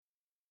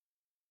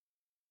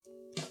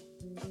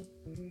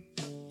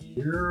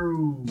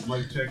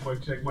Mic check,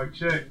 mic check, mic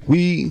check.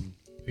 We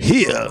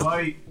here.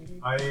 I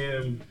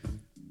am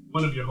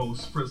one of your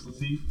hosts, Prince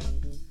Letif.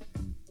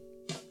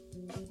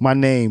 My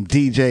name,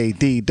 DJ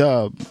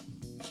D-Dub.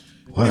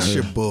 It's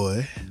your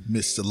boy,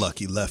 Mr.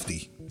 Lucky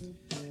Lefty.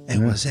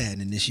 And what's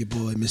happening? It's your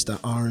boy, Mr.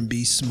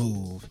 R&B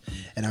Smooth.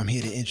 And I'm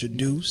here to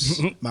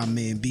introduce my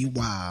man, B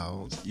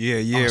Wild.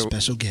 Yeah. Our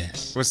special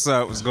guest. What's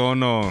up? What's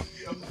going on?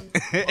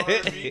 R&B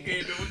came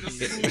in with the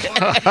smooth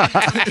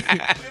R&B.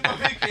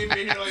 Came in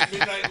here like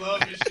Midnight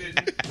Love and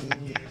shit.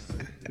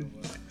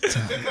 It's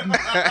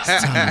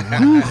time to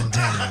wind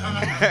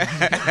down.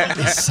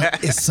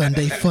 It's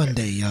Sunday Fun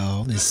Day,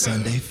 y'all. It's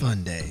Sunday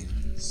Fun Day.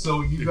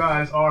 So you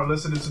guys are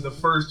listening to the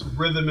first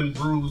Rhythm and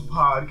Brewz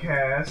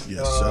podcast.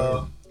 Yes,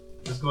 sir.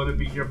 It's going to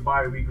be your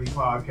bi-weekly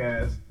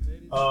podcast.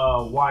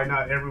 Why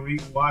not every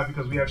week? Why?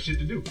 Because we have shit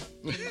to do.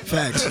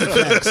 Facts.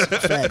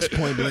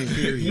 Point blank,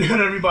 period. Not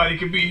everybody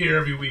can be here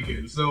every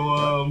weekend.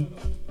 So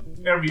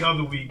every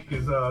other week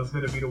is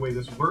going to be the way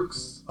this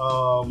works.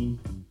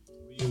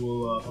 We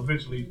will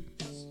eventually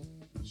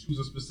choose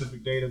a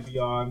specific day to be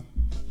on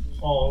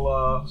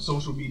all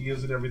social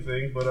medias and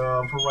everything. But for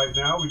right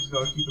now, we just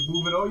got to keep it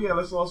moving. Oh, yeah,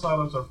 let's all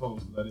silence our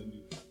phones because I didn't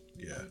do that.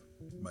 Yeah,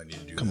 might need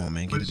to do Come that. on,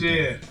 man. But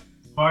yeah,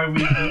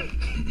 bi-weekly,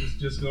 it's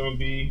just going to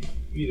be,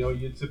 your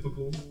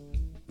typical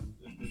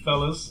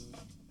fellas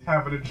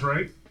having a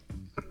drink,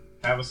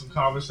 having some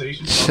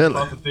conversations, talking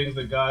about the things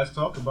that guys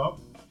talk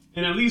about.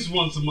 And at least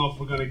once a month,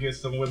 we're going to get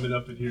some women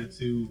up in here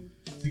to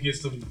get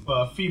some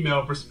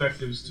female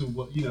perspectives to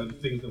what, the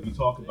things that we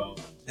talk about.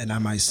 And I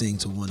might sing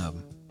to one of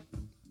them.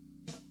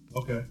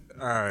 Okay.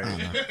 All right.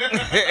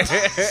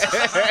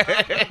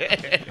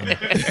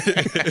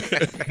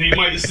 They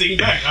might sing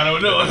back. I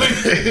don't know.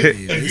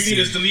 If you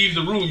need us to leave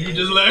the room, you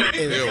just let me.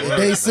 If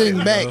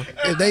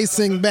they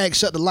sing back,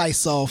 shut the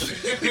lights off.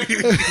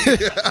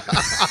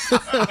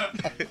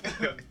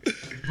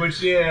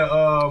 But yeah,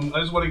 I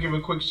just want to give a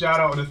quick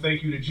shout out and a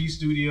thank you to G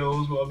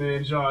Studios. My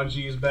man John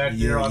G is back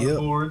there on the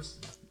boards.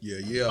 Yeah.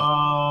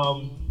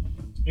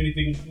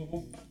 Anything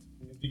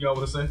y'all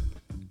want to say?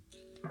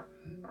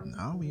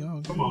 No, we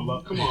all. Come on,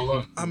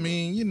 love. I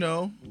mean,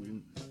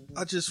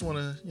 I just want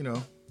to,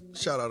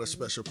 shout out a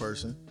special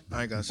person.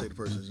 I ain't gonna say the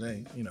person's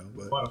name,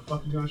 but Why the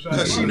fuck you gonna shout out?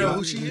 because she know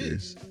who she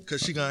is.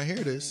 Because she gonna hear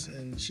this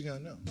and she gonna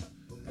know.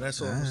 And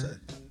that's all I'm gonna say.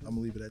 I'm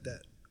gonna leave it at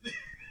that.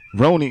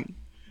 Roni.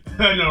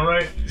 I know,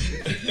 right?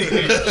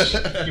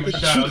 Give a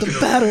shout out to The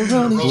battle,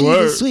 Ronnie, she's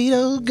a sweet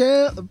old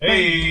girl.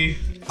 Hey.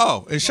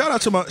 Oh, and shout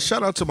out to my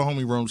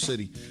homie Rome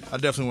City. I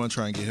definitely want to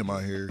try and get him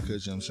out here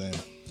because you know what I'm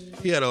saying.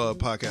 He had a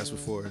podcast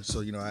before,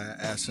 so I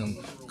asked him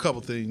a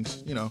couple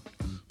things,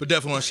 but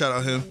definitely want to shout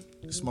out him.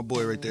 It's my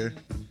boy right there.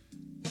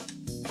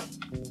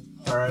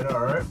 All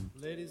right.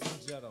 Ladies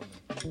and gentlemen.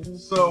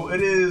 So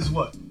it is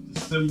what?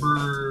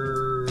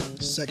 December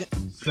 2nd.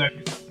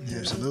 Yeah.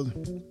 Absolutely.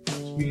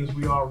 Which means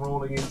we are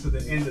rolling into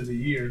the end of the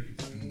year,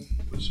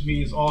 which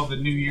means all the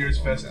New Year's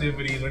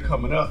festivities are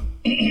coming up.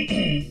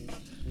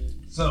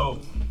 So,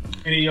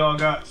 any of y'all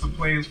got some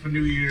plans for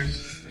New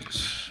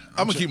Year's?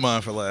 I'm gonna keep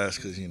mine for last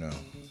because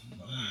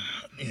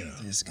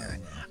This guy.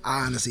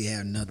 I honestly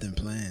have nothing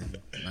planned.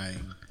 Like,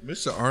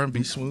 Mr.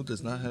 R&B Smooth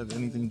does not have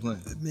anything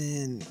planned.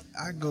 man,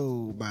 I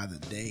go by the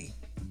day.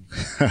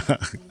 I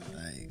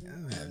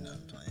don't have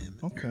nothing planned.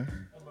 Okay.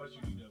 How about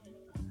you,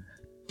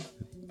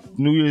 DW?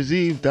 New Year's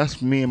Eve,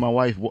 that's me and my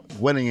wife's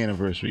wedding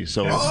anniversary.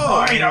 So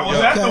Right, I was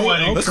at the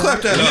wedding. Let's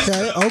clap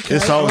that up. Okay.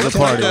 it's always a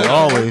party,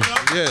 always.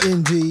 Yeah.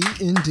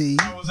 Indeed.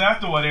 I was at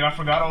the wedding. I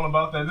forgot all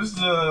about that. This is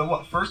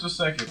first or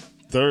second?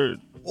 Third.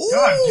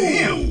 God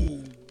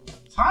damn.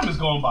 Time is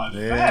going by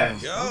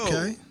fast. Yo.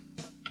 Okay.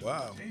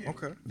 Wow.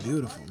 Okay.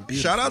 Beautiful.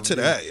 Shout out to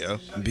that, yo.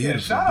 Yeah,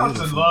 shout out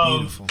to Love.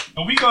 Beautiful.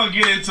 And we gonna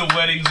get into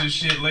weddings and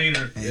shit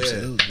later.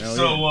 Absolutely.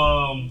 So,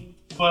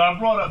 but I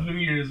brought up New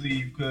Year's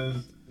Eve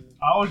because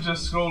I was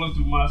just scrolling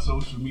through my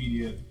social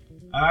media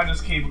and I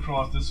just came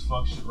across this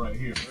fuck shit right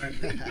here,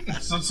 right?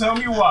 So tell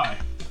me why.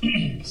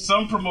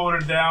 Some promoter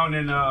down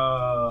in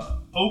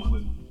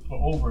Oakland, or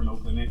over in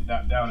Oakland,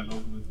 down in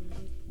Oakland,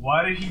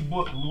 why did he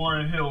book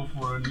Lauryn Hill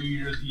for a New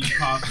Year's Eve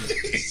concert?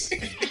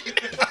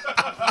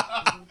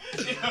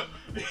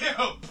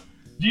 Yo,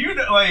 do you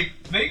know,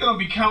 they gonna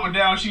be counting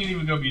down, she ain't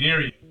even gonna be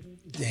there yet.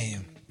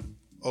 Damn.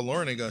 Oh,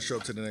 Lauren ain't gonna show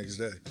up to the next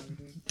day.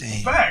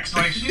 Damn. Facts,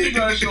 she ain't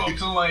gonna show up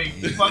till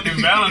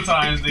fucking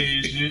Valentine's Day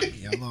and shit.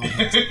 Y'all on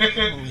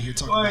here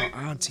talking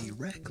about Auntie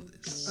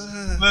Reckless.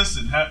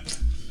 Listen,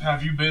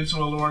 have you been to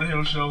a Lauryn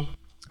Hill show?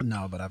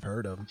 No, but I've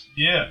heard of them.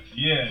 Yeah.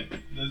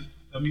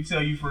 Let me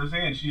tell you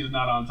firsthand, she is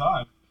not on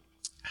time.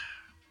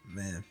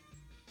 Man.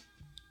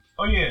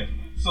 Oh yeah,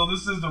 so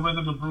this is the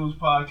Rhythm and Brewz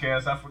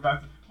podcast. I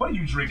forgot. What are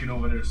you drinking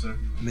over there, sir?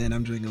 Man,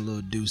 I'm drinking a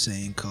little Douce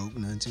and Coke,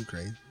 nothing too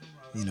crazy.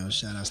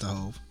 Shout outs to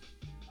Hove.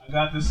 I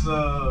got this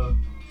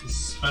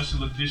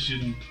special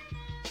edition,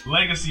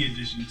 legacy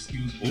edition,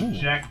 excuse me, Ooh.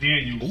 Jack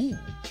Daniels Ooh.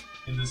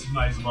 in this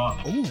nice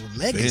bottle. Ooh,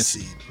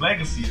 legacy.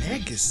 Legacy.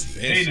 Legacy.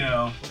 Hey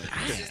now.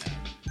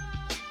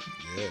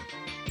 Yeah.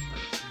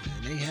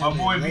 Man, My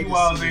boy B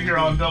Wild's in here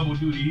on double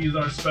duty. He's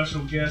our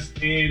special guest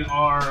and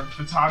our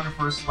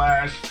photographer /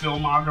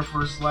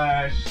 filmographer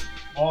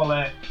 / all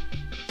that.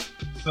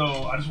 So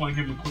I just want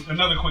to give him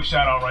another quick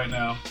shout out right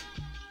now.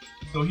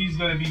 So he's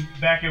gonna be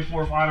back and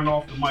forth on and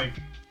off the mic.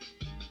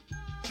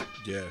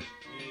 Yeah.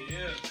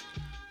 Yeah.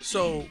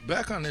 So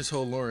back on this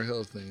whole Lauryn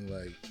Hill thing,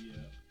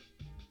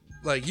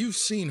 like you've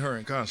seen her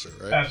in concert,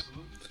 right?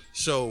 Absolutely.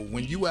 So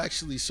when you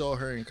actually saw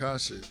her in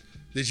concert,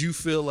 did you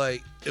feel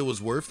like it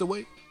was worth the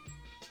wait?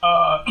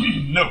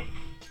 No.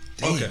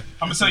 Damn. Okay.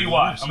 I'm gonna tell you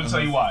why.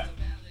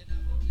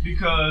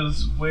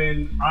 Because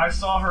when I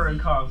saw her in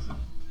concert,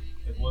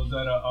 it was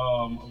at a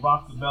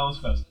Rock the Bells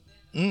festival.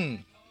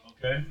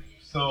 Okay.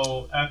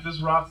 So at this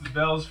Rock the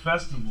Bells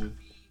festival,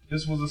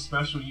 this was a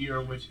special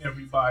year in which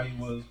everybody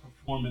was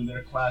performing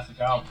their classic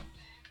albums.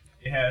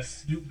 It had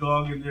Snoop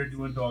Dogg in there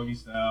doing Doggy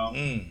Style.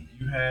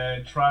 You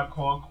had Tribe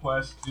Called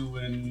Quest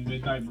doing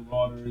Midnight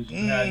Marauders.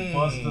 You had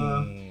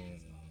Busta.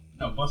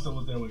 No, Busta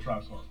was there with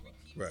Tribe Called Quest.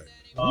 Right.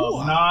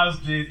 Nas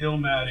did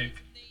Illmatic.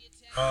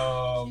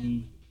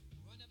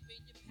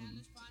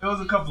 There was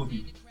a couple of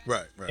people.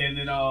 Right. And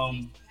then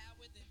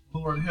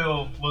Lauryn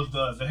Hill was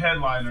the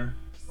headliner.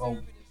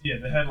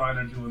 The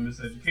headliner doing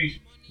Miseducation.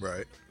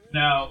 Right.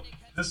 Now,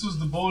 this was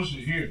the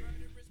bullshit here.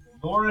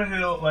 Lauryn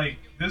Hill,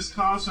 this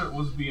concert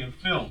was being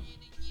filmed.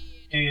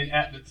 And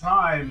at the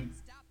time,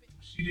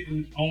 she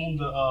didn't own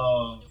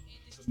the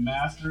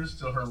masters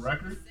to her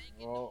record.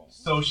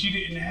 So she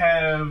didn't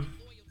have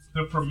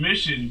the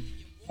permission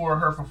for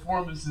her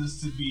performances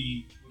to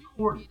be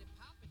recorded.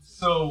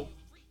 So,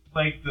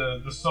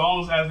 the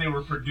songs as they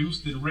were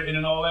produced and written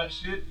and all that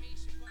shit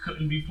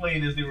couldn't be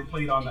played as they were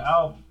played on the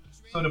album.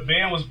 So the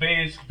band was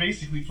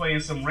basically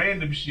playing some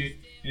random shit,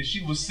 and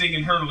she was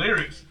singing her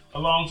lyrics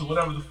along to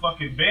whatever the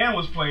fucking band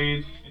was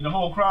playing, and the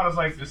whole crowd was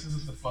like, this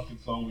isn't the fucking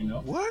song we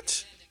know.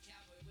 What?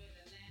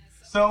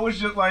 So it was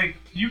just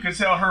you could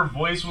tell her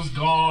voice was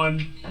gone.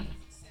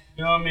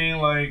 You know what I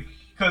mean?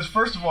 Because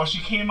first of all, she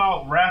came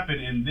out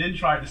rapping and then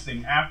tried to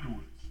sing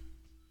afterwards.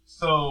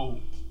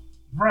 So,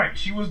 right,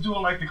 she was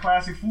doing the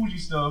classic Fuji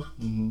stuff,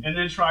 and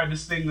then tried to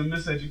sing the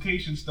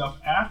Miseducation stuff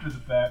after the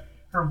fact.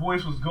 Her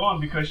voice was gone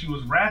because she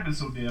was rapping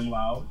so damn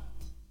loud.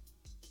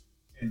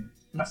 And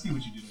I see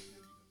what you did.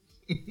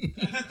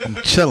 I'm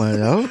chilling,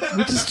 yo.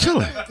 We're just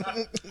chilling.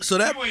 So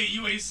that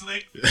You ain't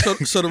slick.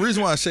 so the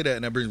reason why I say that,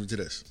 and that brings me to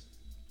this.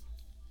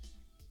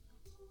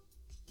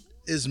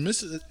 Is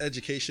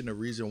Miseducation the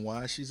reason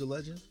why she's a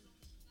legend?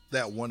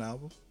 That one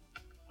album?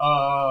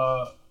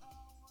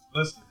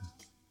 Listen.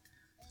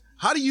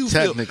 How do you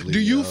feel? Technically, Do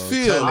you yo,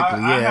 feel?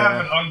 I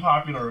have an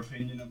unpopular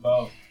opinion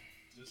about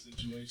this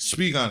situation.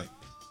 Speak on it.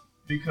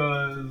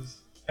 Because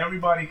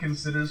everybody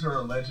considers her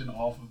a legend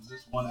off of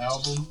this one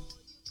album.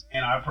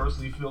 And I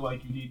personally feel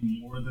like you need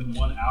more than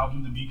one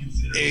album to be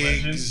considered a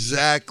legend.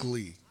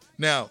 Exactly.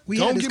 Now, We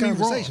don't had this get me wrong.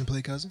 conversation,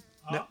 Play Cousin.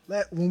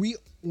 When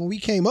we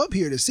came up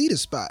here to see the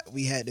spot,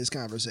 we had this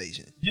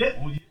conversation.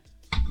 Yeah, well,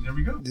 there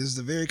we go. This is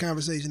the very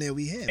conversation that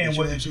we had. And but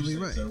what you're did you absolutely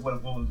say, right. sir?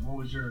 What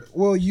was your...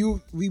 Well,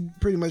 we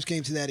pretty much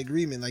came to that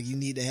agreement. You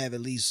need to have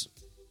at least,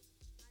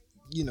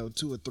 2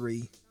 or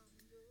 3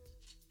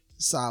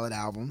 solid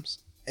albums.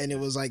 And it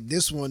was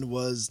this one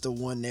was the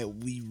one that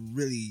we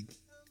really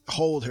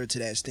hold her to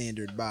that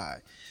standard by,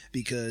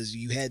 because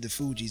you had the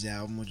Fugees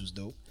album, which was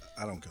dope.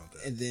 I don't count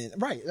that. And then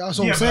that's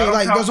what Yeah, I'm saying.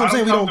 but That's what I'm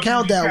saying. We don't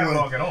count that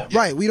catalog one. at all.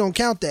 Right, we don't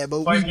count that. But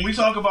When we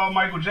talk about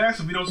Michael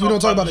Jackson, we don't we don't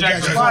talk about the the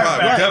Jackson 5.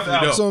 Five. We Right.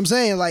 definitely don't. So I'm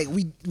saying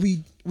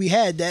we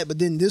had that, but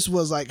then this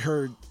was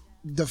her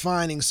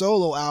defining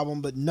solo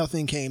album, but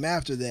nothing came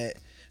after that.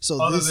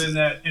 So Other than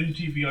that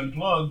MTV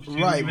Unplugged,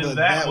 and right, even but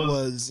that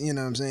was you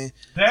know what I'm saying.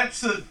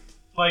 That's a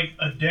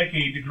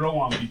decade to grow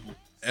on people.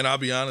 And I'll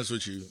be honest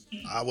with you,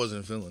 I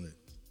wasn't feeling it.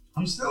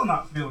 I'm still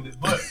not feeling it,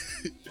 but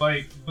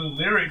the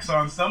lyrics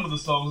on some of the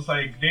songs,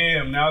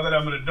 damn, now that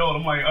I'm an adult,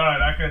 I'm all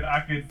right, I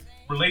could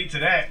relate to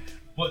that,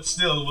 but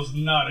still, it was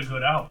not a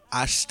good album.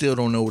 I still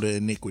don't know what the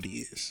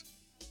iniquity is.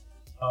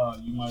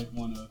 You might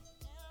want to,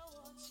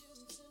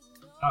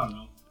 I don't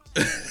know,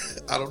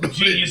 I don't know.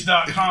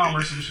 Genius.com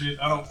or some shit.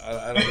 I don't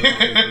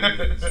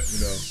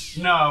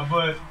know. No,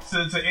 but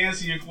to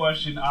answer your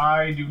question,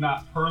 I do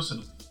not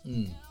personally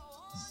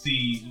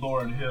see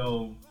Lauryn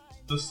Hill,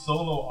 the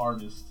solo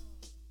artist,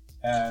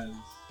 as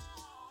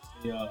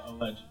a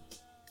legend.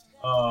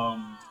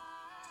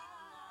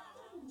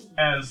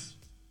 As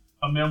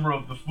a member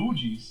of the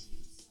Fugees,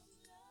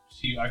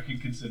 I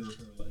could consider her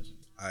a legend.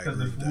 Because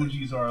the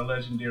Fugees are a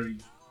legendary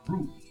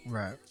group.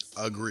 Right.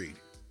 Agreed.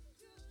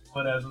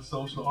 But as a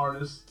solo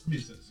artist,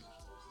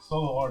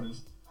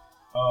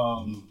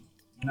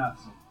 not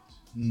so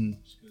much. Because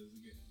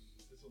again,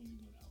 it's only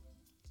one album.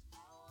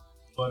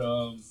 But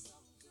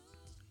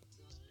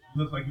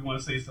you look like you want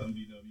to say something,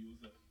 DW.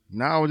 What's up?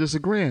 Now we're just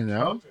agreeing,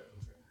 yo. Okay.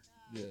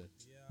 Yeah.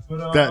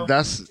 But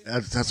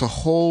That's a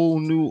whole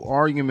new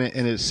argument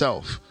in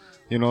itself.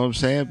 You know what I'm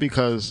saying?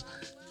 Because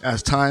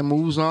as time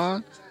moves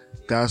on,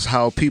 that's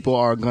how people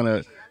are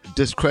gonna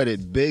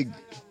discredit Big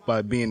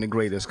by being the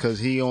greatest because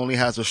he only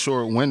has a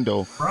short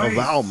window Right. of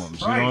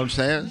albums. Right. You know what I'm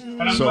saying?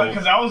 And I'm glad,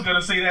 because I was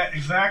gonna say that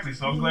exactly.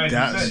 So I'm glad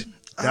you said.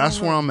 That's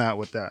where I'm at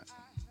with that.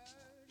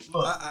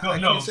 Look, I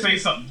no, can't say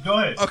something. Go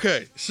ahead.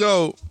 Okay,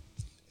 so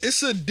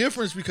it's a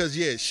difference because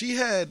she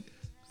had,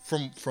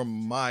 from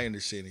my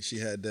understanding, she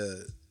had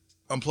the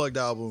Unplugged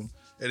album,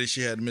 and then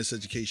she had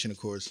Miseducation, of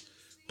course.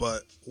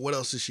 But what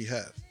else did she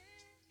have?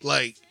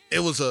 Like, it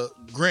was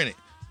granted,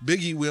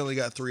 Biggie, we only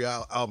got 3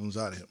 albums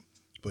out of him,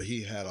 but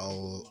he had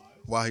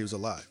while he was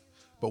alive.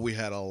 But we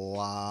had a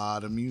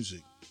lot of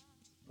music.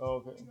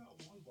 Okay.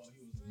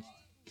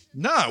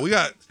 Nah, we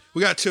got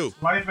 2.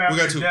 Life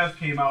After Death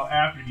came out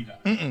after he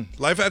died.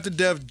 Life After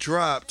Death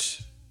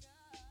dropped.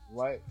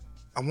 Right.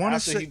 I want to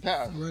After say. he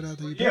passed. Right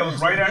after he Yeah, it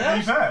was right after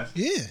he passed.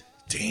 Yeah.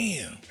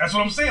 Damn. That's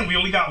what I'm saying. We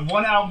only got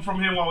 1 album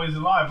from him while he was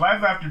alive.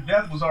 Life After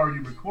Death was already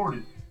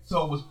recorded,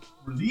 so it was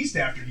released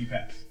after he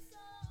passed.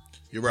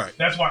 You're right.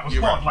 That's why it was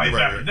You're called right.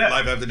 Life After Death.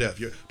 Life After Death.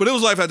 Yeah. But it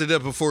was Life After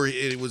Death before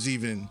it was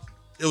even.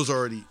 It was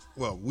already.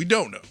 Well, we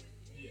don't know.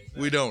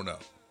 We don't know.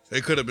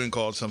 It could have been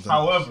called something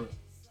else. However,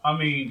 I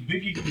mean,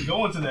 Biggie can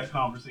go into that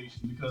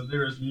conversation because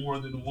there is more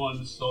than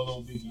one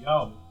solo Biggie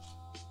album.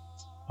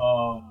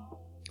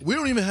 We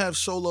don't even have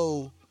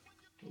solo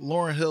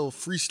Lauryn Hill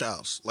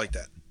freestyles like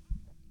that.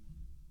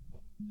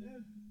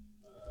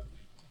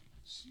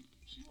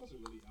 She wasn't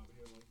really out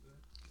here like that.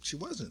 She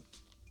wasn't.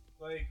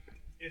 Like,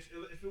 if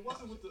it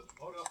wasn't with the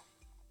hold up.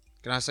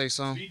 Can I say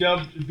something?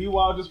 B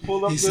Wild just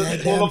pull up He sat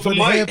the down, pull up the put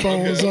the mic.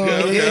 headphones on.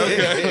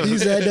 Okay. He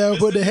sat down,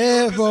 put the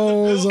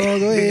headphones on.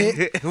 Go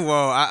ahead.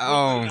 Well,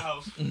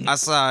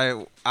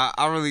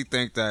 I really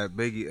think that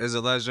Biggie is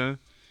a legend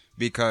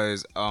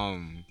because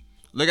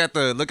look at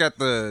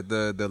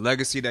the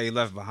legacy that he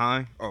left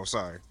behind. Oh,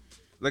 sorry.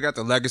 Look at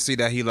the legacy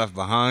that he left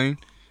behind.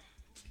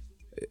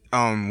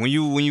 When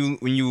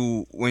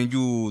you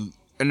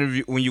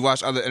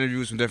watch other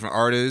interviews from different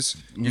artists,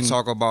 you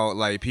talk about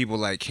like people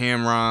like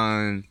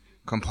Cameron,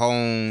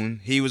 Capone.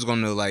 He was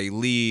gonna like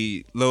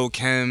lead Lil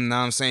Kim. Know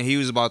what I'm saying? He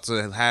was about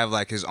to have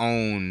like his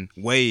own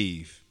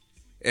wave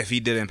if he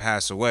didn't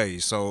pass away.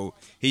 So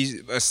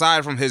he's,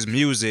 aside from his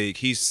music,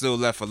 he still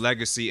left a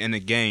legacy in the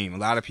game. A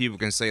lot of people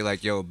can say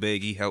like, yo,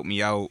 Big, he helped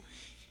me out.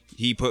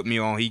 He put me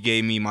on. He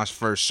gave me my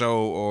first show,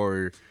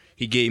 or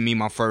he gave me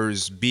my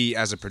first beat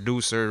as a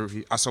producer.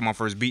 I saw my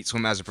first beat to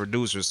him as a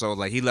producer. So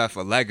like, he left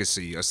a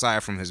legacy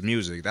aside from his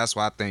music. That's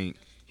why I think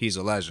he's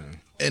a legend.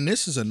 And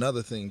this is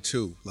another thing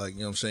too. Like,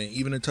 you know what I'm saying?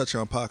 Even to touch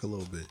on Pac a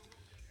little bit.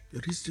 Yo,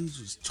 these dudes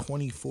was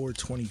 24,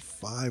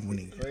 25 when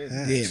he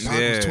passed. Yeah,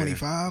 Pac was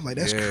 25. Like,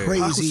 that's Yeah. Pac was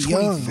crazy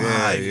young.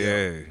 25.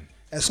 Yeah.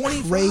 That's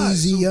 25,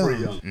 crazy Super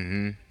young. young.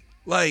 Mm-hmm.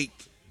 Like,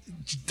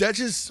 that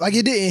just. Like,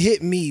 it didn't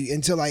hit me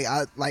until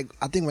I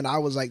think when I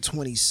was like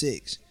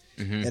 26,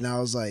 and I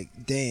was like,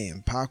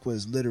 damn, Pac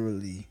was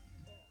literally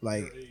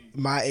like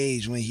my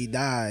age when he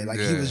died. Like,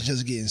 he Yeah. was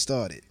just getting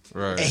started,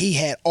 Right. and he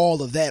had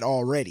all of that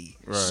already.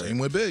 Right. Same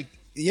with Big.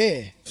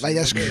 Yeah, like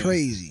that's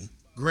crazy.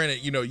 Granted,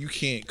 you know, you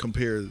can't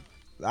compare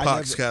I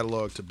Pac's never-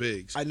 catalog to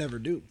Big's. I never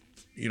do.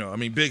 You know, I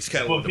mean, Big's That's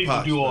catalog what to people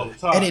Pac's. do all the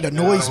time. And it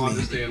annoys I don't me.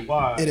 understand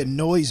why. It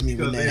annoys me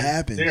when Because that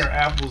happens. They're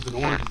apples and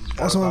oranges. as far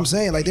That's as what I'm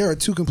saying. Like, there are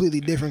two completely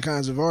different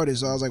kinds of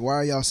artists. So I was like, why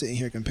are y'all sitting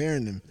here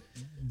comparing them?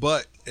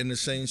 But in the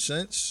same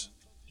sense,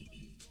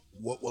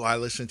 what will I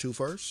listen to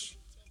first?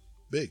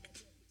 Big.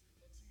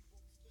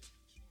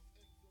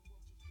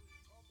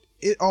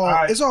 It's all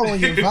on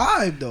your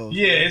vibe though.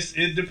 Yeah,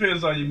 it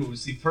depends on your mood.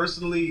 See,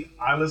 personally,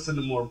 I listen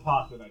to more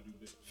pop than I do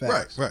Big.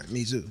 Facts. Right.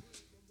 Me too.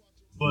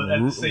 But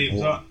at the same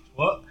time,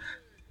 what?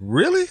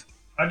 Really?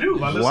 I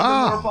do. I listen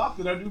Wow. to more pop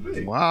than I do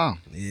Big. Wow.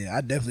 Yeah,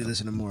 I definitely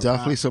listen to more.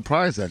 Definitely pop.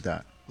 surprised at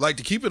that. Like,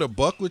 to keep it a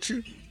buck with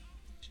you,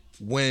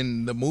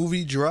 when the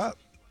movie dropped,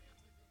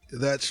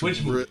 that's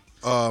Which movie?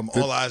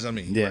 All Eyes on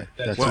Me. Yeah.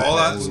 That's Well, all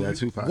I- Tupac.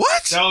 Tupac.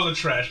 What? That was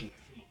a trash movie.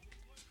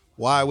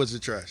 Why was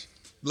it trash?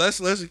 Let's.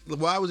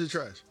 Why was it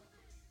trash?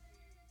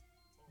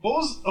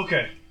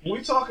 Okay, when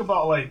we talk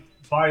about like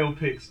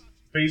biopics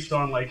based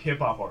on like hip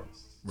hop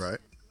artists, Right.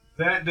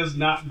 that does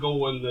not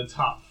go in the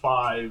top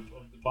 5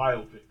 of the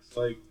biopics.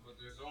 Like,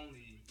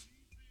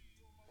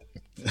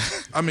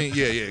 I mean,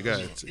 yeah. Go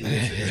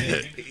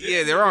ahead.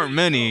 Yeah, there aren't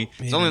many.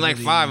 It's only like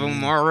 5 of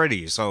them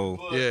already. So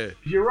Yeah.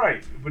 you're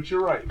right.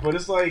 But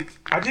it's like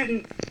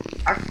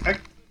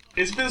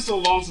it's been so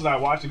long since I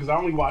watched it because I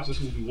only watched this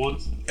movie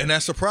once. And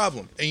that's the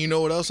problem. And you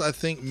know what else I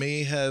think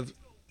may have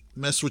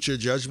messed with your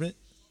judgment?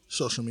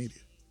 Social media.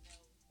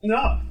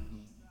 No.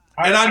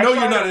 And I know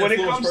try you're not to- an when it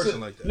influenced comes person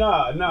to, like that.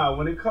 Nah.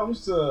 When it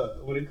comes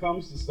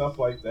to stuff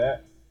like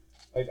that,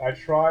 like I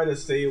try to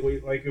stay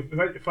away. Like if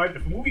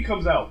a movie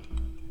comes out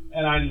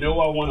and I know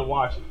I want to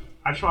watch it,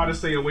 I try to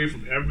stay away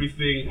from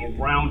everything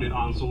around it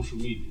on social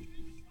media.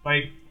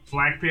 Like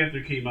Black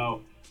Panther came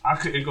out, I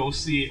couldn't go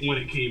see it when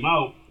it came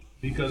out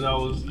because I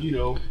was,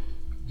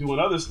 doing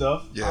other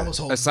stuff. Yeah. I was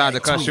holding aside to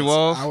back cut you tweets.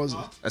 off, I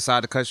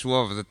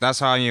was. that's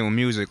how I am with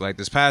music. Like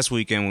this past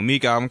weekend when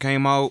Meek album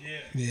came out,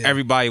 Yeah.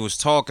 everybody was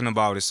talking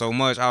about it so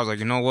much. I was like,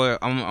 you know what?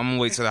 I'm gonna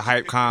wait till the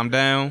hype calm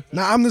down.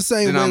 Nah, I'm the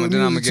same Then way I'm with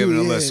gonna music give it too,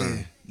 a yeah.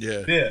 listen.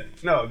 Yeah. Yeah,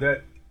 no,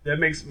 That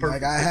makes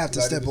perfect Like I have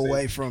to sense. step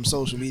away from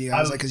social media.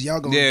 I was like, because y'all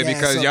gonna Yeah, gas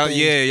because up y'all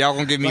things.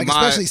 gonna give me like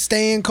my especially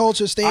staying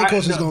culture. Staying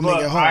culture is gonna make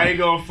it I hard. ain't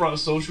gonna front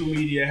social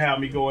media have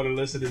me going and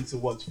listening to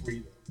what's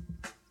free.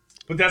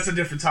 But that's a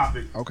different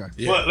topic. Okay.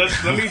 But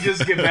let me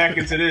just get back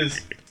into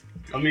this.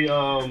 I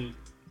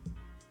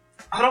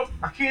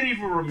can't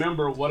even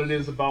remember what it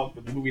is about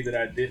the movie that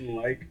I didn't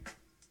like.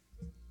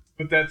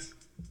 But that's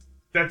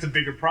a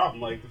bigger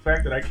problem. Like the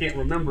fact that I can't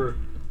remember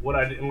what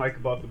I didn't like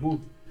about the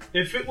movie.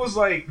 If it was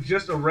like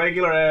just a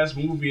regular ass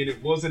movie and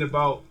it wasn't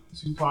about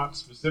Tupac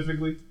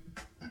specifically,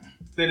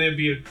 then it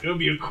would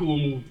be a cool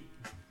movie.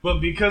 But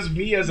because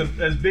me as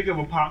big of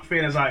a Pac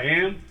fan as I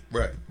am,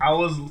 Right. I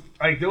was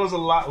like there was a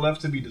lot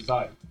left to be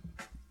desired.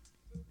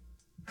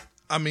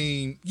 I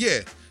mean, yeah,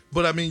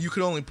 but I mean, you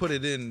could only put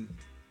it in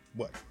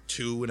what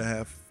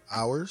 2.5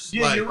 hours.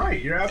 Yeah, you're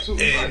right. You're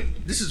absolutely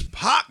right. This is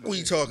Pac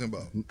we talking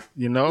about.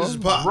 You know? This is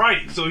Pac.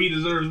 Right, so he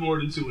deserves more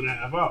than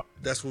 2.5 hours.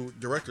 That's what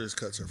director's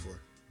cuts are for.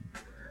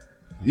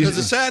 Because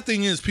the sad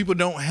thing is, people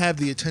don't have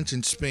the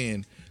attention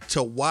span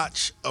to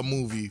watch a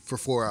movie for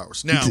 4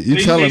 hours. Now, You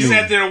They telling me?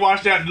 sat there and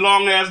watched that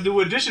long ass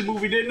New Edition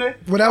movie, didn't they?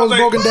 Well, that was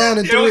broken down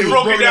in It was three.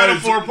 broken down in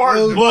 4 parts.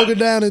 It was but broken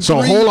down in So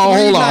three. hold on.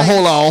 And Yo,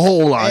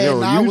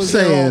 I you was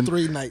there all saying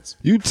 3 nights.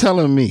 you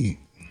telling me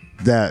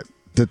that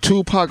the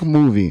Tupac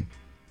movie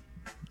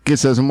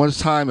gets as much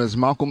time as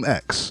Malcolm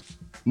X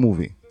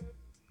movie?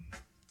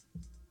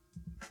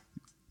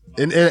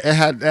 And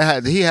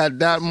he had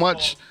that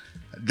much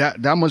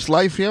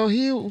life, yo.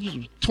 He was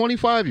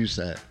 25, you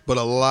said. but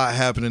a lot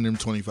happened in them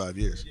 25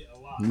 years.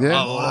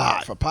 Yeah. A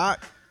lot. For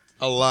Pac,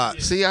 A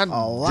lot. See, I a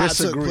lot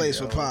disagree. took place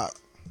yo. for Pac.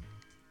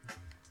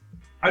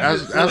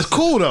 That's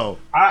cool though.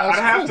 I'd That's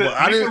have cool, to. but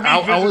I we didn't. can I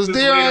was revisit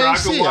this there. later. I I didn't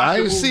can see it. watch I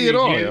the didn't see movie it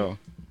all, again. yo.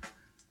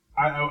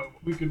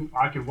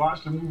 I can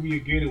watch the movie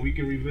again and we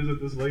can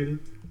revisit this later.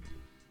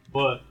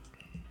 But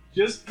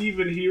just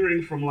even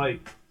hearing from like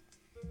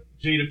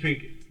Jada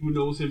Pinkett, who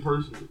knows him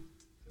personally,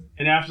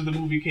 and after the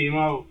movie came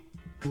out,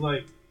 was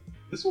like,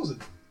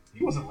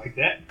 he wasn't like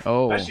that.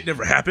 Oh, That shit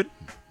never happened.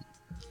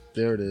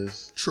 there it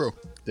is. True.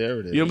 There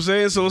it is. You know what I'm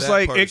saying? So it's That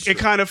like part is it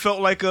true. kind of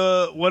felt like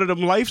one of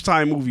them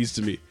Lifetime movies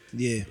to me.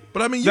 Yeah.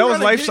 But I mean, That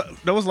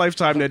was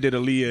Lifetime that did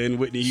Aaliyah and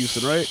Whitney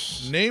Houston, right?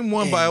 name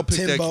one And biopic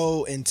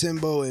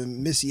Timbo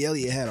and Missy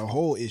Elliott had a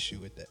whole issue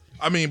with that.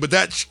 I mean, but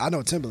I know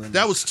Timbaland.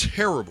 that was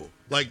terrible.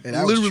 Like Yeah,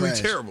 that was literally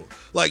trash. terrible.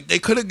 Like they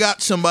could have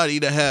got somebody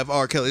to have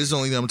R. Kelly. This is the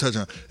only thing I'm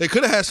touching on. They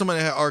could have had somebody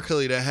that had R.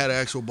 Kelly that had an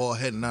actual bald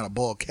head and not a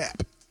bald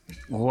cap.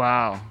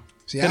 Wow.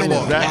 See, Hit 'em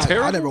off.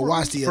 I never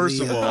watched the First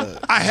of Aaliyah, all,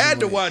 I had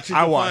to watch it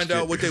I to watched find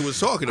out it. what they was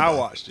talking about. I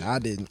watched it. I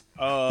didn't.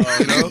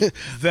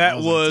 That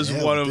was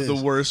hell one with of the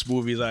this. worst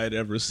movies I had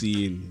ever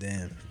seen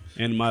Damn.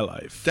 in my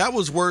life. That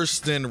was worse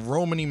than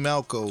Romany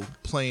Malco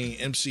playing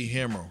MC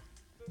Hammer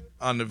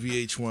on the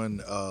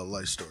VH1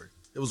 Life Story.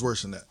 It was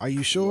worse than that. Are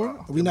you sure?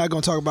 Are we not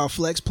going to talk about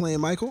Flex playing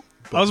Michael?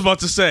 I was about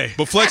to say.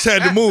 But Flex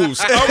had the moves.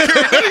 I don't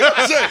care what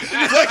you say.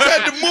 Flex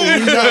had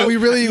the moves. We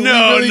really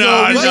No, going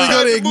nah.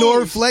 to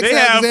ignore Flex They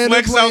have Alexander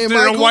Flex playing out there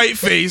in Michael?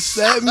 whiteface.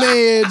 That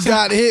man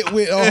got hit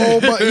with a whole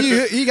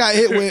bunch. He got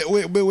hit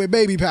with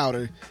baby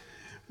powder.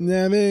 You know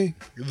what I mean?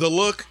 The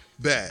look,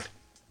 bad.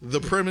 The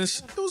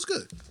premise, it was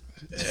good.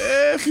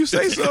 If you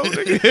say so.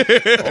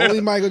 nigga.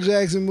 Only Michael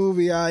Jackson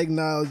movie I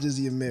acknowledge is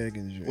The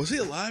American Dream. Was he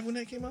alive when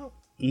that came out?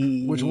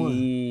 Which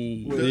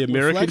one? The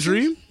American Flexes?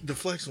 Dream? The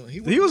Flex one.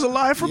 He was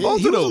alive for Yeah,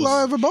 both he of was those.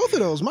 alive for both of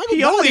those. Michael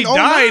He died only in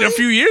died 09. a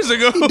few years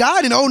ago. He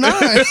died in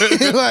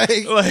 09.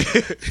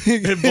 like,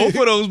 and both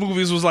of those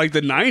movies was like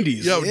the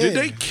 90s. Yo, Yeah. did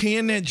they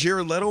can that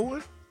Jared Leto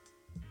one?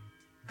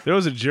 There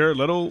was a Jared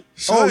Leto.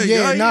 oh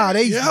yeah, nah,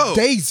 they Yo. cut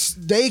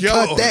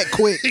that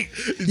quick.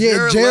 Yeah,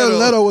 Jared Jared Leto.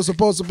 Leto was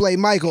supposed to play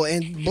Michael,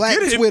 and Black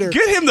Get him- Twitter.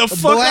 get him the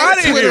fuck Black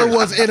outta Twitter here.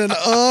 was in an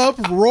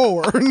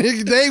uproar.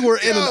 Nigga, they were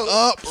in an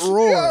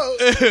uproar.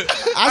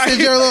 I said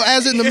Jared Leto,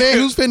 as in the man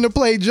who's finna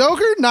play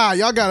Joker. Nah,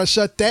 y'all gotta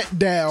shut that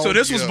down. So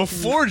this was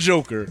before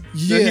Joker. Then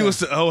Yeah. he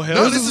was. Oh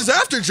hell. No, this is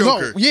after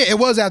Joker. No, yeah, it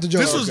was after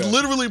Joker. This was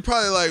literally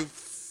probably like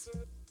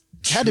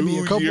had to be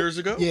a 2 couple years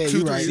ago. Yeah, 2, you're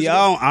 3 right. years See,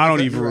 ago. I don't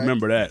even You're right.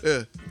 remember that.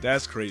 Yeah.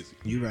 That's crazy.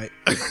 You right.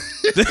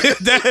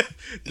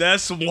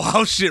 That's some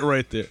wild shit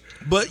right there.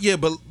 But yeah,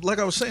 but like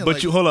I was saying, But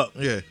like, you hold up.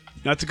 yeah,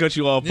 Not to cut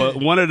you off, but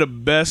Yeah. one of the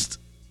best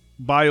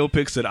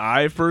biopics that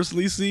I've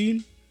personally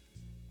seen,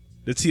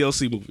 the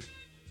TLC movie.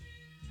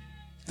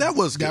 that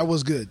was good. That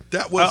was good.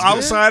 That was good.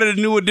 Outside of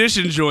the New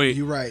Edition joint.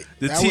 You're right.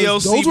 The That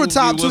TLC those were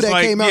top movie two was that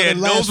like- came out yeah, in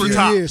the last those were few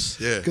top. years.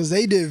 Yeah. Because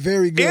they did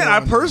very good. And I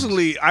on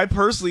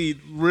personally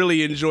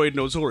really enjoyed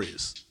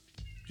Notorious.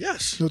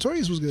 Yes.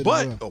 Notorious was good.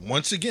 But as well.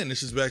 once again,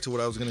 this is back to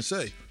what I was going to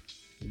say.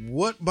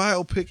 What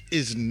biopic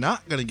is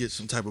not going to get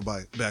some type of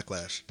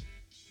backlash?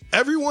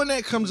 Everyone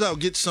that comes out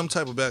gets some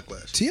type of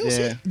backlash. TLC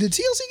Yeah. did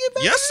TLC get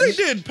back? Yes, they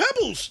did.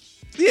 Pebbles.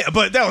 Yeah,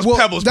 but that was Well,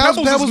 Pebbles. that was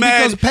Pebbles Pebbles is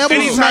mad because Pebbles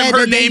was anytime mad her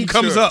that they- name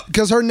comes Sure. up.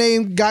 Because her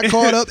name got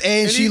caught up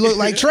and she looked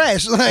like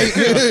trash. Like,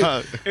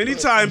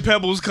 Anytime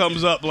Pebbles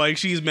comes up, like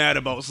she's mad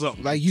about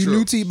something. like you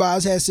knew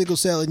T-Boz had sickle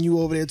cell and you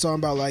over there talking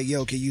about like,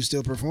 yo, can you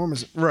still perform?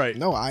 Right.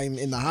 No, I'm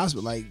in the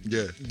hospital. Like,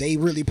 Yeah. they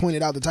really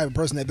pointed out the type of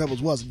person that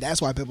Pebbles was.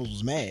 That's why Pebbles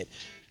was mad.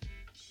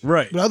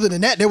 Right. But other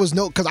than that, there was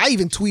no. Because I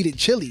even tweeted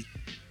Chili.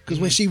 Because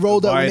when she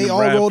rolled up, when Buying they the all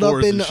Brad rolled up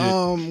Force in,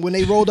 and shit. when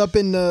they rolled up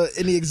in the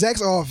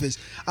exec's office,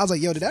 I was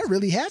like, "Yo, did that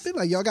really happen?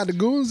 Like, y'all got the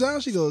goons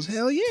out?" She goes,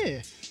 "Hell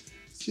yeah."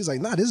 She's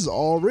like, "Nah, this is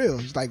all real."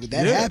 She's like,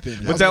 "That happened."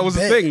 But that like, was the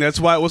 "Bet." thing. That's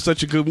why it was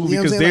such a good movie You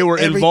know what because I'm they saying? were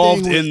Like, involved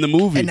everything was- in the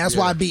movie. and that's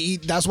why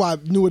That's why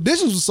New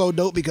Editions was so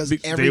dope because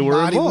They were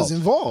everybody was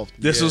involved.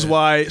 This is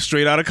why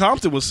Straight Outta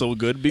Compton was so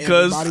good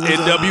because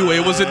Everybody was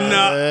NWA was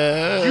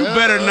not. You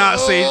better not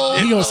say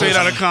gonna say Straight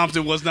Outta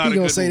Compton was not He a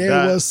gonna good say movie.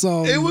 there was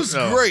some. It was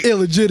great.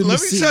 Illegitimacy.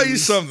 Let me tell you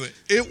something.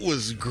 It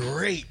was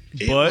great.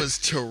 It But- was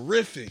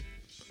terrific.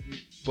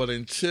 But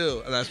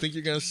until, and I think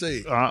you're gonna say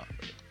it.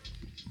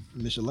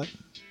 Michelet.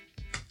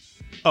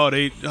 Oh,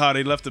 how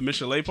they left the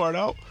Michelet part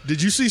out?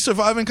 Did you see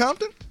Surviving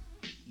Compton?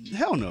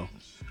 Hell no.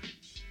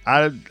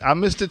 I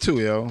missed it too,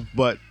 yo.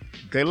 But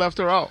they left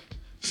her out.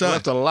 They Son.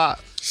 left a lot.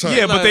 Son.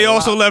 Yeah, but they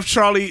also left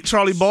Charlie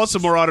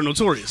Baltimore out of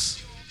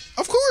Notorious.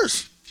 Of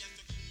course.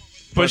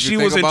 But if you she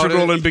think was about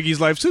integral it- in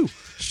Biggie's life too.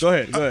 Go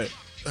ahead.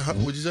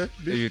 What'd you say?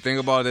 If you think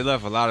about it, they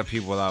left a lot of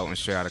people out in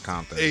Straight Outta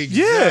Compton.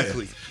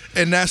 Exactly.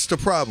 And that's the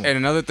problem. And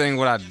another thing,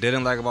 what I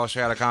didn't like about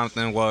Straight Outta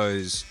Compton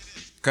was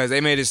because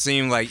they made it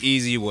seem like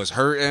Easy was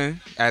hurting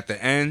at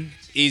the end.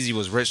 Easy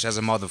was rich as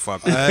a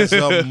motherfucker. As a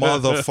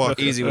motherfucker.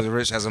 Easy was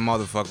rich as a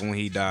motherfucker when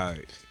he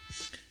died.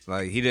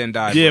 Like he didn't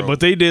die. Yeah, broke. but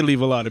they did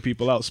leave a lot of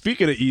people out.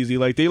 Speaking of Easy,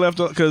 like they left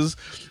because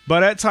by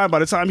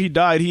the time he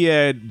died, he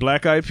had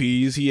Black Eyed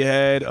Peas, he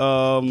had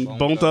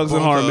Bone Thugs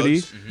and Harmony,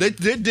 Thugs.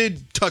 They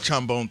did touch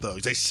on Bone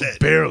Thugs. They said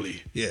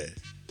barely. Yeah.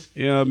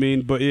 You know what I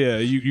mean? But yeah,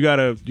 you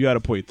gotta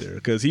point there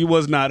because he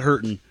was not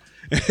hurting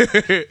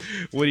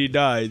when he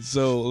died.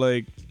 So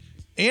like,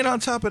 And on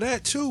top of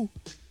that too,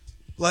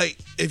 like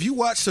if you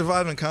watch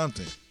Surviving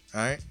Compton,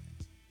 all right,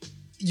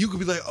 you could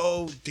be like,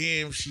 oh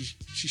damn, she's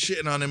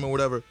shitting on him or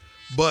whatever,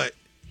 but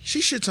she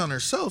shits on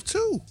herself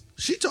too.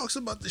 She talks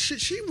about the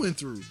shit she went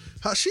through,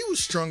 how she was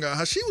strung out,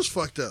 how she was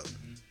fucked up.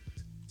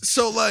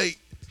 So like,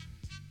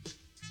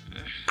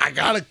 I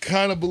gotta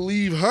kind of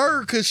believe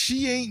her because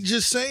she ain't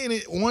just saying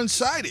it one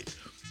sided.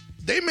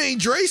 They made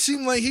Dre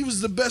seem like he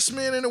was the best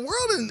man in the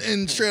world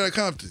in Straight Outta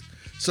Compton.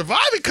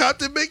 Surviving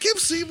Compton make him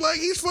seem like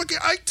he's fucking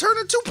Ike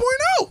Turner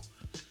 2.0.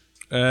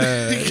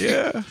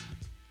 yeah.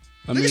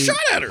 I Nigga shot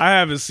at her. I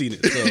haven't seen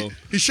it, so.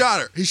 He shot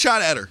her. He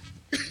shot at her.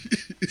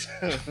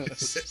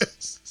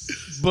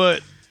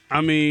 But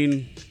I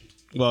mean,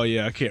 well,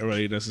 yeah, I can't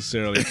really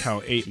necessarily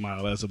count 8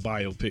 Mile as a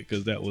biopic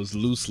because that was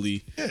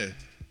loosely. Yeah.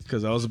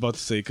 Because I was about to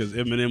say because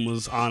Eminem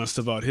was honest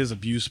about his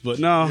abuse, but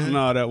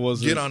no, that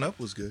wasn't. Get On Up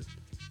was good.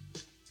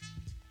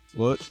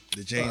 What?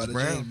 The James The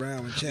Brown. James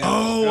Brown with Chad.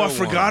 Oh, I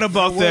forgot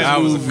about that.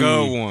 that was a movie.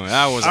 good one.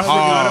 That was I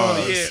forgot about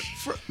hard. it. Yeah.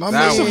 My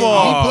That man, was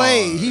all- he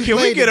played. He Can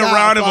we played get a the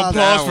round of Godfather.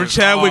 applause That for was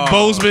Chadwick hard.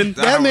 Boseman?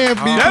 That man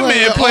be That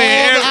playing man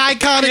playing all the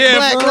iconic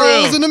black for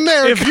real. roles in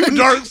America.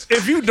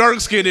 If you dark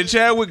skinned and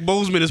Chadwick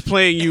Boseman is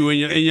playing you in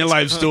your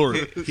life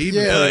story, He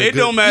Yeah. played it good.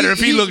 don't matter if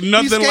he look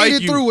nothing he like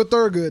skated you. through with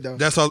Thurgood though.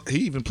 That's all.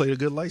 He even played a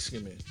good light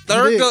skinned man.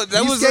 Third, He did.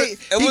 that He was skate-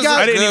 it he was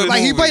got- a good like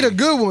he movie. played a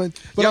good one,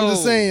 but I'm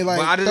just saying like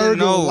but I didn't Thurgood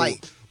know. was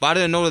light. But I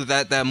didn't know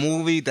that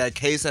movie, that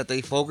case that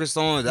they focused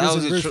on, that Was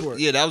was in a true,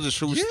 Bridgeport. that was a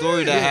true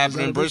story that yeah, it happened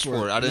was in in Bridgeport.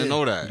 Bridgeport. I didn't Yeah.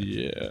 know that.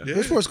 Yeah,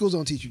 Bridgeport schools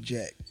don't teach you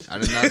jack. I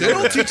did not They know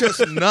don't that. teach us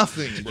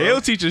nothing, bro.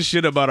 they'll teach us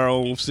shit about our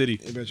own city.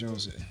 I bet you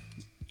don't say.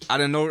 I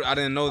didn't know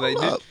they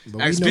did. up. But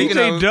we And know- speaking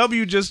of,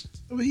 BJW just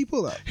What he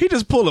pull up? he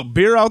just pulled a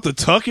beer out the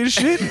tuck and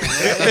shit.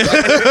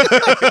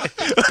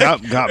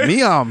 Got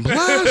me on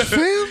blast,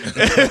 fam.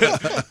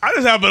 I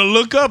just happened to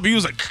look up. He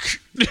was like,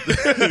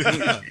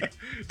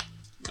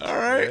 "All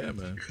right." Yeah,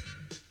 man.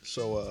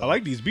 So I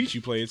like these beats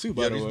you playing too.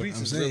 By the way,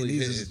 I'm saying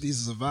these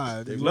is a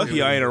vibe.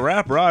 lucky I ain't a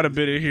rapper. I'd have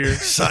been in here.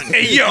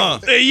 Hey yo,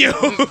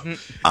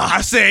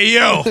 I say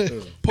yo.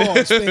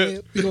 Pause, fam.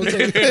 You know what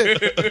I'm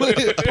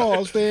saying?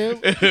 Pause, fam.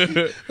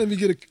 Let me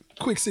get a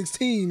quick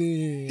 16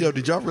 in. Yo,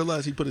 did y'all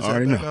realize he put his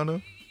Already head back know. on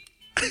though?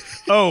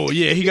 Oh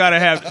yeah, he gotta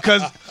have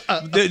because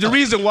the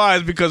reason why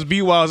is because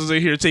B Wiles is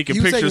in here taking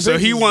He was pictures, taking so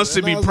he pictures, wants to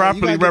and I be was like, you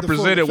properly gotta get the full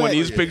represented when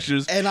effect. these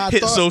pictures And I hit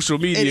thought- social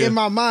And media. in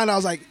my mind, I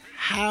was like,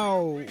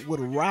 how would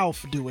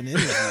Ralph do an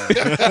interview? Is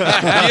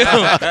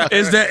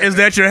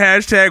that your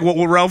hashtag? What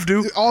would Ralph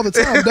do? All the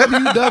time.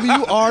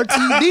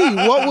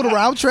 WWRTD. What would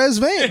Ralph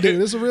Tresvant do?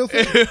 This is a real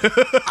thing.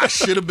 I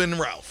should have been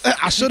Ralph.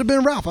 I should have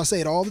been Ralph. I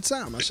say it all the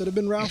time. I should have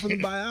been Ralph in the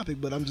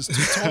biopic, but I'm just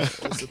too tall.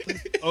 That's the thing.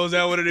 Oh, is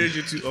that what it is?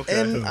 You two? Okay.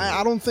 And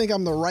I don't think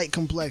I'm the right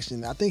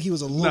complexion. I think he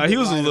was a little. Nah, he bit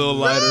was a little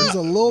lighter. He was a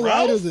little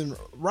lighter than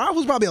Ralph.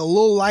 Was probably a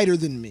little lighter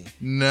than me.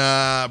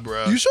 Nah,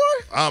 bro. You sure?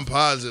 I'm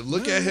positive.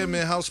 Look at him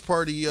in House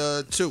Party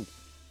 2.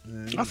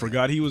 I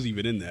forgot he was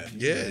even in that.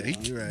 Yeah,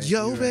 You're right.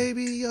 yo, You're right.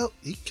 baby, yo,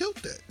 he killed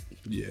that.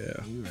 Yeah.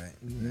 You're right.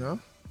 You know.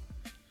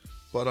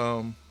 But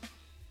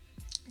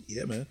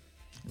Yeah, man.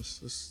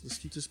 Let's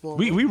keep this ball.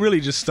 We really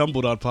just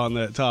stumbled upon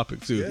that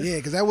topic too. Yeah,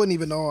 because that wasn't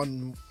even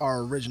on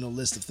our original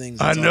list of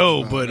things. I to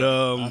know, talk but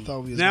about. I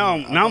thought we was now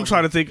gonna- I I'm thought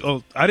trying to think.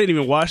 Oh, I didn't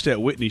even watch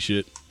that Whitney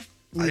shit.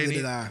 Neither didn't did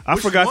either. I. I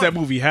Which forgot one? that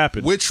movie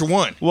happened. Which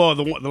one? Well,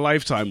 the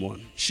Lifetime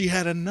one, She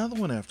had another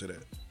one after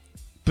that.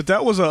 but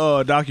that was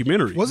a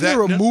documentary. Wasn't That-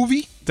 there a no-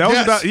 movie? That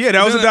was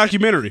that was a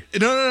documentary.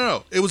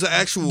 No. It was an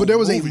actual. But there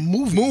was a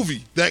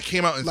movie that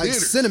came out in Like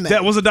theater. cinematic.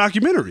 That was a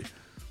documentary.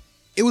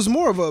 It was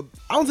more of a.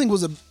 I don't think it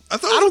was a. I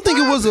thought it I was don't think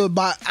a it was a.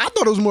 I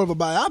thought it was more of a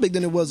biopic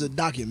than it was a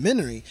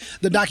documentary.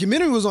 The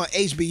documentary was on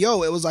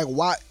HBO. It was like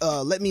 "Why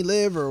Let Me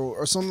Live"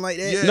 or something like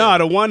that. Yeah. Nah,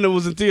 the one that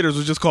was in theaters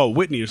was just called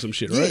Whitney or some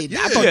shit, right? Yeah,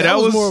 I thought that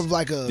was more of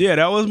like a. Yeah,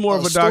 that was more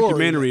of a story.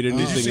 documentary than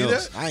Did you anything see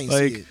else. that? I ain't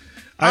Like, see it.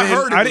 I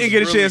heard it I didn't was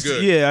get a really chance.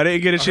 good. Yeah, I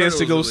didn't get a I chance heard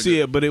to it go was really see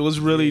good. it, but it was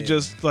really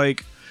just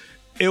like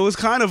it was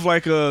kind of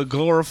like a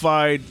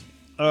glorified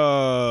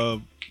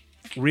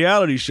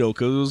reality show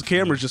because it was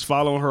cameras just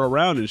following her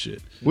around and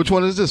shit. Which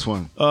one is this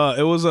one?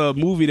 It was a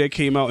movie that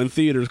came out in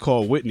theaters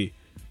called Whitney.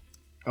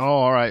 Oh,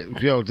 all right.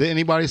 Yo, did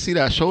anybody see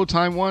that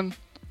Showtime one?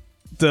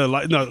 No,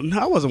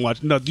 I wasn't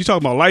watching. No, you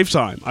talking about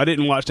Lifetime? I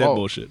didn't watch that Oh,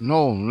 bullshit.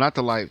 No, not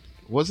the life.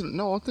 Wasn't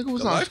no? I think it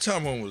was The on.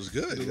 Lifetime one was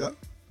good. Yeah.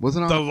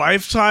 Wasn't The on.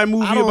 Lifetime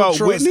movie I don't about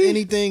trust Whitney.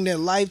 anything that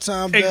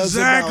Lifetime does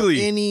Exactly.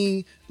 about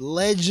any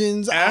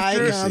legends,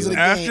 After, icons of the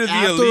after game. the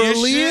after Aaliyah,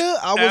 Aaliyah,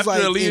 shit, I was after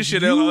like, Aaliyah if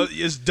shit, you-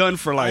 it's done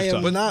for I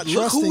Lifetime. am not Look who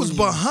trusting was you.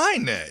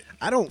 behind that.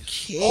 I don't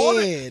All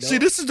care. that- See,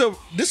 this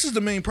is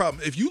the main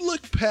problem. If you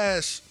look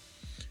past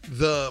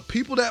the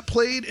people that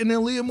played in the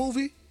Aaliyah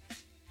movie,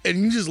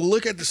 and you just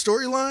look at the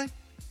storyline,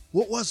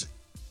 what was it?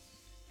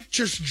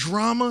 Just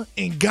drama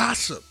and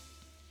gossip.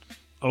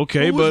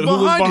 Okay, but who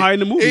was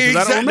behind the movie? 'Cause I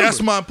don't remember.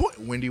 That's my point.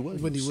 Wendy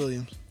Williams. Wendy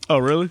Williams. Oh,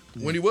 really?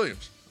 Wendy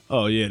Williams.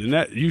 Oh, yeah. Then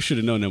that you should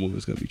have known that movie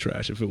was gonna be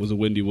trash if it was a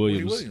Wendy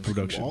Williams, Williams.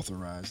 production.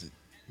 Authorized it.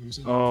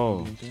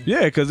 Oh,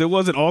 Yeah, because it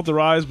wasn't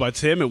authorized by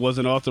Tim. It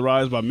wasn't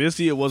authorized by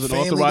Missy. It wasn't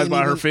Family authorized didn't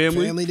by her even-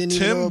 family. Family didn't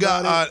even know Tim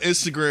got about on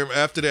Instagram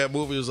after that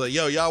movie. Was like,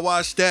 "Yo, y'all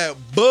watch that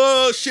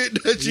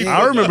bullshit that you."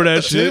 I remember that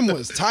it. shit. Tim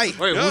was tight.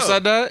 Wait, Yo. who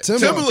said that?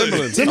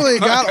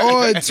 Timberlake got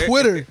on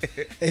Twitter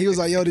and he was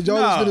like, "Yo, did y'all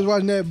just Nah. finish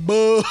watching that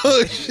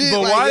bullshit?"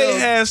 But Like, why yo, they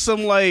had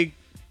some like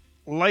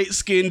light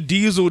skinned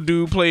diesel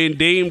dude playing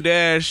Dame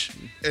Dash?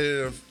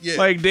 Yeah,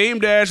 Like Dame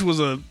Dash was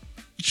a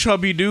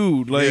chubby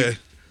dude. Like yeah.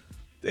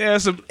 they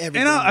had some,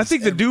 Everything and I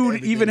think the dude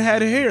everything even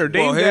had hair.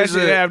 Dame Well, Dash here's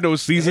didn't the- have no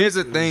season. Here's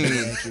the thing.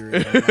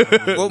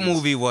 accurate. What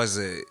movie was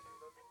it?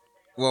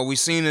 Well, we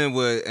seen it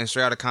with in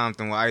Straight Outta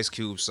Compton with Ice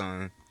Cube's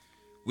son.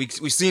 We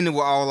seen it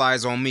with All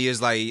Eyes on Me.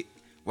 Is like,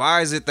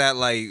 why is it that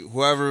like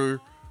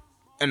whoever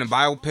in the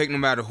biopic, no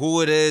matter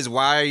who it is,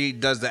 why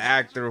does the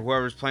actor,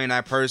 whoever's playing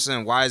that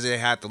person, why does it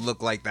have to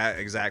look like that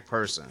exact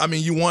person? I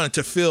mean, you want it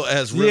to feel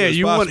as real Yeah, as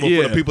you want- possible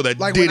for yeah. the people that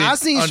Like didn't. when I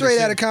seen Straight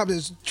understand. Outta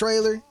Compton's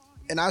trailer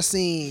and I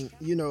seen,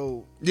 Yeah,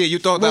 you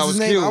thought that what's was his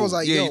name? cute. I was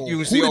like, yeah, yo, you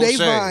who can see did they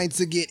O'Shea. find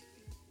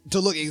to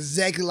look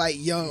exactly like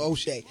young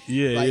O'Shea?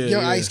 Yeah, like yeah,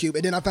 young yeah. Ice Cube.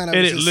 And then I found out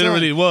And it it was his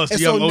literally son. was And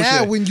young so now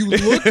O'Shea. when you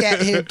look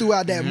at him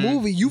throughout that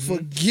movie, you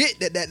forget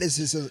that is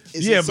his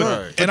Yeah, his but,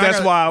 son. but And I that's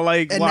gotta- why I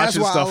like And that's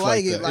watching why I stuff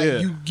like it. that. Like yeah.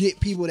 you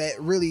get people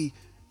that really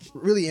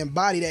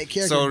embody that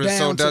character So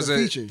down to does the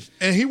it- features.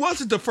 And he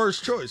wasn't the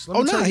first choice. Let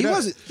Oh me tell no, you he that.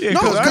 wasn't. Yeah, no,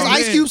 'cause because I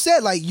Ice mean- Cube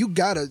said like you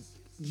gotta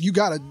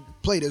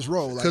play this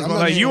role. Like, 'Cause I'm my- not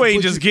Like, just you gonna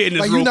ain't put just getting this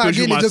like, role you're not 'cause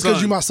you getting it my just because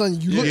son. you my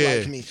son. You look Yeah.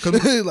 like me.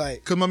 'Cause-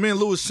 like Because my man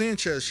Luis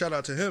Sanchez, shout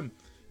out to him,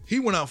 he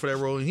went out for that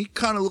role and he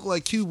kind of looked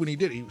like Cube when he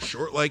did it. He was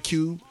short like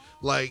Cube.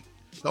 Like,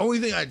 the only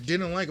thing I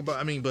didn't like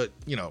about, but,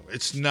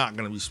 it's not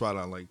going to be spot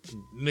on. Like,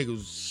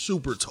 nigga's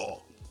super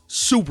tall.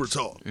 Super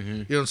tall. You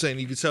know what I'm saying?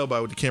 You can tell by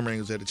with the camera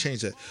angles they had to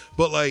change that.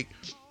 But, like,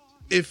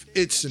 if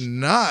it's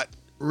not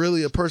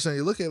really a person that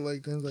you look at,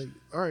 like, then, like,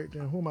 all right,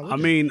 then who am I looking I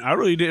mean, I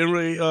really didn't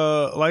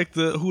like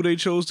who they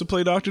chose to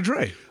play Dr.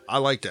 Dre. at? I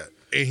like that.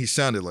 And he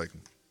sounded like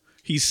him.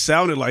 He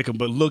sounded like him,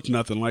 but looked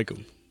nothing like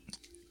him.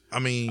 I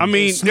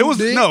mean, Snoop it was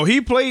did? no.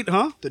 He played,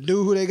 huh? the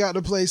dude who they got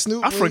to play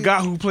Snoop. I with.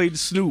 forgot who played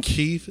Snoop.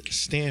 Keith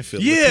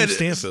Stanfield. Yeah, Latif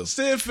Stanfield.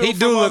 Stanfield. He do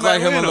from, look like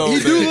him a Atlanta. little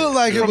He do look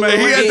like him. a From little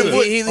he bit. had He, the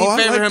he, he Oh, I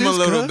favored like him a this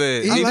little cut.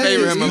 bit. I He like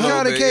favored this. him a He little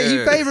kinda bit. He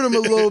yeah. favored him a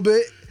little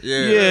bit. Yeah.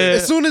 Yeah.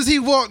 As soon as he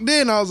walked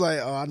in, I was like,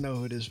 "Oh, I know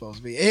who this is supposed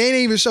to be." It ain't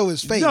even show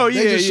his face. No,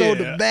 They yeah, just showed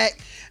yeah. the back,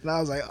 and I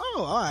was like,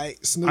 "Oh, all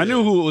right." Snoop. I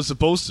knew who it was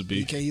supposed to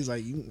be. Okay, he's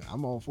like,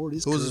 "I'm all for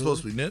this." Who was it girl."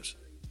 supposed to be? Nips?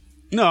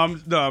 No,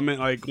 I meant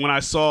like when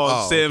I saw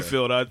Oh, okay.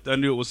 Stanfield, I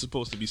knew it was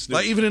supposed to be Snoop.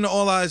 Like, even in the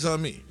All Eyes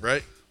on Me,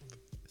 right?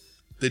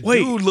 The Wait,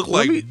 dude looked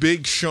let like me-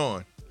 Big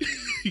Sean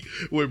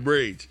with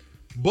braids,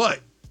 but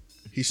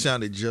he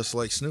sounded just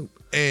like Snoop.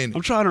 And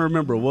I'm trying to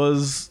remember.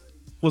 Was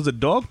it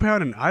Dog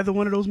Pound in either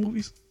one of those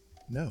movies?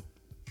 no,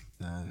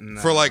 Nah.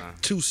 for like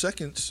 2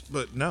 seconds,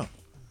 but no.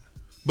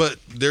 But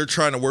they're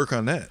trying to work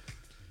on that.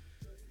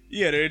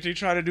 Yeah, they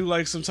try to do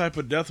like some type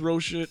of death row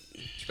shit.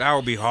 That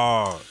would be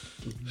hard.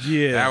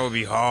 Yeah, That would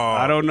be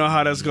hard. I don't know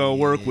how that's gonna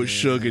work with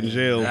Suge in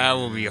jail. That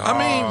would be hard.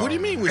 I mean, what do you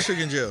mean with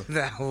Suge in jail?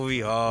 That would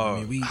be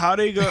hard. How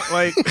they go?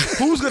 Like,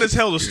 who's gonna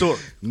tell the story?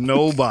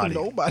 Nobody.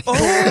 Nobody.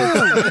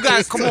 You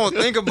guys, come on,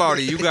 think about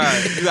it. You got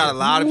a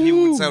lot of people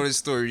who tell this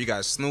story. You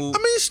got Snoop. I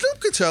mean, Snoop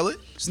could tell it.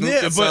 Snoop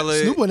Yeah, could but tell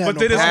it. Snoop wouldn't have But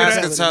then no it's problem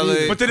gonna Has to tell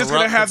it. But then it's gonna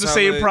Corrupt have could the tell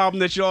same it. problem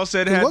that y'all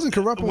said It had wasn't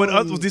Corrupt with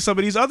on- some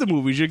of these other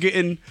movies. You're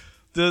getting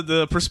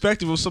the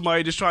perspective of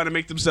somebody just trying to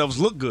make themselves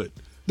look good,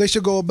 They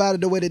should go about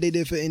it the way that they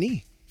did for the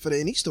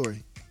NE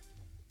story.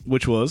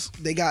 which was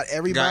They got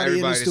everybody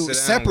in the everybody to studio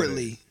sit down with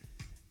separately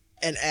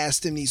and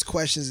asked them these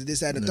questions and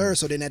this, that, and the third.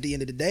 So then at the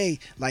end of the day,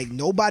 like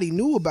nobody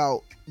knew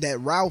about that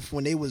Ralph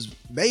when they was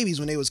babies,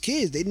 when they was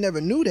kids. They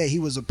never knew that he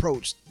was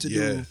approached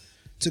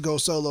to go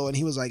solo, and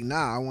he was like,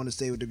 "Nah, I want to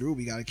stay with the group.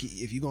 We gotta keep.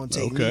 If you're gonna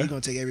take me, you're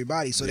gonna take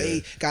everybody." So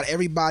they got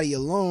everybody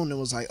alone and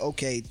was like,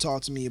 "Okay,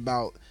 talk to me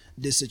about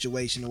this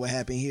situation and what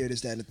happened here,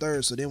 this, that, and the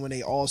third." So then when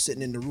they all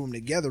sitting in the room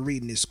together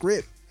reading this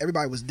script,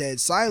 everybody was dead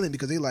silent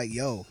because they like,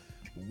 "Yo,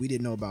 we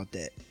didn't know about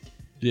that.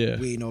 yeah.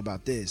 We didn't know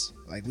about this.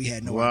 Like we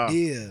had no Wow.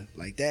 idea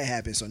like that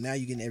happened." So now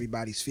you're getting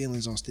everybody's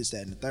feelings on this,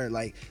 that, and the third.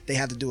 Like they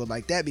have to do it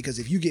like that because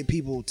if you get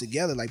people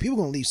together, like people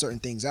gonna leave certain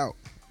things out.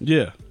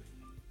 Yeah.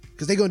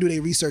 Because they're going to do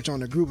their research on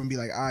the group and be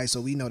like, all right,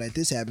 so we know that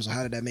this happened, so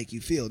how did that make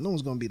you feel? No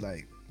one's going to be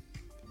like,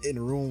 in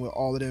the room with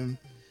all of them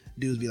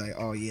dudes be like,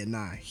 oh, yeah,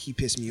 nah, he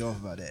pissed me off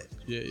about that.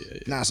 Yeah.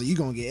 Nah, so you're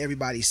going to get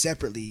everybody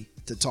separately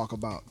to talk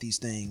about these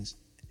things,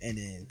 and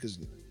then, because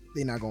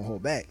they're not going to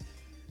hold back.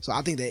 So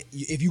I think that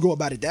if you go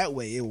about it that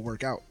way, it will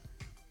work out.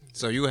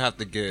 So you would have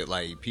to get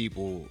like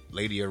people,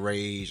 Lady of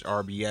Rage,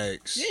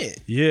 RBX. Yeah.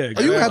 Yeah.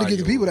 Or you had to like get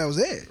the it. people that was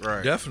there.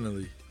 Right.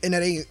 Definitely. And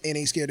that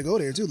ain't scared to go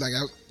there, too. Like,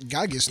 I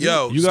got to get Snoop.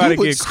 Yo, You gotta Snoop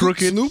would- get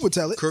Crooked. Snoop would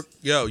tell it.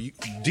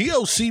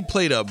 DOC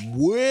played a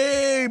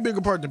way bigger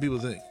part than people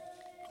think.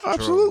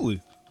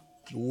 Absolutely.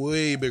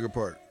 Way bigger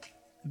part.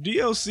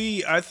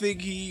 DLC, I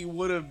think he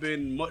would have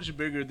been much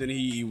bigger than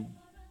he,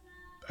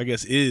 I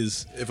guess,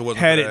 is If it wasn't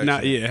had for it that not.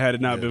 accident. Yeah, had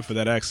it not been for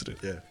that accident.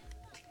 Yeah.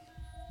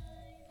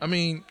 I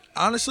mean,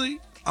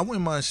 honestly, I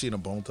wouldn't mind seeing a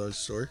Bone Thugs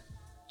story.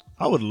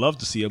 I would love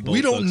to see a Bone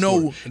We don't Thugs know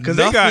story. Because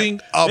they nothing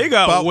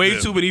got about way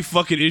them. too many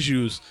fucking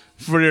issues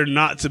for there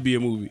not to be a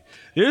movie.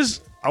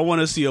 I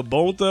want to see a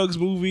Bone Thugs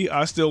movie.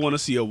 I still want to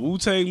see a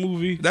Wu-Tang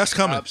movie. That's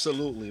coming.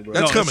 Absolutely, bro.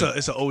 That's coming.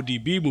 It's an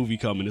ODB movie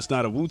coming. It's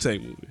not a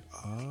Wu-Tang movie.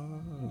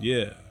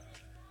 Yeah.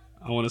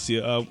 I want to see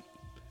it.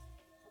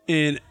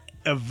 And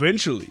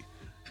eventually,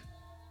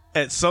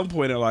 at some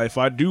point in life,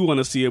 I do want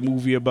to see a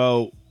movie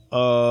about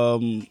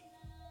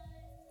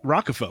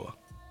Rockefeller.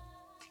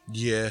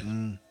 Yeah.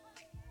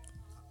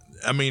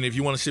 I mean, if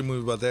you want to see a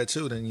movie about that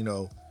too, then you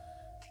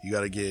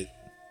got to get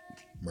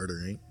Murder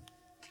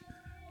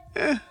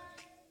Inc.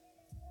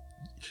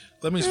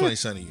 Let me explain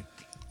something to you.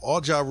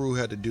 All Ja Rule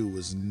had to do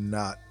was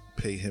not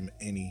pay him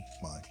any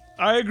mind.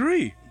 I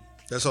agree.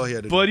 That's all he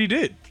had to But he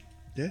did.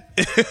 do.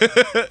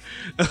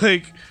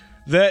 Like,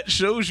 that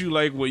shows you,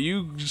 like, when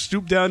you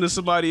stoop down to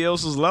somebody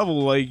else's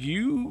level, like,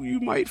 you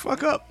might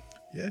fuck up.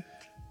 Yeah.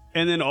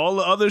 And then all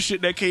the other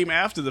shit that came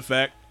after the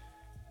fact,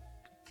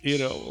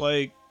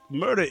 like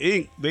Murder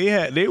Inc. They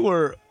had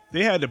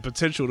the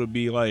potential to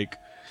be like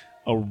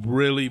a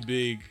really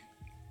big,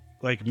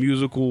 like,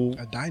 musical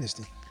A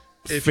dynasty.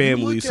 If you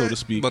family, look so at- to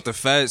speak. But the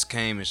feds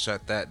came and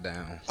shut that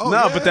down. Oh,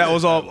 no, yeah. but that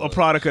was all a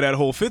product of that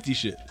whole 50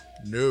 shit.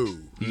 No.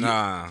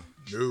 Nah.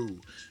 No.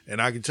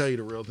 And I can tell you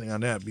the real thing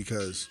on that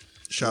because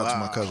shout out to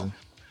my cousin.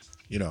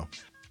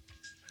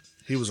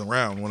 He was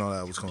around when all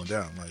that was going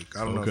down. Like,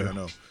 I don't know if Okay. I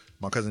know.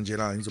 My cousin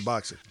Jadon, he's a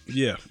boxer.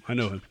 Yeah, I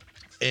know him.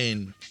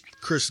 And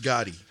Chris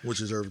Gotti, which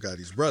is Irv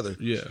Gotti's brother,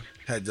 Yeah.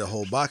 had the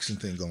whole boxing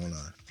thing going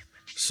on.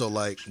 So,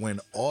 like,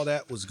 when all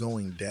that was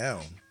going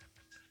down,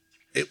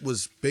 it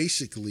was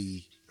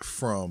basically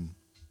from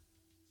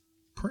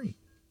Preem.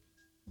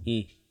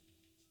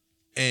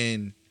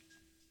 And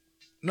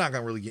I'm not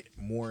going to really get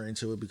more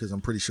into it because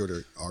I'm pretty sure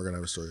they are going to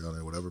have a story on it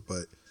or whatever,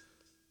 but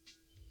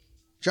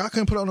Ja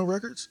couldn't put out no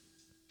records.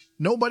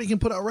 Nobody can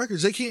put out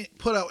records. They can't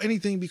put out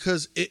anything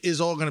because it is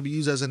all going to be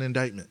used as an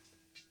indictment.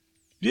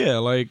 Yeah,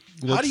 like,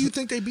 How do you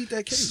think they beat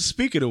that case?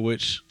 Speaking of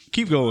which,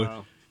 keep going.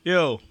 Wow.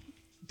 Yo,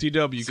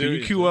 TW, can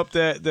you cue up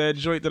that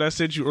joint that I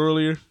sent you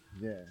earlier?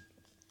 Yeah.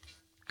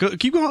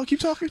 Keep going.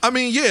 Keep talking. I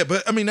mean, yeah,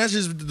 but I mean that's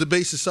just the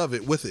basis of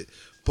it with it.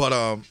 But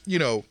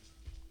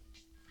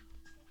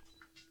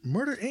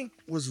Murder Inc.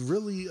 was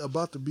really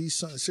about to be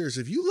something serious.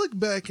 If you look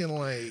back and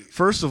like,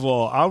 First of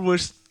all, I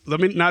wish. Let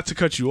me not to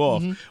cut you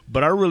off,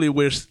 but I really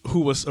wish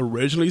who was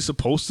originally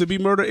supposed to be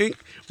Murder Inc.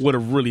 would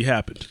have really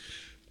happened.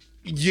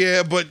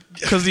 yeah, but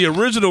Because the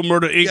original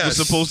Murder Inc. Yes.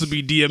 was supposed to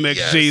be DMX,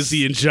 Yes.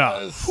 Jay-Z, and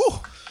Ja.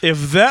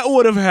 If that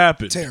would have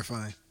happened,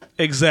 Terrifying.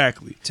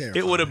 exactly,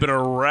 Terrifying. it would have been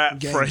a wrap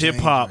Game for hip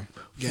hop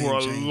changer. for a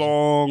Game changer.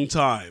 long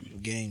time.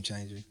 Game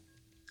changer.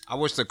 I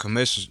wish the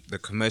commission would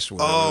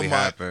have oh really my,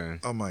 happened.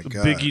 oh my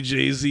god, Biggie,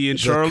 Jay-Z, and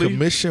the Charlie.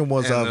 commission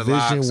was And our the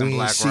Locks vision. and We didn't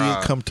Black see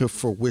Rob. it come to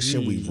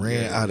fruition. We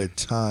ran out of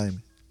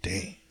time.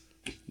 Damn.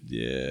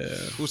 Yeah,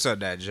 Who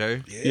said that,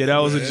 Jay? that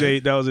was a J.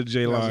 That was a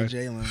J That line. was a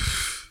J-line.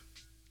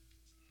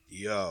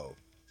 Yo,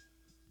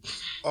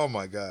 Oh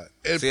my God!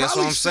 And See, that's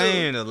what probably I'm still-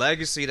 saying. The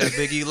legacy that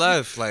Biggie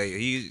left, like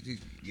he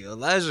a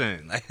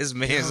legend. Like his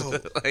man's Yo,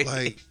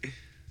 like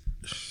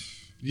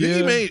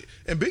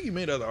Biggie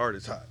made other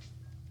artists hot.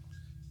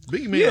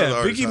 Biggie made other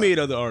artists Biggie hot. made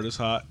other artists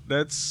hot.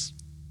 That's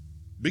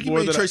Biggie more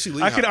made than Tracy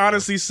Lee I hot, can bro.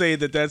 honestly say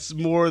that that's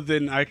more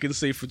than I can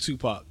say for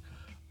Tupac,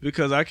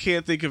 because I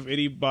can't think of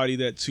anybody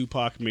that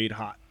Tupac made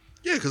hot.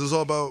 Yeah, because it's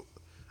all about.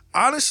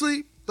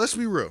 Honestly, let's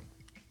be real.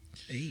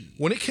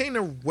 When it came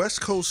to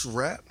West Coast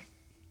rap,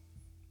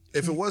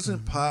 if it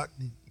wasn't Pac,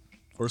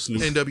 Or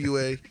Snoop.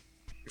 NWA,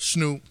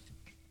 Snoop,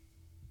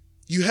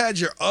 you had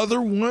your other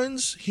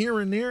ones here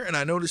and there, and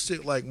I noticed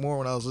it like more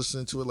when I was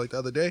listening to it like the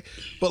other day.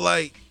 But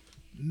like,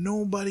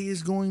 nobody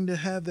is going to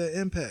have that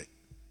impact.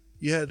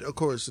 You had, of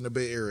course, in the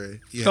Bay Area.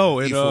 You had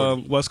And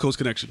E40. West Coast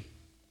Connection.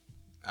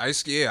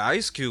 Ice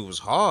Cube was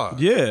hard.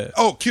 Yeah.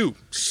 Oh, Cube.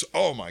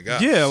 Oh my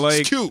God. Yeah,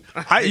 like Cube.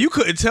 you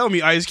couldn't tell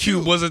me Ice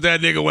Cube wasn't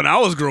that nigga when I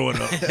was growing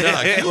up.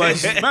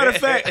 Like, matter of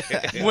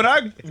fact, when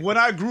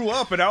I grew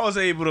up and I was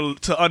able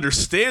to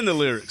understand the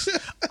lyrics,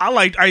 I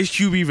liked Ice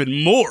Cube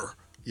even more.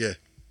 Yeah.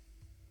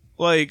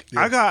 Like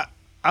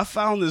I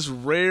found this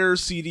rare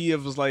CD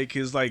of his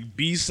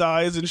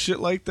B-sides and shit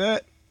like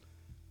that.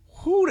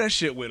 Whoo, that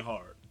shit went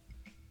hard.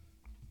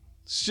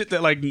 Shit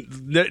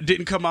that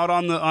didn't come out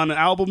on the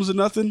albums or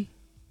nothing.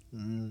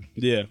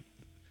 Yeah,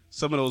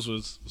 some of those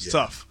was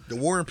tough. The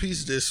War and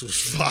Peace disc was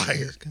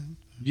fire.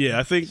 Yeah,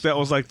 I think that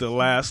was like the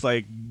last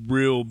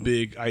real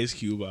big Ice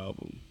Cube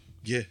album.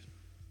 Yeah.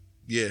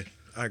 Yeah.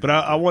 I agree. But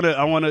I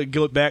want to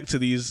go back to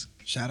these.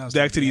 Shout outs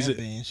Back to to the these-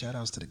 band. Shout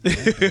outs to the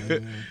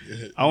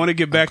band. I want to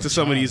get back to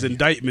some of these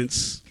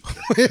indictments.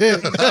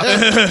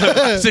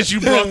 Since you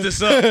brought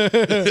this up,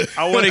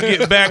 I want to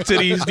get back to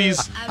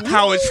these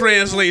how it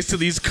translates to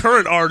these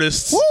current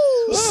artists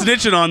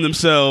snitching on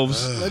themselves.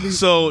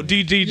 So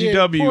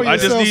DGGW, pour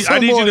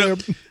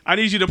I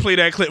need you to play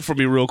that clip for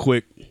me real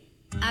quick.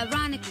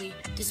 Ironically,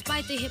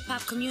 despite the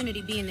hip-hop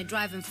community being the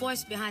driving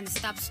force behind the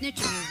Stop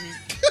Snitching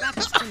movement,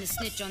 rappers tend to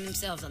snitch on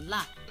themselves a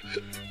lot.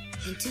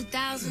 In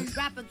 2000,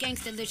 rapper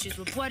Gangsta Licious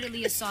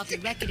reportedly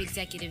assaulted record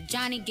executive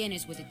Johnny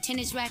Guinness with a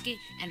tennis racket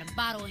and a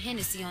bottle of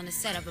Hennessy on the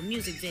set of a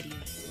music video.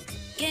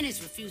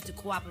 Guinness refused to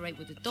cooperate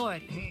with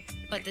authorities,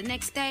 but the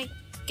next day,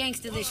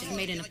 Gangsta Licious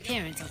made an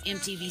appearance on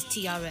MTV's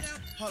TRF.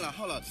 Hold on.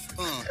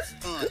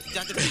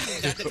 Got the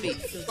beat.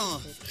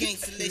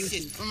 Gangsta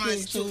Licious. My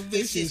mind's too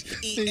vicious.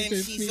 Eat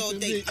MCs all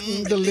day.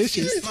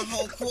 Delicious. My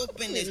whole crew up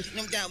in this.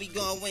 No doubt we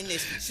gon' win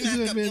this.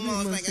 Smack up your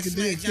moms like I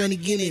smacked Johnny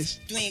Guinness.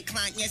 Dwayne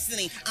Klein, yes,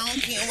 silly. I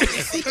don't care what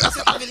they say. It's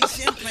a really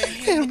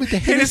champagne. With the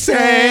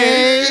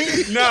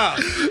Hennessy. Nah,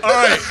 all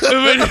right,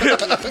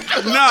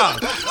 nah.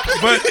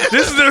 But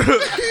this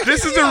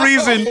is the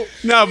reason.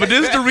 Nah, but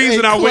this is the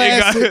reason I went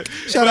and got.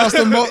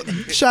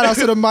 Shout outs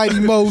to the Mighty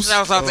Most.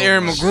 Shouts out to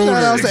Aaron Shout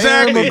McGruder. outs to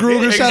Aaron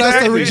McGruder. Shout outs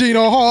to Exactly.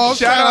 Regina Hall.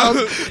 Shout Shout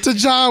outs to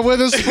John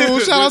Witherspoon.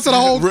 Shout outs to the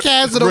whole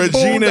cast of the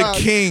Regina Bulldogs.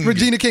 King.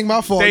 Regina King,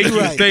 my fault. Thank You're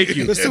you, right. thank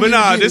you. But still But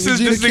nah,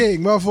 Regina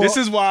King, my fault. this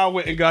is why I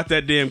went and got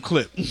that damn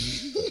clip,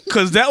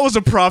 because that was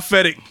a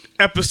prophetic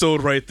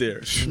episode right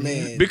there.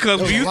 Man, Because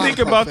there was when a you lot think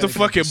of about the prophetic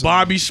fucking episodes.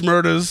 Bobby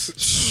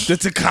Shmurdas, the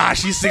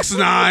Tekashi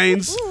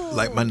 6ix9ines,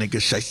 Like my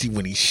nigga Shiesty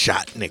when he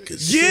shot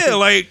niggas. yeah,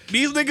 like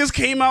these niggas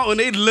came out and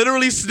they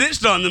literally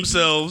snitched on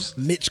themselves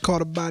Mitch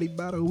caught a body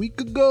about a week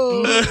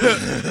ago.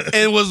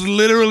 and was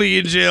literally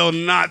in jail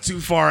not too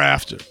far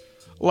after.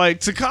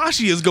 Like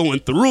Tekashi is going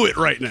through it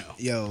right now.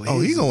 Yo, Oh,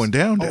 he going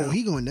down. Oh,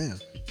 he going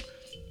down.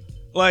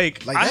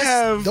 Like I that's-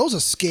 have those are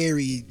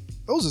scary.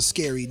 Those are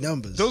scary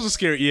numbers. those are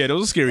scary. Yeah,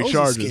 those are scary Those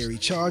charges. are scary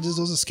charges.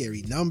 Those are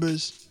scary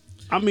numbers.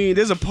 I mean,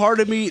 there's a part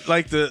of me,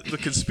 like the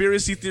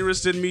conspiracy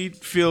theorist in me,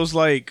 feels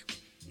like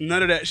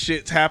none of that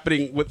shit's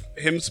happening with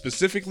him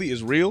specifically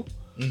is real.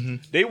 Mm-hmm.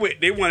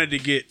 They wanted to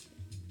get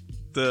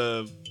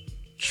the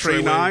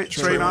Trey Nines.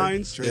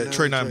 Yeah,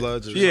 Trey Nine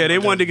Bloods. or Yeah, they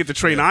something wanted to like get the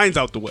Trey Nines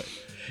out the way.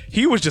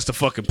 He was just a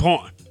fucking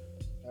pawn.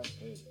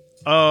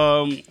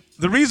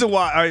 The reason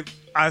why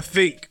I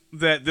think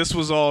that this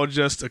was all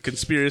just a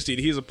conspiracy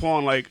and he's a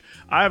pawn, like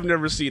I have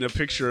never seen a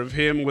picture of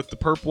him with the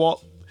perp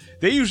walk.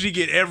 They usually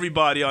get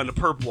everybody on the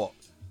perp walk.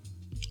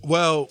 that.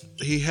 Well,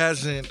 he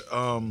hasn't.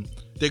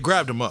 They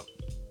grabbed him up.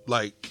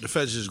 Like the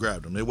feds just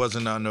grabbed him. It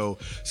wasn't on no.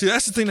 See,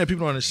 that's the thing that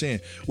people don't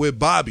understand. With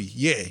Bobby,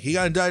 yeah, he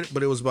got indicted,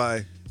 but it was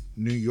by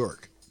New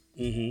York.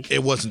 Mm-hmm.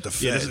 It wasn't the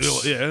Yeah,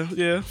 feds.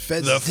 yeah.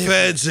 Feds The is different.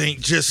 feds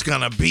ain't just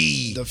gonna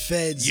be. The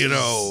feds. You is-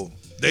 know,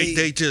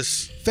 they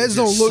just Feds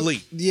they don't just look.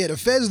 sleep. Yeah, the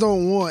feds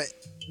don't want.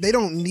 They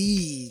don't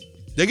need.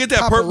 They get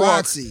that perp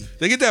walk. Paparazzi.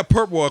 They get that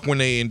perp walk when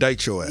they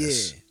indict your Yeah,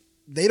 ass.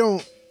 they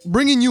don't.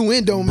 Bringing you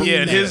in don't mean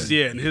Yeah, and that.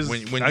 his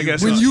When I you-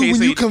 guess when his you case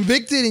when you ain't-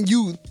 convicted and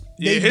you.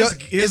 yeah, they done-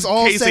 his it's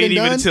all case said ain't and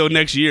even done. until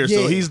next year,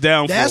 so Yeah, he's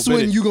down for That's a when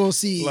minute. you gonna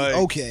see. Like,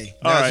 Okay,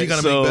 Now, is he Alright,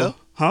 gonna so- make bail?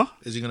 Huh?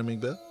 Is he gonna make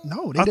bail?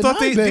 no, they I thought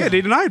denied bail.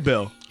 they denied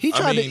bail. He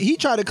tried mean- he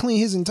tried to clean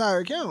his entire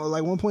account,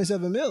 like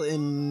 1.7 mil,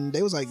 and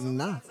they was like,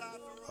 nah.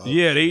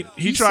 Yeah,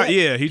 he tried. said-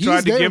 Yeah, he he's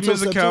tried to there give him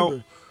his until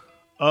account.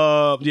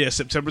 September.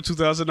 September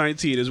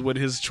 2019 is when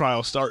his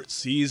trial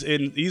starts. He's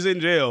in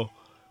jail.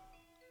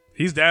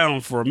 He's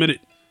down for a minute.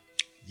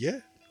 Yeah.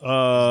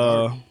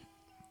 But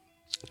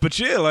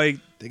yeah, like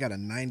They got a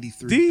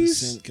 93%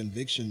 These-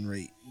 conviction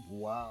rate.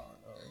 Wow.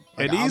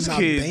 and Like, these I'm not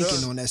kids,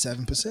 banking on that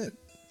 7%.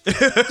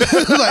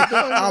 Like,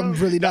 I'm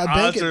really not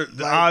banking.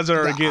 the odds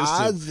are the against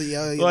him.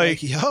 odds,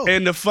 like, yo,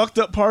 and the fucked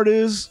up part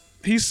is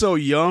he's so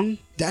young.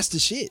 that's the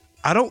shit.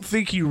 I don't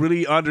think he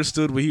really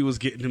understood what he was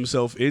getting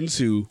himself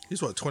into.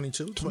 He's what,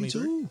 22,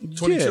 22?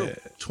 22, Yeah.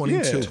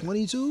 22. Yeah.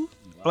 22?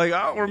 Like,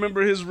 I don't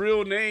remember his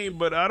real name,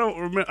 but I don't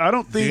remember. I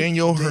don't think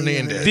Daniel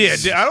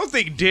Hernandez. Yeah, I don't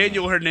think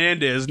Daniel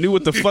Hernandez knew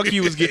what the fuck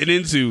he was getting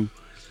into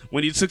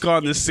when he took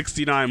on this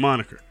 69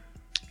 moniker.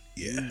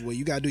 Yeah. Well,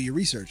 you got to do your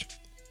research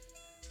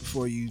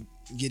before you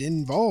get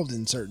involved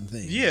in certain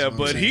things. Yeah, That's what I'm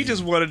but he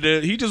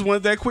saying. just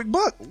wanted that quick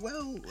buck.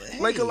 Well,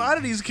 Like a lot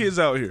of these kids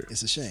out here.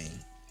 It's a shame.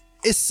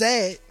 It's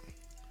sad.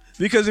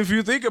 Because if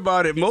you think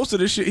about it, most of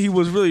the shit he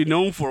was really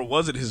known for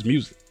wasn't his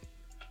music.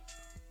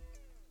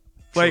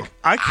 Like,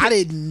 I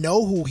didn't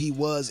know who he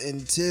was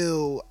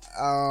until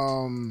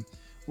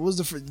what was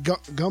the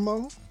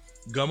Gummo?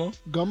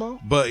 Gummo?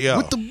 But yeah.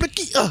 With the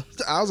Blicky.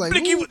 I was like,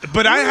 Blicky, who?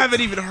 but I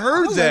haven't even I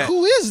heard was that. like,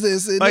 who is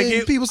this? And Like,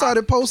 then people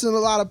started posting a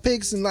lot of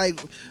pics, and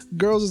like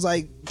girls was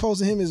like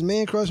posting him as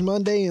Man Crush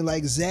Monday and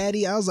like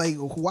Zaddy. I was like,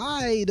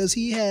 why does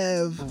he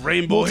have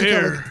Rainbow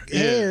multicolored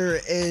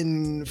hair.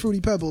 and fruity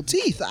pebble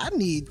teeth? I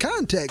need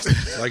context.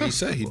 Like you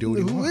said, he do what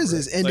he Who wants,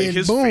 is this? And Like, then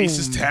his boom, face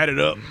is tatted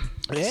up.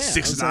 yeah, I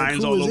 6 was like,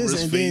 nines who all is over this?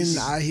 his and face.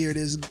 then I hear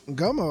this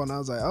Gummo, and I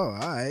was like, oh,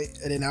 all right.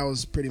 And then I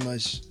was pretty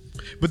much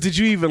But did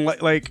you even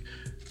like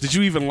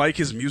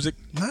his music?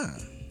 nah.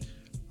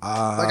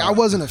 Like I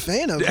wasn't a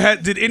fan of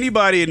it. Did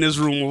anybody in this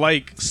room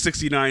like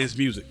 69's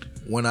music?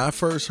 When I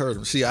first heard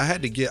him, see, I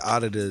had to get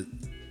out of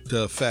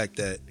the fact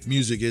that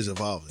music is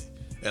evolving,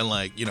 and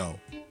like, you know,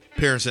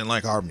 parents didn't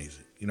like our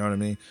music. You know what I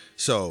mean?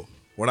 So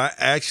when I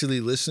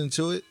actually listened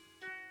to it,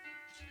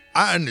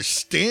 I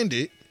understand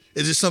it.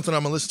 Is it something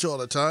I'm gonna listen to all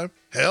the time?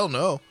 Hell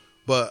no.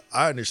 But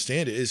I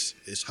understand it.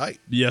 It's hype.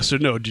 Yes or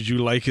no? Did you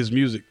like his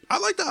music? I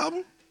like the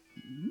album.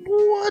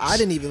 What? I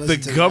didn't even The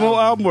listen to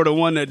Gummo album or the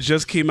one that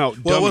just came out?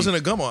 Well, Dummy? it wasn't a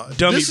Gummo.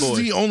 Dummy This Boy. is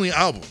the only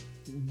album.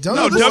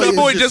 No, Dummy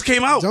Boy just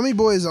came out. Dummy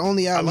Boy is the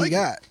only album like he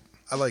got.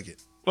 I like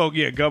it. Oh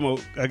yeah,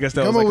 Gummo. I guess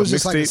that Gummo was like was a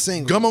just like a mixtape.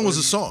 single. Gummo was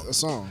a song. A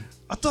song.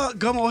 I thought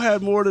Gummo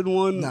had more than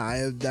one.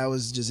 Nah, that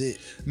was just it.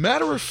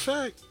 Matter of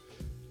fact,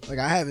 Like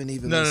I haven't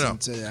even no.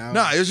 listened to the album.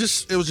 No, it was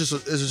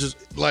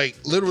just like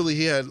literally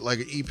he had like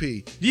an EP.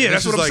 Yeah, And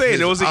that's this what is I'm like saying. his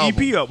There was an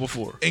album. EP out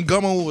before. And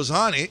Gummo was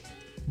on it,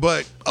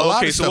 but a lot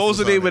Okay, of so stuff what was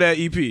the on name of it. that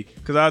EP?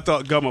 Because I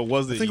thought Gummo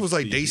was the I think it was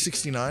like EP. Day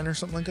 69 or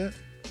something like that.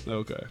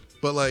 Okay.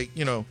 But like,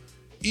 you know,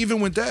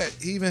 even with that,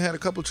 he even had a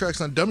couple tracks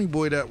on Dummy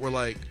Boy that were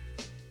like,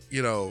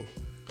 you know,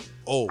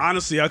 oh,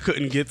 Honestly, I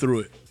couldn't get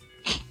through it.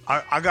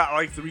 I got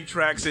like 3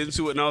 tracks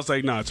into it, and I was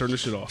like, nah, turn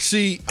this shit off.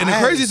 see, and I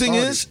the crazy haven't thing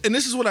started. is, and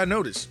this is what I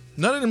noticed,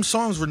 none of them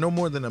songs were no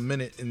more than a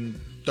minute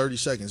and 30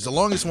 seconds. The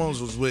longest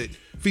ones was with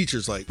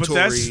features like But Tory,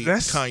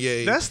 that's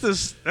Kanye. That's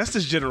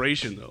this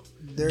generation though.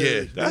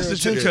 Yeah, That's their the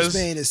shit attention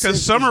span is because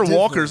is Summer different.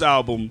 Walker's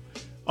album,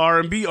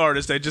 R&B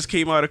artist that just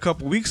came out a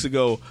couple weeks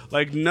ago,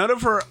 like none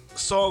of her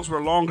songs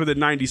were longer than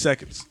 90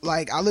 seconds.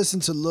 Like I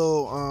listened to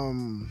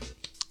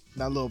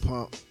not Lil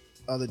Pump,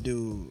 other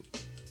dude,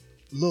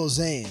 Lil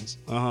Xans.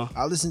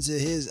 I listened to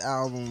his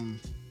album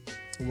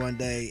one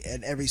day,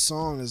 and every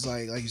song is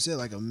like you said,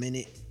 like a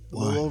minute, a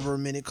little over a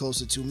minute, close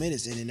to 2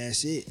 minutes, and then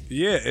that's it.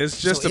 Yeah,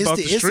 it's just So about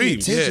the stream.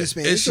 It's the attention Yeah,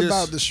 span. it's It's just-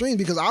 about the stream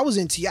because I was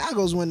in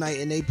Tiago's one night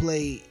and they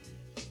played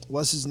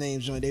what's his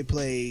name joint. They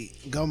played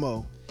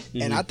Gummo,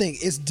 and I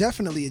think it's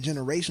definitely a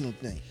generational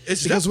thing.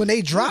 It's because when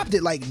they dropped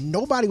it, like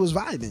nobody was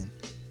vibing.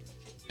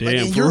 Damn, Like,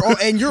 and for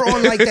you're real.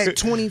 on, like that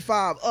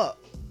 25 up.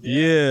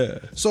 Yeah.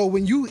 So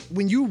when you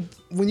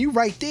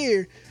right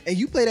there and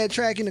you play that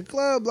track in the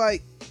club,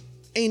 like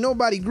ain't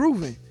nobody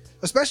grooving.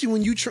 Especially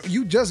when you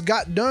just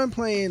got done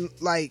playing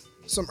like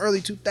some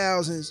early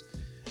 2000s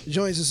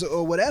joints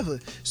or whatever.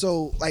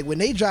 So like when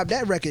they dropped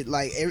that record,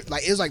 like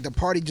it's like the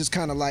party just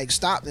kind of like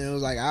stopped and it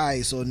was like, all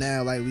right, so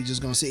now like we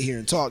just gonna sit here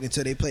and talk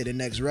until they play the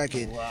next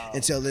record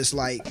until it's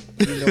like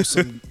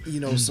some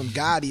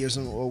Gotti or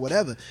some or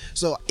whatever.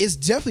 So it's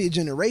definitely a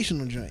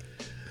generational joint.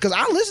 Cause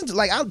I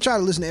try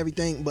to listen to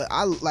everything, but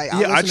I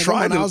I tried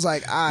tried and to- I was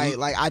like,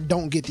 I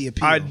don't get the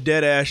appeal. I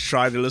dead ass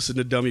tried to listen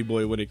to Dummy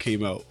Boy when it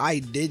came out. I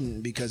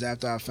didn't because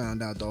after I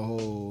found out the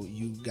whole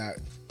you got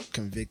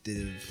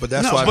convicted of. but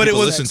that's No, why but it people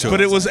was listen to but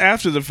it. it was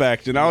after the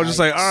fact, and I was just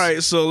like, Right. all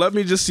right, so let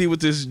me just see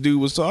what this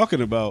dude was talking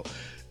about,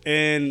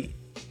 and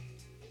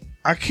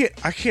I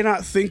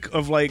cannot think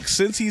of like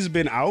since he's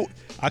been out,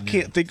 I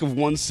can't think of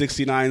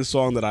 169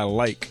 song that I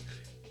like.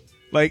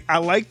 Like I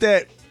like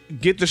that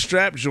Get the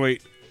Strap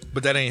joint,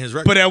 But that ain't his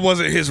record. but that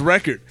wasn't his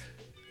record.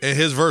 And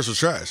his verse was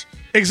trash.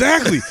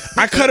 Exactly.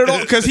 I cut it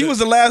off because he was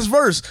the last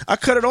verse. I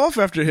cut it off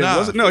after him. Nah,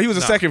 wasn't? No, he was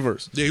the nah. second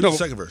verse. Yeah, he no, was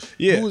the second verse.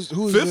 Yeah. Who's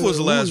Fifth was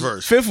the last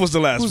verse. Fifth was the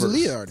last Who's verse. the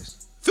lead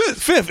artist?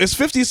 Fifth. It's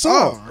 50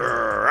 song.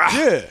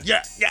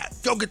 Yeah. Yeah,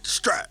 go get the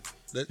strap.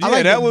 I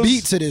like that the was-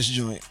 beat to this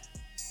joint.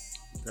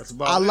 That's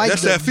about I like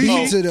That's the that beat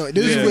Fifi? to the.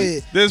 This is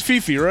where There's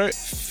Fifi, right?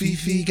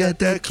 Fifi got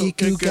that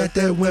kick, you got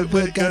that wet,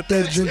 got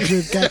that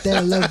drip, got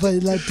that love,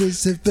 like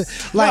this,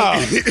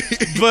 like.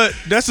 But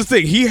that's the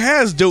thing. He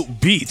has dope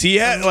beats. He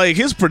had like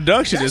his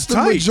production That's is the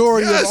tight.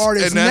 majority of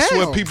artists and that's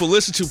now. what people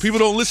listen to. People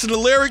don't listen to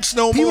lyrics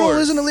no People more. don't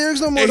listen to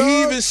lyrics no more. And he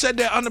dog. even said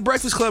that on the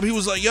Breakfast Club. He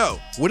was like, "Yo,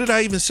 what did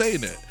I even say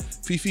in that?"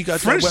 Fifi got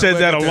French that said wet,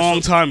 that a got long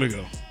shit. time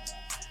ago.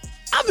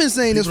 I've been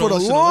saying this People for the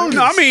don't listen to longest.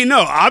 No, I mean,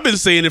 no, I've been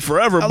saying it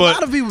forever. A but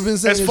lot of people have been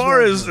saying as this far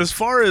forever. as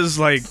far as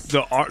like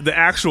the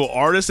actual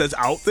artist that's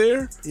out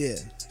there, Yeah.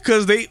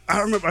 because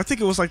I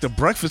think it was like the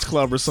Breakfast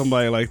Club or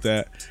somebody like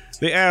that.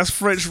 They asked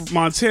French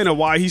Montana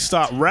why he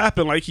stopped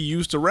rapping like he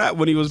used to rap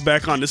when he was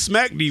back on the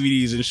Smack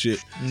DVDs and shit.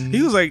 Mm-hmm.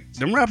 He was like,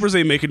 them rappers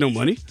ain't making no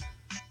money.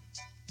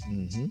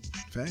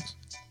 Facts.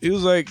 He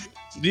was like,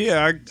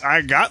 yeah,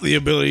 I got the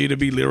ability to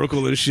be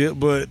lyrical and shit,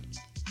 but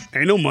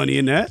ain't no money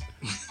in that.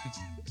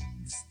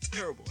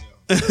 Terrible.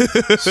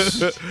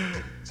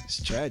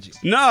 It's tragic.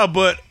 Nah,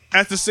 but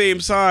at the same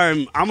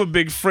time, I'm a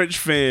big French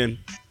fan.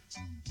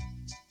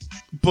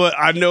 But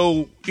I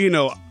know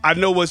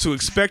what to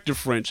expect of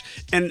French.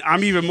 And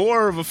I'm even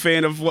more of a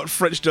fan of what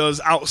French does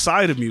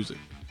outside of music.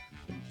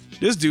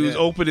 This dude's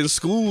opening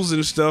schools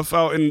and stuff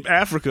out in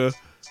Africa.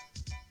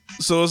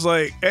 So it's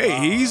like, hey,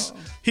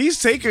 he's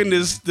taking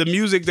the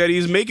music that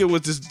he's making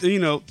with this,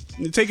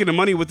 taking the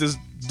money with this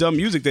dumb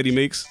music that he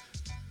makes,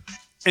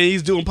 and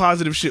he's doing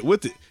positive shit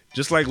with it.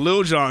 Just like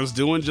Lil Jon's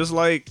doing, just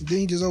like... Didn't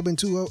he just open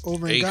 2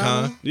 over in Akon.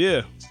 Ghana?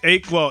 Yeah.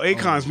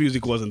 Akon's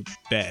music wasn't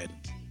bad.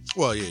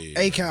 Well, yeah.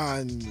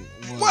 Akon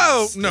was...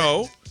 Well,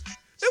 no.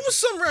 There was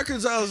some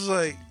records I was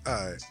like, all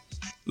right,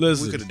 we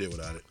Listen, could have did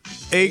without it.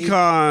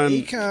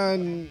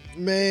 Akon,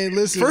 man,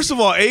 listen. first of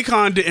all,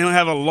 Akon didn't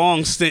have a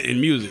long stint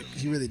in music.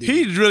 He really did.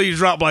 He really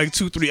dropped like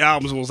 2-3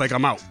 albums and was like,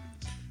 I'm out.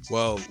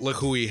 Well, look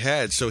who he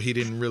had, so he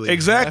didn't really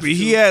Exactly. have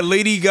to. He had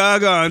Lady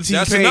Gaga and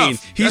That's T-Pain.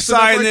 enough. He That's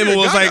signed enough right them and there.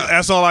 was Gaga. like,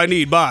 that's all I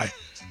need. Bye.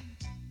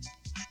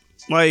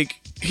 Like,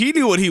 he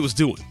knew what he was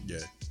doing. Yeah.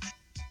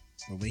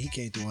 But when he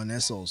came through on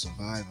that Soul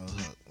Survivor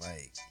hook,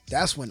 like,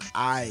 that's when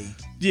I...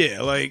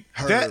 Yeah, like,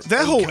 Heard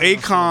that whole Akon for the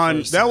Akon,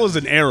 first that time. was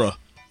an era.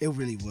 It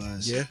really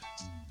was. Yeah.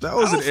 That I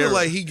was don't an feel era.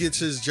 like he gets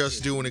his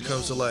just due when it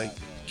comes to like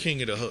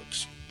King of the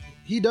Hooks.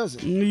 He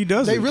doesn't. He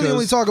doesn't. They really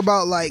only 'cause- talk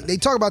about, like, they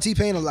talk about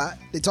T-Pain a lot.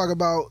 They talk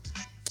about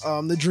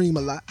The Dream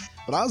a lot.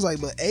 But I was like,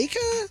 but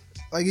Akon?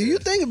 Like, if you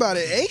think about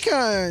it,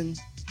 Akon...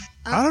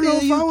 I don't know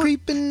if you I would-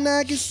 creeping,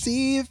 I can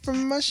see it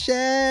from my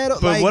shadow.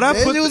 But like, would I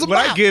it was a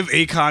bop. give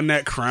Akon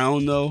that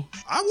crown though?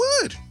 I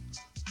would.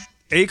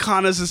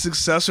 Akon is a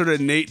successor to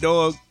Nate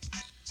Dogg.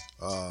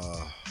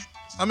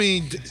 I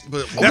mean,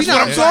 but That's we what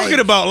not I'm talking saying-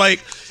 about.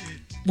 Like,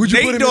 Would you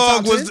Nate put him in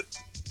Dogg top was.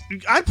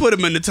 I put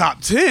him in the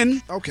top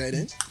 10. Okay,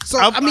 then. So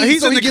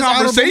He's so in he the gets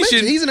honorable conversation.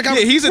 mention. He's in the Yeah,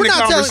 conversation. he's in the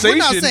conversation. We're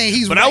not saying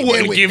he's but right I there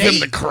wouldn't with give him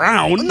Nate. the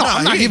crown. No,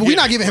 we're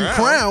not giving him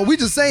crown. We're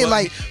just saying, But-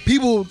 like,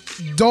 people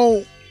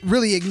don't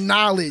really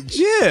acknowledge.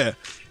 Yeah,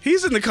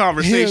 he's in the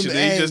conversation. Him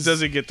And he as- just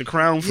doesn't get the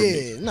crown from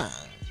me. Yeah, nah.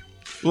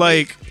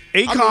 Like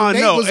Akon, I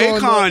mean, Nate was on the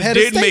Akon Head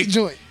of did State make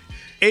joint.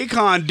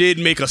 Akon did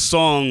make a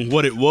song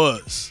what it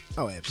was,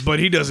 Oh, absolutely. but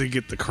he doesn't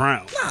get the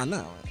crown.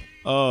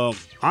 No.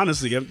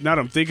 Honestly, now that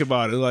I'm thinking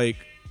about it, like,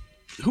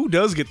 who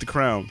does get the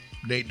crown?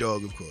 Nate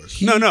Dogg, of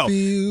course. No.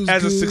 feels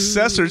As a good.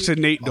 successor to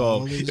Nate All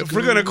Dogg. is If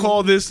we're gonna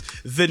call this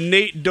the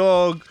Nate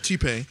Dogg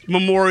T-Pain.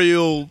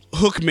 Memorial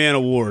Hookman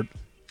Award.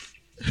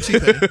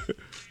 T-Pain.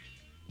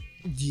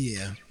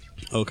 Yeah,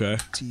 Okay.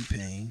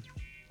 T-Pain.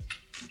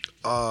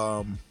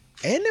 um,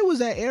 And there was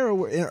that era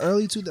where in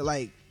early two that,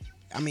 like,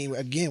 I mean,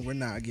 again, we're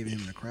not giving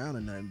him the crown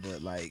or nothing,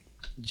 but like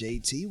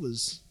JT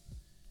was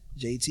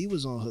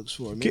on hooks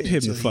for a minute. Get him the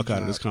until he fuck out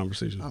of got- this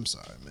conversation. I'm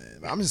sorry,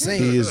 man. I'm just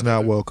saying. he is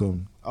not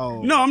welcome.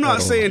 Oh No, I'm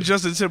not saying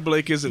Justin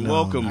Timberlake isn't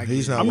welcome.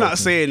 he's not I'm not welcome.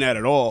 saying that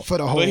at all. For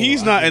the whole- but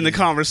he's not in the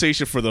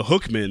conversation for the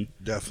Hookman.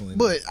 Definitely.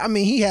 But I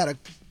mean, he had a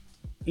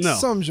No.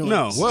 Some joints.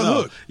 No. What no.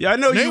 hook? Yeah, I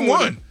know Name you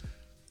wanna- one.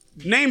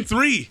 Name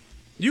 3.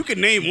 You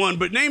can name one,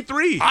 but name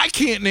 3. I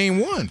can't name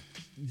one.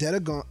 Dead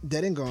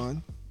and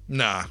Gone.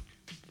 Nah.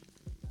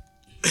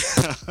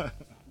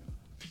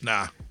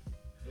 Nah.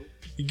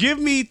 Give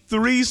me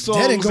 3 Dead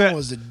songs and Gone that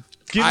was the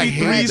give I me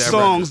hate 3 that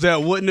songs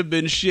that wouldn't have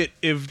been shit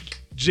if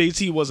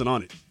JT wasn't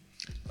on it.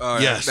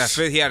 Yes.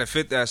 He had to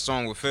fit that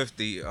song with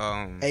 50.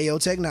 AO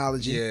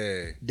Technology.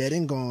 Yeah. Dead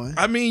and Gone.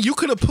 I mean, you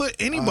could have put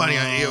anybody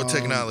on AO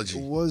Technology.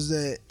 Was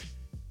that?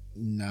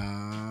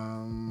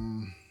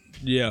 Nah.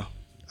 Yeah.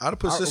 I'd have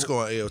put Cisco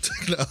on AO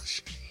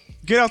Technology.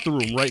 Get out the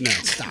room right now.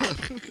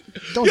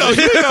 Don't Yo,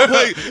 do you're gonna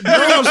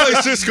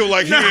play Cisco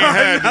like he ain't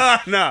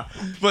had. nah.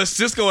 But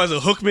Cisco as a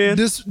hookman.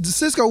 this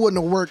Cisco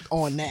wouldn't have worked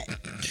on that.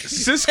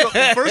 Cisco.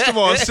 First of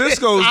all,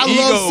 Cisco's I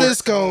ego. love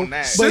Cisco, but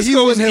he Cisco's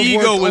wouldn't have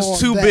ego worked was on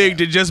too that. big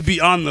to just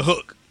be on the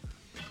hook.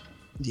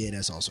 Yeah,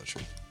 that's also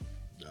true.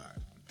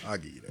 I'll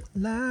give you that.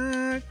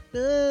 Locked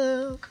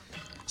up.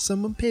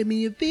 Someone pay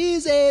me a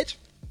visit.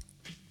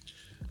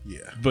 Yeah.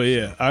 But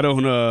yeah, I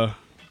don't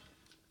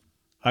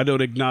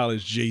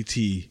acknowledge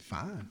JT.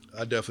 Fine.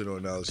 I definitely don't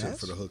acknowledge him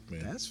for the hook,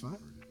 man. That's fine.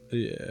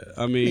 Yeah,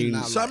 I mean,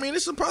 not So I mean,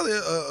 this is probably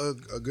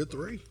a good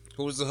 3.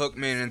 Who was the hook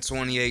man in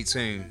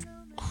 2018?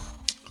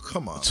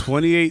 Come on,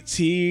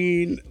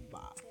 2018.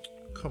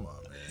 come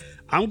on, man.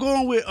 I'm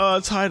going with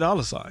Ty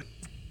Dolla $ign.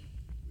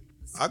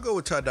 I go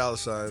with Ty Dolla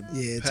 $ign.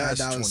 Yeah, Ty past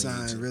Dolla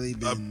 2018. $ign really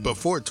been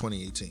before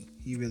 2018.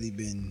 he really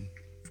been.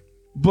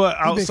 But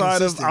been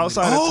outside of consistent with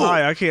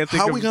Ty, I can't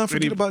think how of we gonna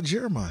forget any. about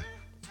Jeremiah?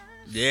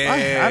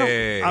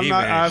 Yeah, I'm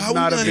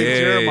not a big Yeah,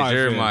 Jeremiah fan.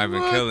 Jeremiah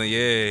been killing.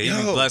 Yeah, he Yo.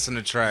 been blessing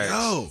the tracks.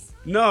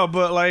 No,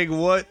 but like,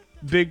 what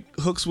big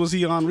hooks was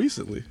he on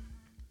recently?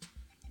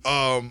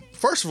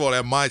 First of all,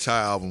 that My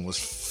Ty album was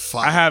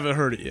fire. I haven't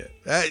heard it yet.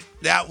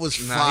 That was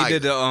Nah, fire.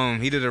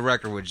 he did a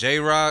record with J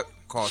Rock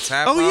called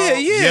Tap Oh yeah,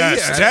 Out. yeah,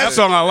 Yes, yeah. That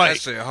song I like.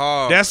 That shit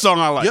hard. That song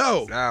I like.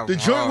 Yo, That the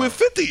was joint hard. with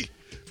 50.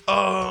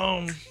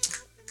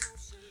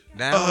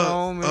 Down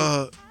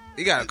homie.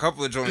 He got a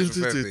couple of joints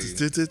with 50.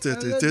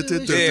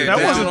 That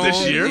wasn't Down this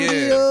Home, year.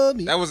 Yeah.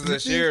 That wasn't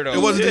this year though.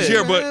 It wasn't this Yeah.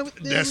 year, but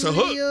that's a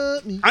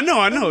hook. I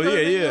know.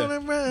 Yeah.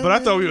 But I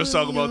thought we were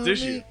talking about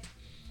this year.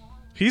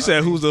 He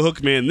said, "Who's the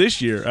hook man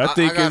this year?" I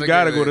think it's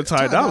got to go to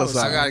Ty Dolla I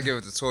 $ign. gotta give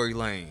it to Tory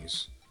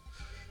Lanez.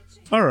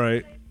 All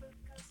right,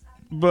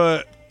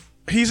 but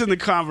he's in the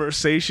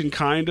conversation,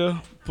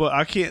 kinda. But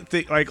I can't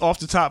think, like off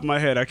the top of my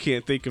head, I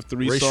can't think of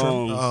 3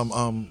 songs.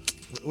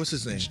 What's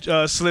his name?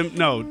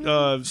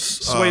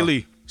 Sway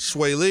Lee.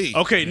 Sway Lee.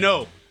 Okay,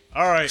 no.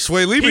 All right.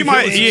 Sway Lee He been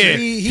might, killing yeah.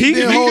 He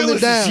been holding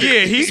it down.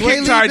 Yeah, he Sway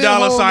kicked Lee Ty been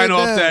Dolla $ign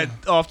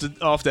holding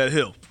it off that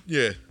hill.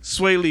 Yeah.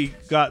 Sway Lee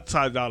got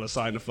Ty Dolla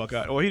 $ign the fuck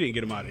out. Well, he didn't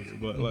get him out of here,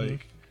 but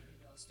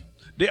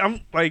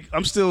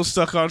I'm still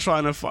stuck on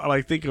trying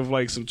to think of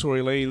like some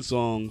Tory Lanez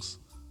songs,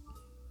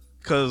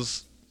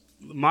 because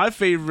my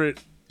favorite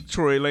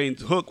Tory Lanez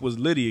hook was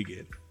Liddy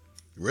Again.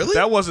 Really?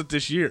 That wasn't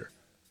this year.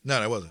 No,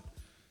 that wasn't.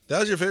 That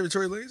was your favorite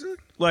Tory Lanez hook?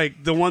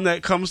 Like the one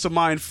that comes to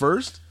mind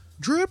first.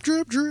 Drip,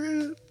 drip,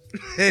 drip.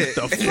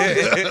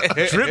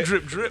 Drip,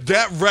 drip, drip.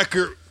 That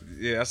record.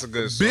 Yeah, that's a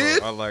good song.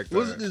 Bid? I like that.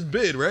 What's this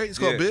Bid, right? It's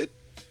called Yeah. Bid?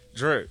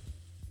 Drip.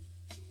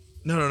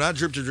 No, not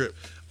Drip to Drip.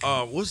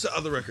 What's the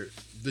other record?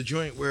 The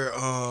joint where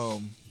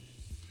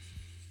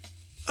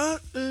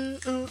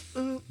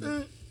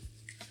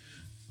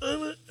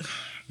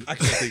I can't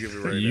think of it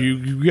right now.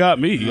 You got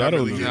me. I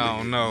don't really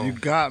know. No. You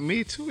got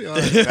me too. Y'all.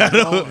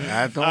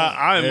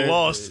 I'm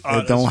lost.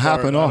 It don't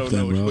happen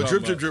often, bro. But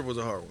Drip to Drip was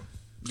a hard one.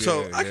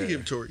 So Yeah, I can yeah. give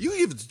it to Tory. You can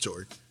give it to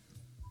Tory.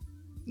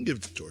 You can give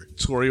it to Tory.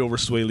 Tory over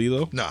Sway Lee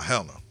though, Nah,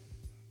 hell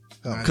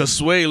no. because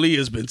Sway Lee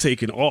has been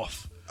taken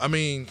off. I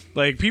mean,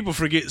 Like people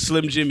forget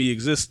Slim Jimmy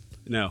exists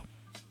now.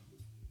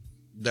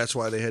 that's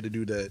why they had to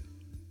do that,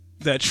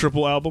 That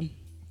triple album.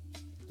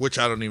 which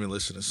I don't even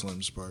listen to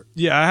Slim's part.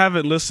 Yeah, I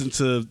haven't listened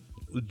to,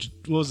 what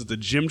was it, the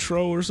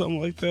Jimtro or something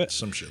like that?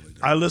 Some shit like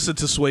that. I listened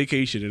to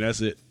Swaycation and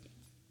that's it.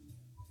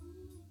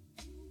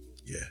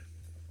 Yeah.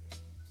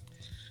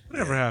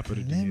 Whatever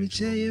happened to Let me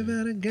tell you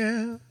about a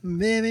girl,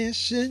 maybe I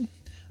should.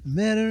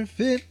 Matter of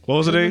fact, What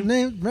was her name? Her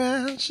name's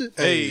Brown Sugar.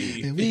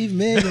 Hey. And we've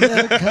made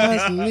love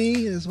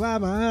constantly. That's why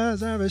my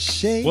eyes are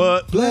ashamed.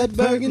 What? Blood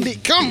burgundy.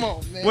 Come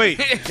on, man. Wait,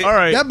 all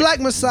right. That Black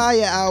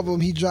Messiah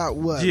album he dropped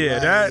what? Yeah,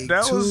 like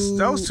that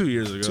was 2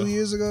 years ago. 2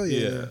 years ago,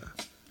 yeah. Yeah.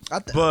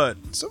 But But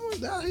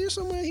someone out here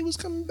somewhere he was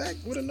coming back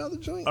with another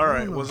joint. all I right,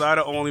 don't know. was I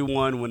the only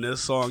one when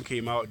this song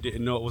came out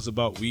didn't know it was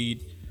about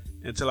weed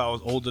until I was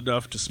old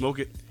enough to smoke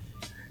it?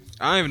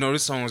 I didn't even know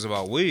this song was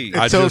about weed.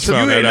 I So- just so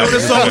found you that ain't out. know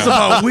this song was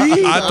about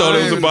weed? I thought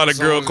it was about a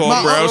girl called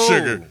My Brown uncle-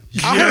 Sugar.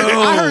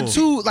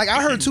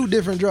 I heard two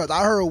different drugs.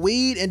 I heard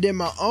weed, and then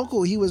my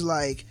uncle, he was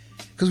like,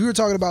 because we were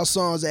talking about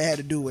songs that had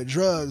to do with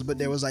drugs, but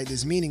there was like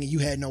this meaning, and you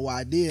had no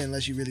idea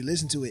unless you really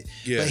listened to it.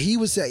 Yeah. But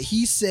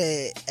he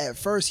said at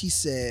first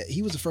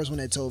he was the first one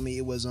that told me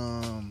it was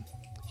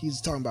he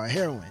was talking about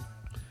heroin,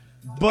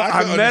 But I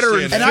I, can met her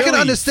in understand and that. I can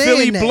understand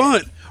Philly that.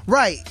 Blunt.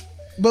 Right.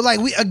 But like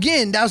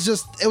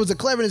it was a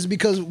cleverness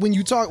because when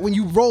you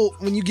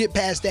get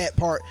past that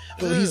part,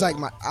 but he's like,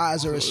 my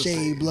eyes are a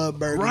shade, blood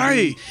burgundy,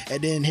 Right.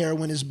 and then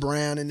heroin is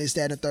brown, and this,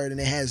 that, and the third,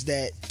 and it has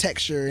that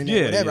texture and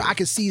Yeah, whatever. yeah. I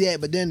could see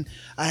that, but then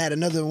I had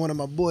another one of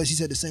my boys. He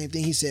said the same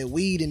thing. He said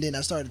weed, and then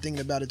I started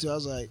thinking about it too. I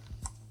was like,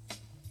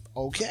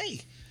 okay.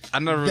 I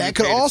never really That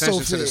could paid also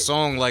attention to the fit.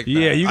 song like that.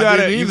 Yeah, you I gotta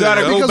didn't you either,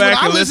 gotta bro. go Because back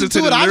when I and listen listened to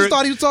to the it, I just lyrics.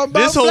 thought he was talking about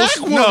This whole black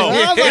woman. no,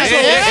 I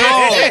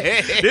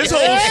was like, this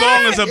whole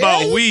song is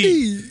about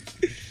weed.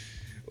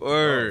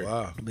 Word.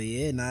 Wow. But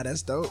yeah, nah,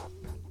 that's dope.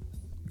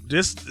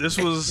 This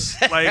was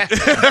like He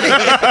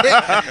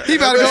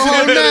about to go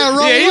home now,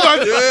 roll he up. about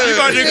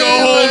to go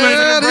home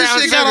and This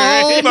shit got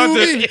a whole He about to-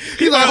 movie.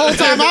 He's like, whole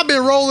time I've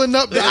been rolling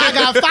up. I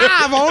got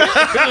 5 on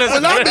it,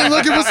 and I've been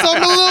looking for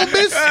something a little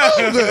bit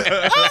smoother.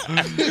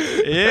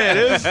 yeah,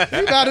 this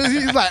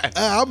He's like,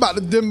 I'm about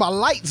to dim my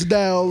lights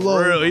down low,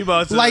 real. He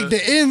about to like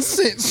the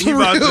incense. he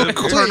about real to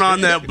quick. turn on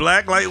that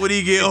black light when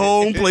he get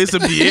home. Play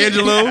some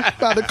D'Angelo.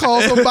 About to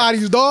call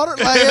somebody's daughter.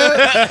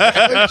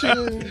 Like,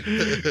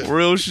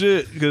 Real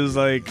shit. Because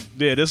like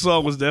yeah, this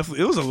song was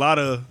definitely. It was a lot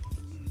of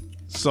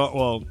song.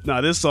 Well,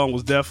 nah, this song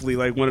was definitely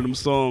like one of them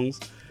songs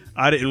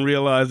I didn't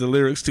realize the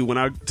lyrics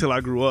to till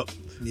I grew up.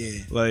 yeah.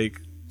 Like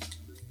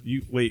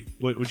You wait.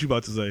 What you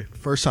about to say?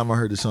 First time I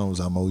heard the song was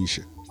on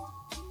Moesha.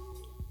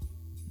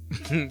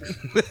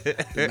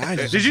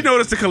 Did you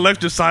notice the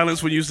collective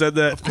silence when you said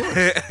that? Of course.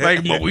 Like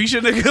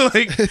Moesha, nigga.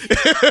 Like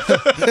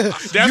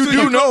that's You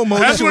do know Moesha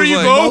That's where was you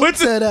like, go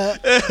with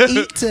it.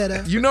 Eat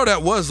teta. You know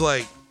that was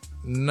like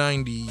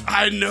 94,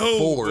 I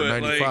know,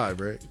 but 95,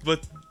 right?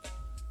 But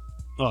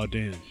oh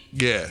damn.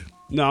 Yeah.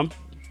 No, I'm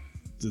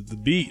the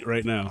beat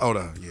right now. Oh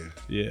no, yeah.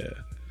 Yeah.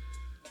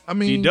 I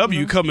mean,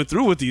 DW coming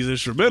through with these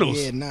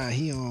instrumentals. Yeah, nah,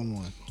 he on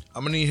one.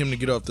 I'm gonna need him to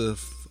get off the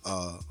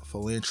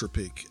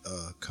philanthropic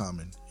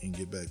comment and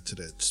get back to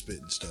that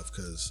spitting stuff,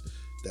 because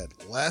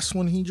that last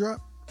one he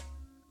dropped.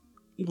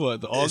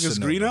 What, the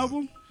August Green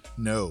album?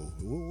 No,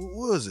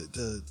 what was it?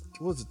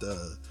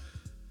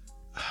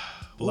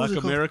 Black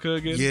America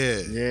again?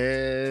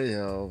 Yeah,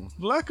 yo.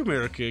 Black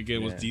America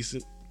again was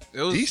decent.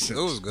 It was Decent.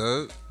 It was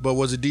good. but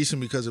was it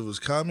decent because it was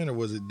Common, or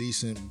was it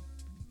decent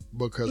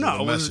because of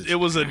the message? it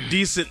was a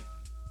decent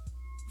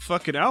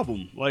fucking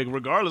album. Like,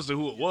 regardless of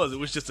who it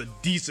was just a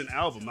decent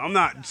album. I'm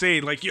not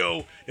saying like,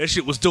 yo, that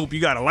shit was dope,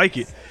 you gotta like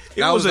it.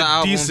 It was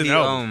a decent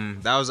album.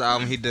 That was the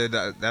album he did.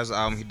 That was the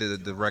album he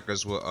did the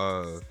records with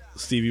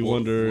Stevie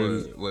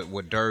Wonder.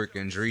 with Dirk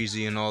and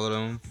Dreezy and all of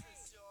them.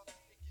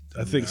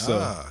 I think so.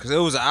 Because it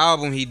was an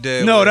album he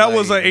did. No, with, that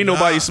was like Ain't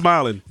Nobody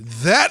Smiling.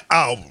 That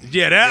album.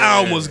 Yeah, that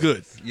album was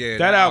good. Yeah,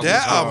 that album.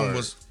 That was album hard.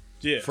 was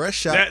Yeah,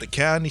 fresh out the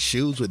county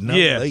shoes with no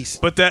lace.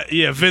 But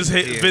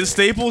Vince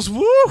Staples,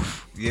 woo.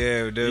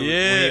 Yeah, dude.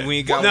 Yeah. When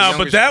he got nah,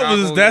 with but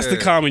Younger that's Chicago,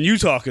 the Common you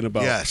talking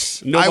about.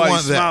 Yes, Nobody I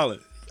want Smiling.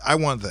 that. I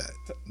want that.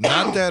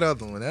 Not that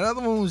other one. That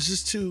other one was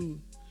just too.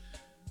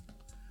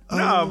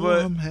 Nah,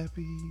 but I'm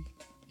happy.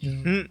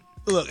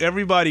 look,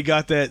 everybody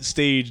got that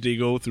stage they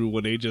go through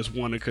when they just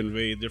want to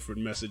convey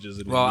different messages.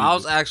 In Well, their I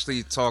was music.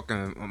 actually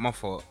talking. My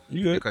fault.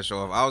 You good? To cut you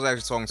off. I was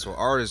actually talking to an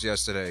artist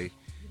yesterday,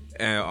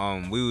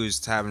 and we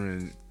was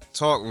having a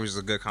talk. It was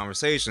a good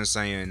conversation,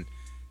 saying,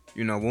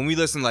 you know, when we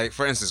listen, like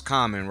for instance,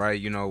 Common, right?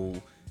 You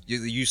know,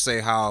 you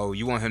say how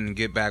you want him to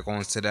get back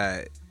onto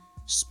that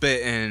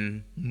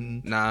spitting,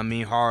 nah, I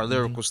mean hard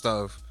lyrical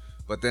stuff.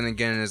 But then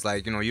again, it's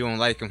like, you know, you don't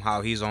like him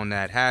how he's on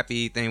that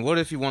happy thing. What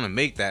if you want to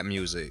make that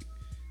music?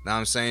 Know what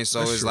I'm saying? So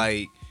That's it's true.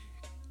 like,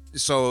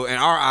 so in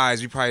our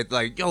eyes, we probably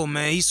like, yo,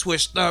 man, he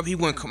switched up. He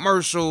went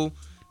commercial.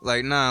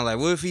 Like, nah, like,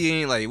 what if he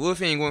ain't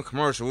going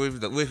commercial? What if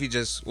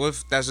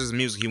that's just the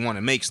music he want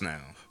to make now?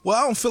 Well,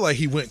 I don't feel like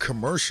he went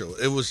commercial.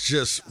 It was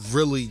just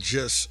really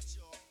just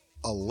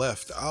a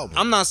left album.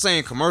 I'm not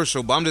saying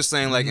commercial, but I'm just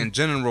saying, like, in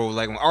general,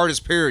 like, when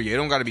artist, period, it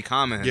don't got to be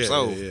Common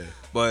himself. Yeah.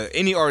 But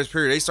any artist,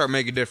 period, they start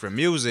making different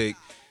music.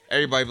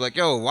 Everybody be like,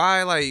 yo,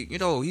 why, like, you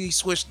know, he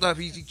switched up,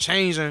 he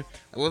changing.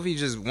 What if he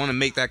just want to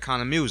make that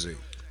kind of music?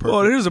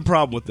 Well, there's a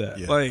problem with that.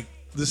 Yeah. Like,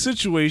 the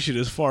situation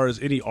as far as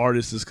any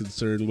artist is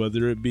concerned,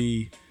 whether it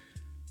be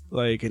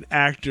like an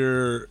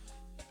actor,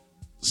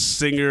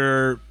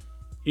 singer,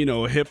 you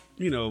know, hip,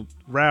 you know,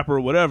 rapper,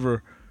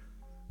 whatever,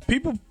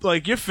 people,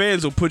 like, your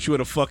fans will put you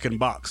in a fucking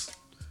box.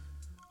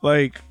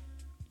 Like,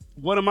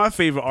 one of my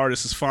favorite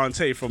artists is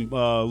Fonte from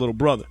Little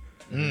Brother.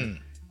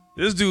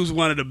 This dude's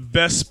one of the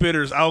best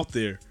spitters out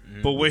there.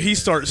 But when he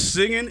starts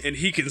singing and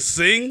he can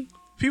sing,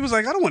 people's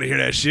like, I don't want to hear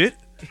that shit.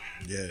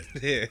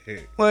 Yeah.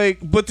 Like,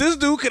 but this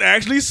dude could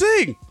actually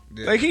sing.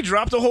 Yeah. Like, he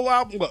dropped a whole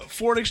album,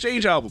 Foreign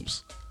Exchange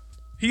albums.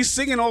 He's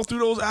singing all through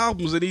those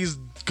albums and he's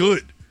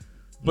good.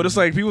 But it's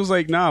like, people's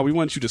like, nah, we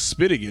want you to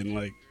spit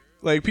again.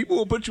 Like people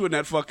will put you in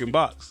that fucking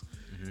box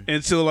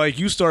until, like,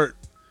 you start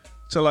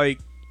to, like,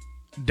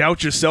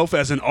 doubt yourself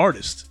as an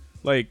artist.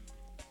 Like,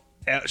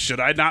 should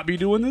I not be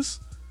doing this?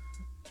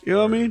 You know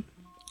what I mean?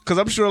 Because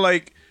I'm sure,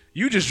 like,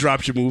 you just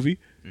dropped your movie.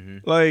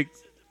 Like,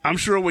 I'm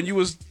sure when you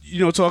was, you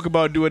know, talk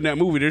about doing that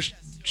movie,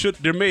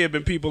 there may have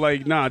been people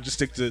like, nah, just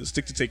stick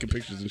to taking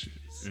pictures and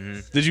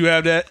shit. Did you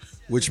have that?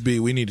 Which B,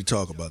 we need to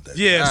talk about that.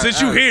 Yeah, since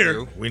you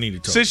here, We need to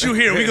talk. since you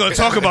here, we gonna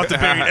talk about the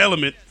buried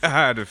element. I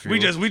had a few. We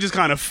just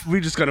kind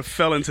of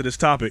fell into this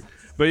topic,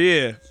 but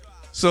yeah.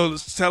 So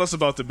tell us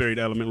about the buried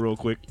element real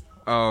quick.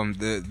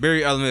 The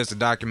Buried Element is a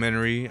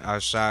documentary I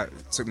shot.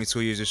 Took me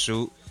 2 years to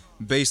shoot.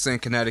 Based in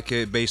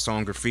Connecticut, based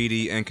on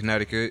graffiti in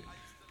Connecticut.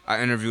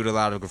 I interviewed a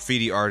lot of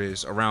graffiti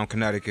artists around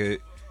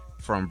Connecticut,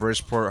 from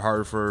Bridgeport,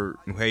 Hartford,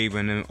 New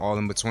Haven, and all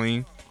in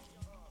between.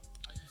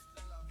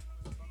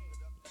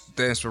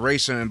 The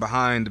inspiration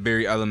behind the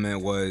Buried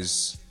Element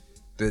was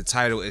the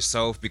title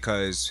itself,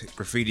 because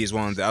graffiti is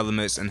one of the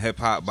elements in hip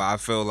hop. But I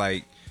feel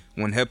like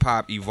when hip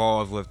hop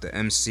evolved with the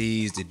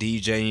MCs, the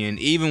DJing,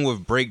 even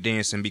with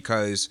breakdancing,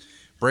 because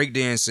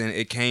breakdancing,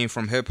 it came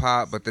from hip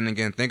hop. But then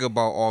again, think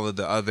about all of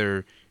the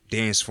other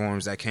dance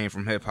forms that came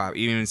from hip hop,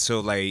 even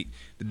until like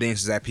the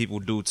dances that people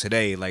do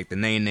today, like the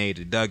Nene,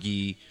 the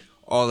Dougie,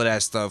 all of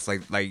that stuff.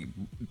 Like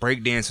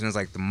breakdancing is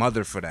like the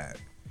mother for that.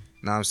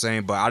 You know what I'm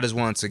saying? But I just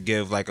wanted to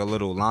give like a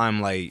little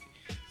limelight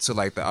to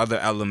like the other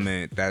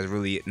element that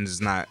really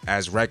is not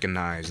as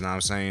recognized. You know what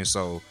I'm saying?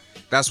 So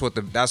that's what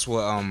the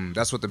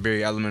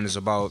Buried Element is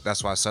about.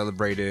 That's why I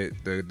celebrated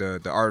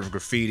the art of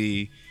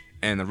graffiti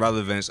and the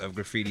relevance of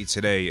graffiti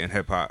today in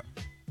hip hop.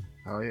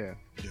 Oh yeah.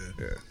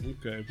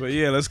 Okay, but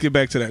yeah, let's get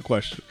back to that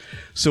question.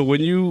 So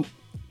when you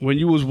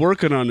was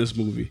working on this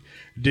movie,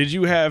 did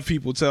you have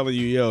people telling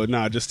you, "Yo,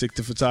 nah, just stick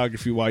to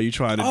photography while you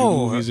trying to do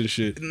movies and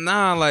shit"?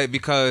 Nah, like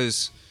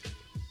because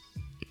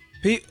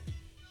people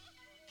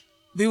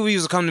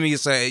used to come to me and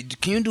say,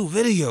 "Can you do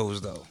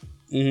videos though?"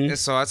 And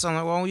so I tell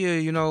them, "Well, yeah,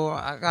 you know,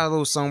 I got a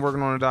little son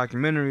working on the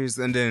documentaries."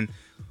 And then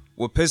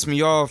what pissed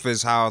me off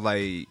is how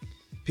like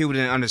people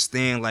didn't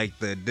understand like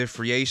the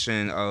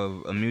differentiation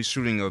of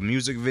shooting a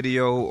music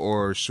video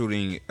or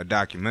shooting a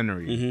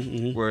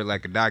documentary. Where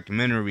like a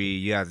documentary,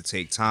 you have to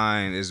take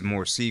time. There's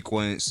more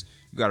sequence.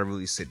 You got to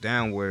really sit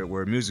down. Where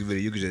a music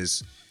video, you could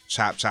just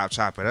chop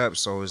it up.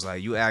 So it's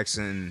like you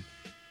asking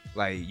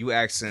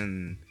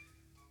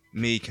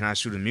me, can I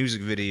shoot a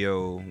music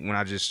video when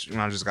I just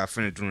got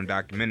finished doing a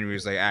documentary?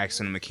 It's like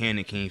asking a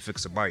mechanic, can you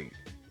fix a bike?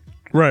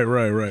 Right.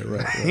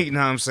 You know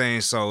what I'm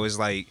saying? So it's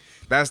like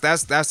that's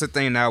the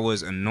thing that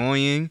was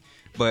annoying,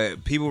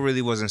 but people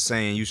really wasn't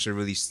saying you should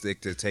really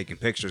stick to taking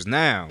pictures.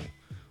 Now,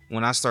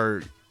 when I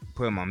start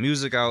putting my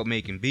music out,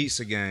 making beats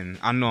again,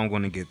 I know I'm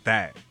going to get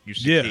that. You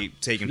should keep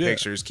taking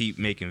pictures, keep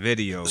making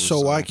videos. So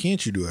why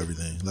can't you do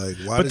everything? Like,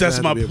 why? But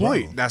that's my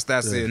point. That's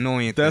the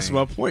annoying thing. That's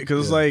my point,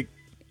 because it's like,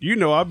 you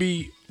know, I'll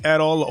be at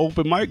all the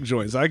open mic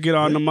joints. I get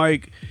on the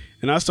mic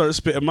and I start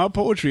spitting my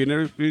poetry,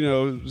 and you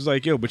know, it's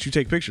like, yo, but you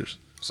take pictures.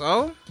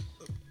 So?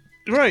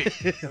 Right.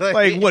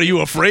 Like, what, are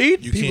you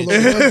afraid?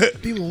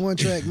 People one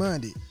track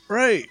minded.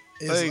 Right.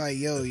 It's like,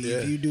 yo,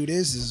 if you do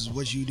this is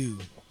what you do.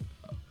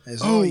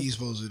 That's all you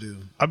supposed to do.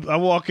 I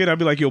walk in, I'd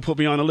be like, yo, put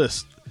me on the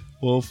list.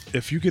 Well,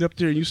 if you get up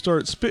there and you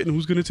start spitting,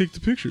 who's going to take the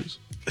pictures?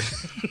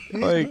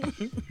 Like,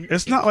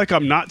 it's not like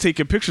I'm not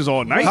taking pictures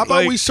all night. How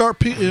about we start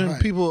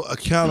people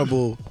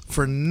accountable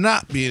for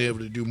not being able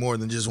to do more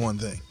than just one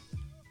thing?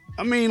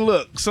 I mean,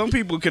 look, some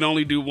people can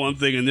only do one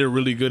thing and they're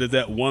really good at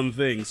that one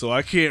thing. So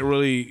I can't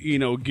really, you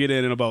know, get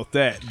in about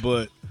that.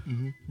 But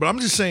I'm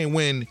just saying,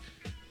 when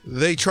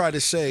they try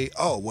to say,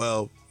 oh,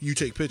 well, you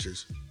take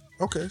pictures.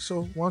 Okay,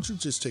 so why don't you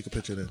just take a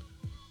picture then?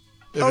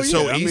 If it's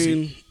so easy. I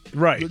mean,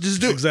 right. Just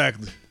do it.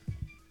 Exactly.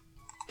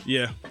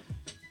 Yeah.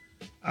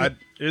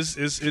 It's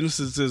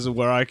instances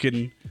where I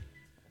can,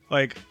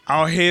 like,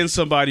 I'll hand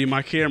somebody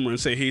my camera and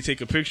say, hey,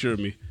 take a picture of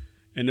me.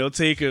 And they'll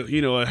take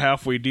a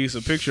halfway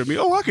decent picture of me.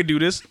 Oh, I could do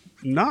this.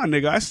 Nah,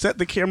 nigga, I set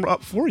the camera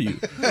up for you.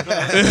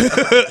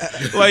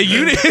 Like,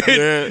 you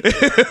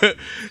didn't.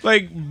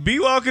 Like,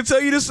 B-Wall can tell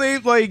you the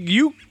same. Like,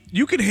 you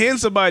can hand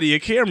somebody a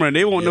camera and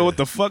they won't know what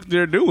the fuck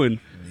they're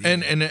doing.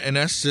 And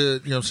that's you know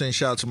what I'm saying,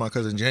 shout out to my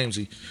cousin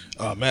Jamesy,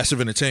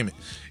 Massive Entertainment.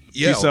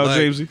 Peace out,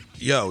 Jamesy.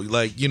 Yo,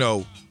 like, you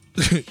know,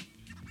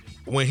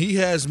 when he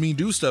has me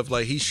do stuff,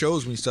 like, he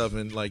shows me stuff,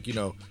 and like, you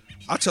know,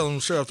 I tell him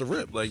straight off the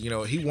rip, like, you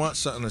know, he wants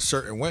something a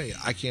certain way.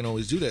 I can't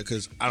always do that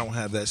because I don't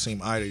have that same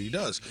eye that he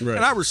does. Right.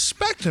 And I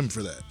respect him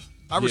for that.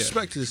 I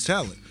respect his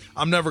talent.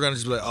 I'm never going to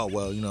just be like, oh,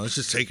 well, you know, it's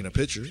just taking a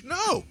picture.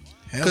 No.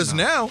 Because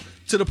now,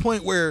 to the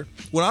point where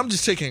when I'm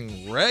just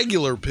taking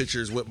regular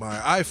pictures with my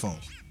iPhone,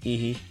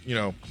 you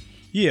know.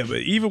 Yeah, but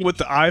even with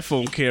the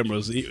iPhone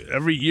cameras,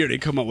 every year they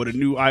come out with a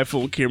new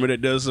iPhone camera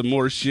that does some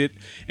more shit,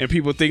 and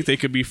people think they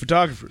could be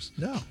photographers.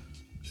 No.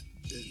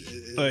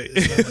 Like,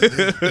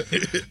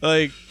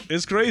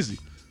 it's crazy.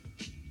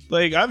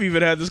 Like, I've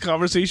even had this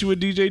conversation with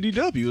DJ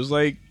DW. It's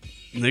like,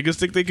 niggas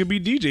think they could be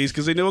DJs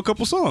because they know a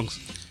couple songs.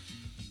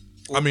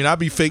 I mean, I'd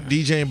be fake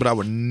DJing, but I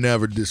would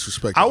never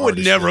disrespect. I would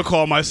never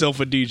call myself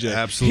a DJ.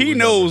 Absolutely. He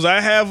knows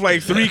I have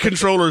like 3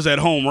 controllers at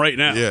home right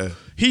now. Yeah.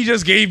 He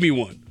just gave me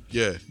one.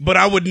 Yeah. But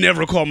I would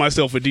never call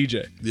myself a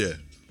DJ. Yeah.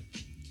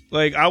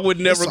 Like, I would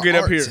never get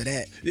up here. To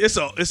that. It's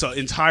an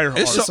entire art.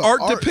 It's an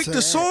art to pick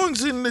the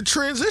songs and the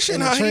transition.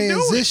 And how the he do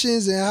it.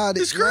 transitions and how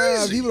it's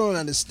crazy. People don't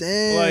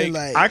understand.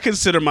 Like, I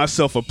consider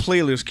myself a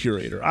playlist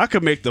curator. I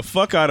could make the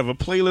fuck out of a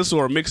playlist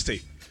or a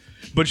mixtape.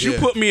 But you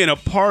put me in a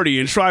party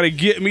and try to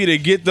get me to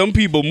get them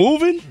people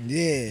moving?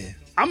 Yeah.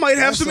 I might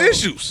have some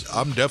issues.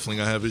 I'm definitely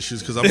going to have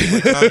issues because I'm like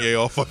Kanye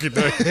all fucking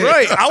day.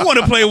 Right. I want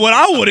to play what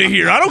I want to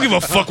hear. I don't give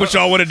a fuck what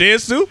y'all want to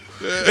dance to.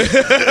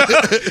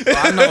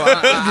 I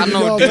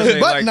know a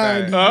DJ like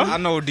that. Huh? I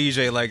know a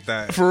DJ like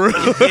that. For real? I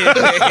know a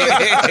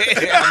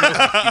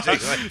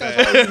DJ like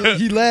that.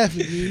 He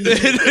laughing.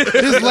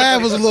 His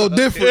laugh was a little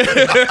different.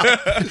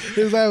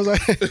 His laugh was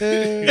like,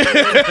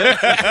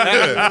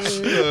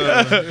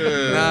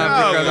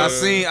 Nah,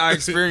 because I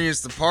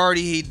experienced the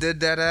party he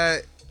did that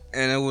at.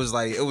 And it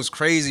was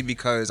crazy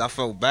because I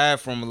felt bad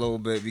for him a little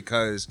bit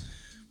because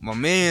my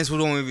mans who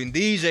don't even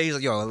DJ, he's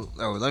like, yo,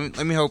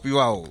 let me help you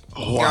out.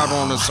 Got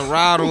on the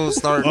Serato,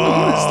 start doing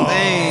this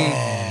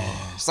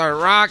thing,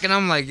 start rocking.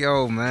 I'm like,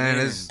 yo,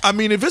 man. I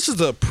mean, if this is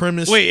the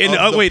premise.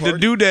 The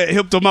dude that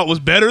helped him out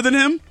was better than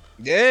him?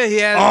 Yeah, he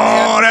had.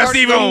 That's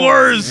even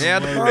worse. Yeah,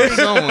 the party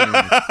going.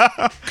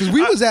 Because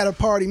we was at a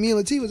party, me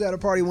and Latif was at a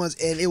party once,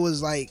 and it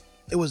was like,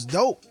 it was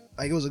dope.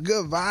 Like, it was a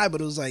good vibe,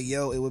 but it was like,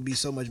 yo, it would be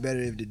so much better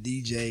if the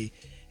DJ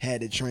had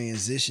the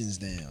transitions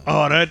down.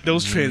 Oh,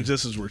 those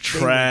transitions were They were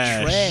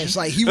trash. trash.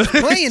 Like he was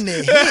playing their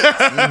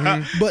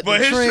hits, but But the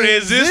his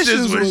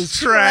transitions was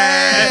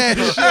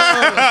trash.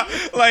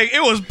 Like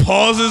it was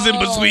pauses in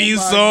between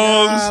my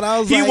songs. God. I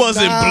was He like,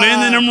 wasn't nah,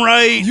 blending them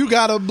right. You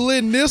gotta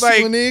blend this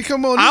Like, one in.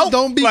 Come on, I-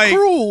 don't be like,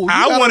 cruel. You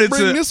I gotta wanted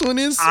bring to- this one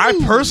in. I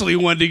smooth. personally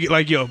wanted to get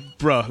like, yo,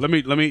 bruh, let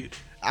me.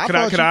 Could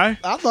I?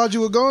 I thought you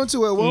were going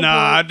to at one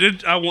Nah, I point.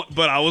 did.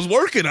 But I was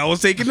working. I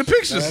was taking the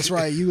pictures. That's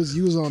right. You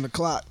was on the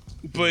clock.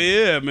 But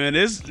yeah, man,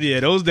 those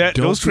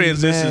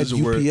transitions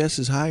were. UPS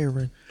is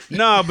hiring. I'm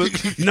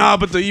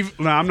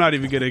not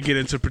even gonna get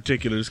into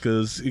particulars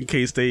because in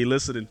case they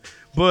listening.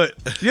 But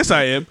yes,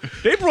 I am.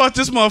 They brought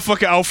this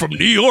motherfucker out from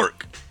New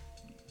York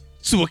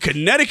to a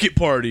Connecticut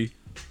party,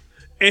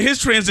 and his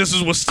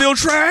transitions was still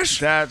trash.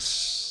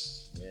 That's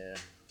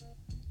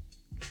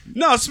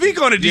No, speak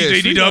on it, DJ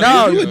speak DW.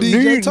 no. You a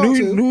DJ, talk to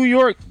him. New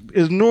York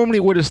is normally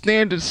where the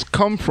standards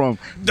come from.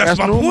 That's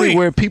my normally point.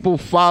 where people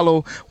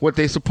follow what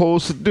they're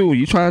supposed to do.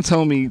 You trying to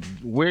tell me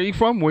where you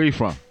from? Where you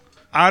from?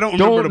 I don't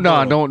remember the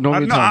borough. don't I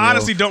be telling me,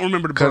 honestly don't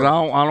remember the Because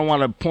borough. I don't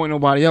want to point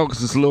nobody out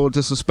because it's a little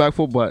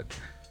disrespectful, but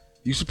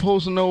you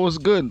supposed to know what's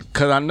good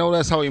because I know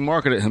that's how he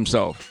marketed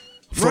himself.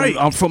 Right.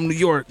 I'm from New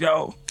York,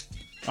 yo.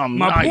 I'm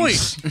My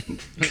nice.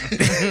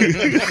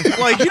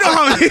 Like you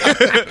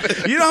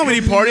know how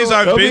many parties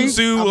I've been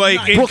to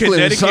like in Brooklyn,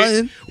 Connecticut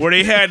son. where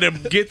they had to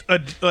get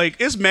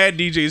it's mad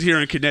DJs here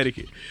in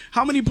Connecticut.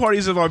 How many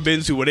parties have I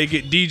been to where they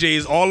get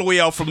DJs all the way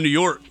out from New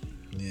York?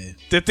 Yeah.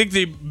 That think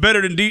they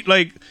better than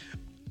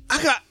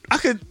I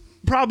could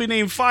probably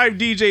name 5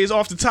 DJs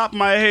off the top of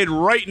my head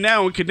right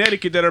now in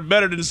Connecticut that are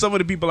better than some of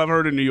the people I've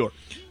heard in New York.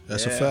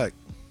 That's a fact.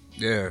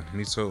 Yeah,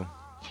 me too.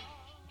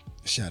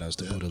 Shout outs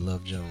to Buddha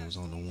Love Jones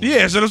on the one. Yeah,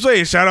 that's what I'm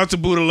saying. Shout out to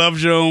Buddha Love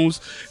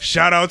Jones.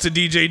 Shout out to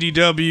DJ DW.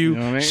 know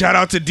what I mean? Shout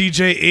out to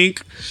DJ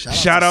Ink.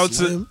 Shout out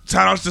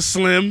to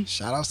Slim.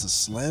 Shout outs to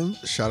Slim.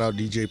 Shout out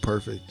DJ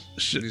Perfect.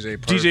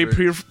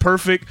 DJ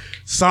Perfect.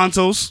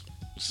 Santos.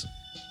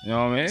 You know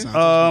what I mean?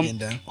 Santos getting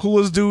down. Who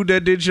was dude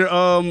that did your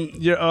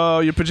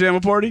pajama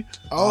party?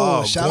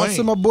 Oh, shout out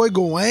to my boy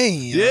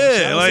Gawain. yo. Yeah,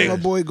 shout out like- to my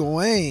boy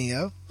Gawain,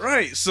 yo.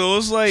 Right. So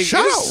it's like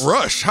Shout it's, out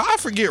Rush. How I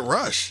forget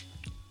Rush?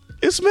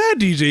 it's mad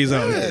DJs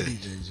out Yeah, here.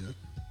 DJs, yo.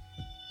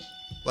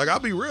 Like I'll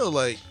be real.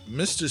 Like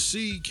Mr.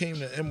 C came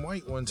to M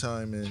White one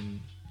time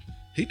and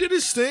he did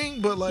his thing,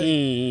 but like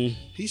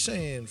he's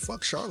saying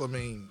fuck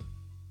Charlemagne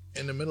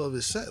in the middle of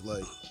his set.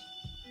 Like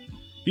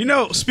You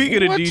know,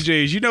 speaking What? of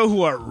DJs, you know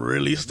who I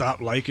really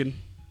stopped liking?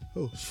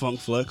 Who? Funk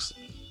Flex.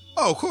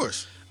 oh, of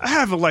course. I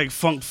haven't liked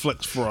Funk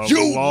Flex for a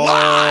You long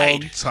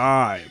lied!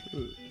 time.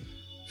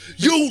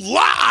 You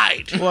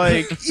lied.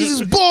 Like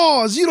These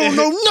bars, you don't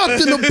know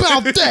nothing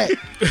about that.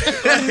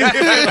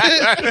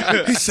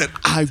 He said,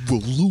 I will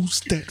lose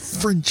that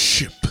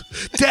friendship.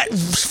 That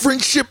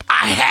friendship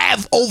I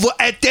have over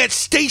at that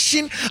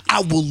station,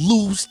 I will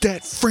lose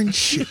that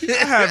friendship.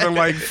 I haven't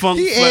liked Funk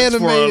He Flex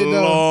for a animated,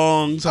 though.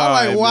 long I time.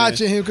 like man.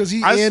 watching him because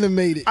he's I-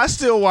 animated. I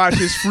still watch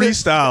his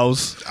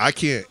freestyles. I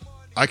can't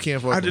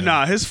fuck with him.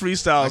 Nah, his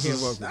freestyles. can't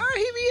is- fuck with him.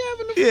 He be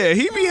having yeah,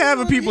 he be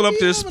having people up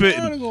there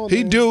spitting.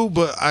 He do,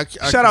 but I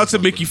Shout out to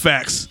Mickey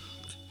Fax.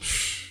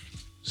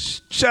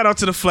 Shout out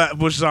to the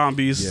Flatbush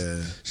Zombies.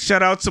 Yeah.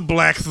 Shout out to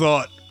Black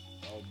Thought.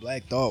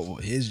 Black Thought,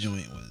 what his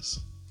joint was.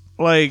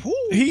 Like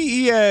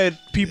he had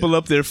people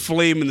up there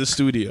flaming the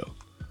studio.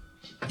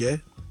 Yeah.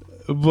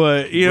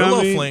 But you know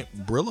what I mean?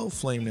 Brillo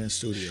flamed that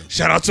studio.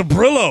 Shout out to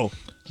Brillo,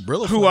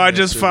 Brillo who flamed I that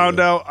just studio. found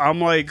out I'm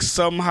like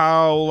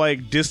somehow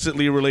like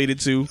distantly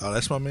related to. Oh,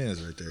 that's my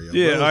man's right there. Yo.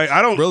 Yeah, Brillo- like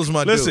I don't Brillo's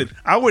my listen. dude.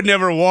 I would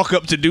never walk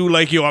up to dude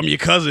like yo, I'm your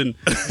cousin.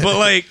 But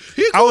like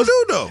He a I cool was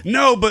dude though.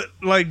 no, but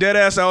like dead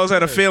ass. I was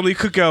at a family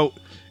cookout,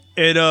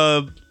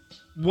 and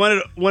one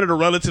of the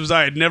relatives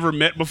I had never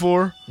met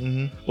before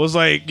was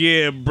like,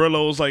 yeah,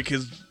 Brillo was like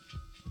his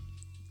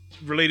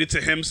related to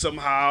him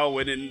somehow,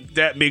 and then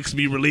that makes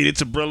me related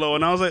to Brillo,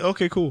 and I was like,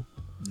 okay, cool.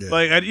 Yeah.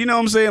 Like you know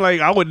what I'm saying?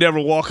 Like I would never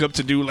walk up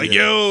to dude like,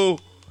 yo,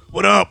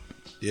 what up?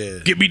 Yeah.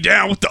 Get me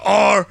down with the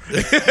R.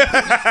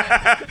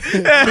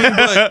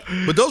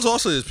 But those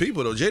also his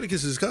people though. Jadakiss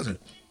is his cousin.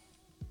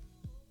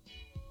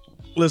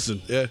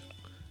 Listen, Yeah.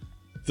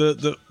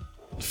 the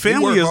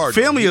family work hard,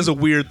 family though. is a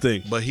weird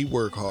thing. But he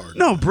work hard.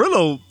 No,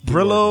 Brillo,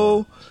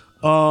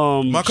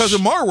 My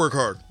cousin Mar work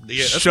hard.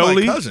 Yeah, that's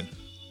Sholey? my cousin.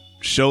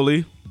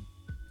 Sholey.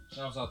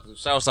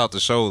 Shouts out to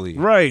Sholey.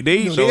 Right,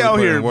 they out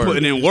here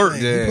putting in work.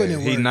 Yeah, he putting in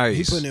work. he nice.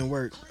 He putting in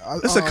work.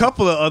 There's a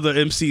couple of other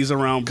MCs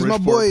around Cause my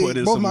Bridgeport boy, putting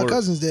in both some my work.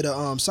 cousins did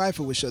a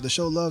cipher with the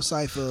show Love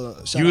Cipher.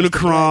 Shout Unicron. outs to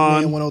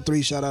Black Man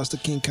 103. Shout outs to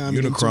King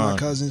Kami. Them two my Unicron.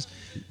 cousins.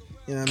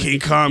 You know what I King mean?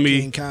 Kami,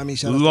 King Kami.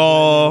 Shout out to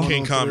Law. Black Man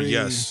King Kami, 103.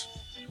 yes.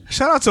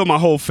 Shout out to my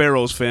whole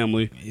Pharaoh's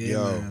family. Yeah,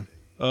 Yo.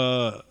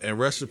 man. And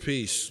rest in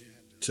peace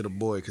to the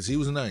boy, because he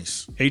was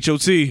nice.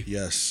 HOT.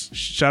 Yes.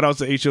 Shout out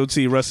to HOT.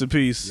 Rest in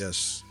peace.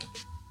 Yes.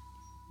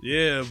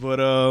 Yeah,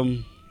 but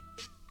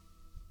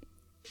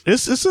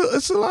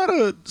It's a lot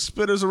of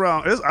spitters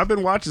around. I've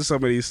been watching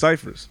some of these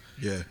ciphers.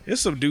 Yeah.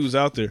 There's some dudes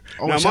out there.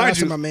 Oh, now, shout out mind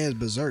to you, my man's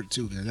Berserk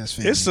too. Man. That's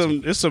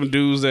fantastic. it's some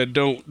dudes that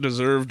don't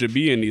deserve to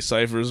be in these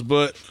ciphers,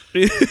 but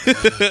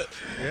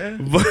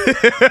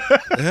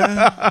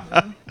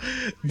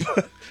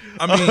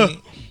I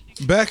mean,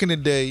 back in the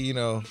day, you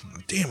know,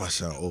 damn, I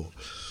sound old.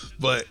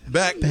 But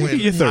back when in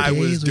your I 30s.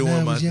 was doing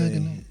when I my was younger.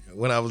 thing,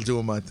 when I was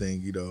doing my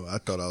thing, you know, I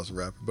thought I was a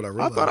rapper, but I I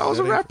realized thought I was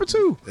a that ain't rapper for-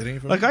 too. It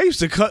ain't for Like me. I used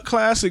to cut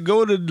class and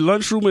go to the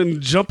lunchroom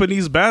and jump in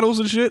these battles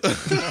and shit.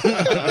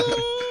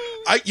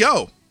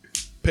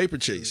 Paper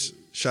Chase.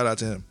 Shout out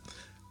to him.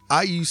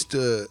 I used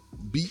to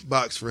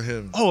beatbox for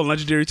him. Oh,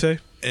 legendary Tay.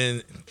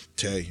 And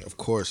Tay, of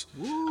course.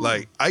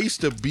 Like, I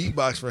used to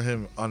beatbox for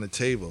him on the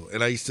table.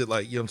 And I used to,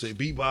 like, you know what I'm saying,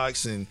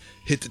 beatbox and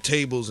hit the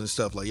tables and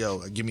stuff. Like, yo,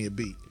 give me a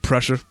beat.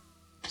 Pressure.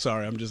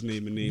 Sorry, I'm just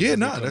naming names. Yeah,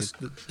 nah,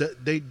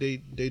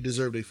 they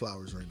deserve their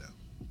flowers right now.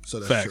 So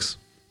that's Facts.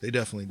 true. They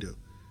definitely do.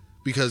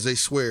 Because they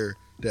swear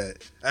that,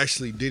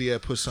 actually, Diddy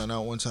had put something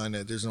out one time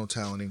that there's no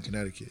talent in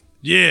Connecticut.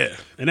 Yeah,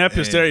 and that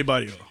pissed And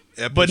everybody off.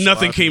 that But pissed a lot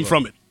nothing of came people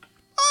from off. it.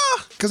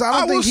 Because I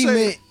don't think will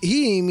say-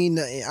 he ain't mean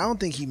nothing. I don't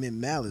think he meant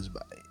malice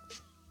by it.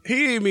 He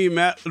didn't mean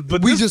Matt,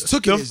 but We just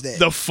took it the, as that.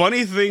 The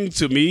funny thing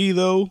to me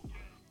though,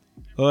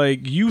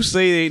 like you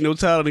say there ain't no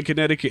talent in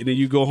Connecticut, and then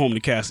you go home to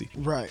Cassie,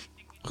 Right.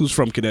 who's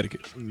from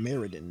Connecticut,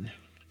 Meriden.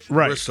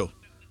 right? Bristol.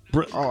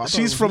 Br- Oh, I thought it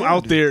she's was from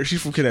out Meriden. there.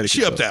 She's from Connecticut.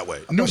 She up so. that way.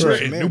 New she was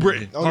Britain. from New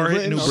Britain. Maryland. Oh, All right,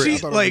 Britain? New Oh, Britain. I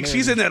She thought it like was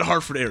she's in that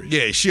Hartford area.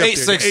 Yeah, she up there.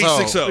 860.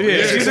 860.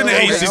 Yeah, she's in the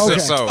Okay,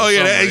 860. okay. Oh,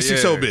 yeah, that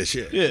Somewhere, 860 bitch,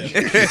 yeah.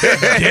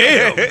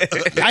 Damn,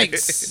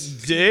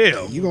 Yikes.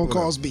 damn. You gonna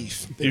cause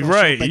beef. They You're gonna show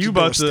right. up at You your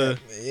about to-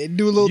 doorstep. They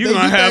do a little. you they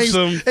gonna do have things,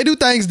 some- They do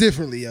things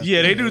differently. Yo.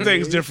 Yeah, they do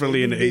things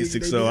differently in the They-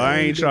 860. they- I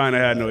ain't they- trying to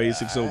have no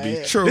 860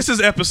 beef. True. This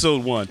is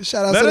episode 1.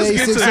 Shout out Let to the us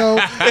get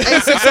 860.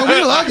 860,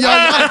 we love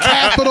y'all. Y'all the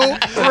capital.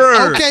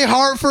 Word. Okay,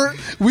 Hartford,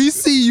 we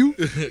see you.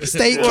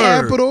 State Word.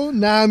 capital.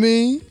 Nah, I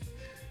mean,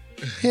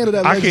 handle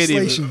that I can't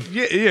legislation.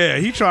 even. Yeah.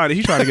 He trying to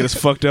get us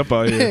fucked up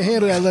out here.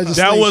 Handle that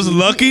legislation. That was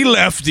Lucky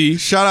Lefty.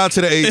 Shout out to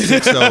the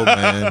 860,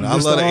 man. I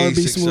Mr. love the R&B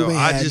 860. Smooth ain't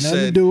I had just nothing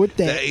to said do with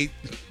that. the 8.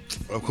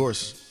 Of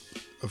course.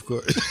 Of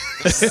course.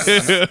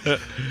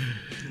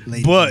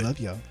 Ladies, But- I love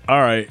y'all.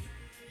 All right,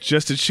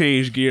 just to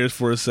change gears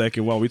for a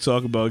second while we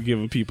talk about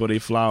giving people their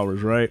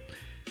flowers, right?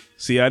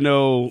 See, I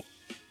know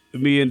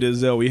me and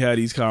Denzel, we had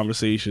these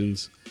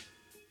conversations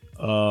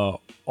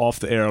off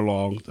the air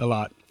a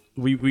lot.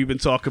 We've been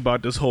talking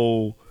about this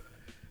whole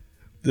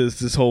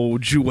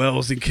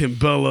Jewels and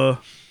Kimbella.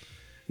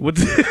 What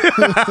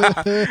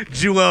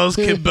Jewels,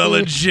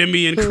 Kimbella,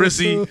 Jimmy, and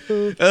Chrissy,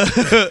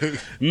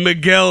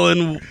 Miguel,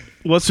 and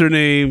what's her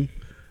name?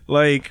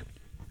 Like,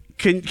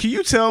 can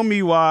you tell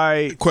me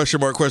why?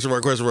 Question mark, because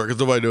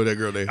nobody know that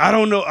girl name. I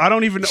don't know. I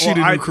don't even know. She Well,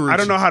 the new I Caruso.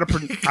 don't know how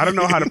to. I don't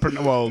know how to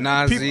pronounce. Well,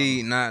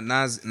 Nazi,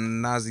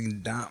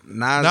 Nostradamus?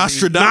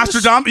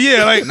 Nostradamus.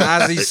 Yeah, like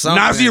Nazi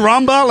something. Nazi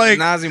Ramba. Like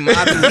Nazi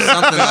Madu, something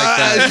like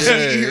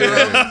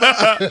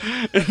that.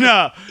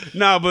 Yeah.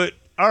 nah. But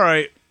all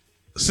right.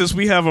 Since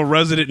we have a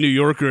resident New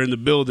Yorker in the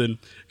building,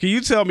 can you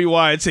tell me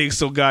why it takes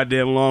so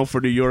goddamn long for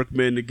New York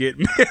men to get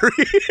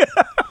married?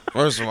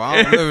 First of all,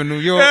 I don't live in New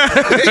York.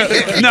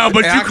 No,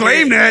 but And you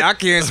claim that. I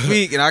can't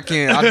speak, and I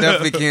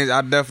definitely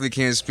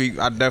can't speak.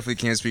 I definitely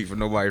can't speak for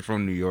nobody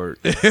from New York.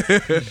 And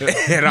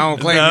I don't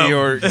claim No. New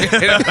York.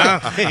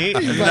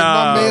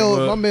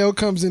 My mail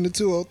comes in the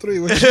 203.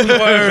 What you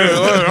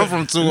Word, I'm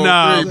from 203,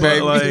 Nah, but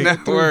baby. like-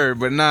 Not word,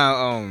 but now,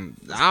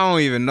 I don't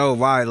even know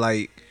why.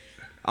 Like,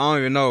 I don't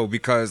even know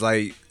because,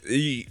 like,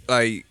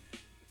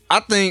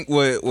 I think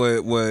with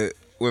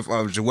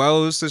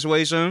Joel's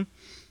situation,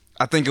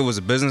 I think it was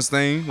a business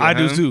thing. with I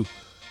do him. too.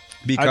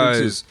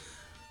 Because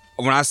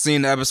when I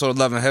seen the episode of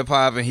Love and Hip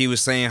Hop, and he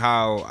was saying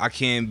how I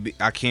can't,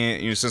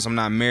 you know, since I'm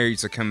not married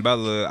to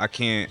Kimbella, I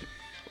can't.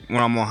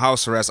 When I'm on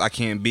house arrest, I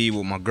can't be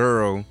with my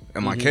girl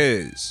and my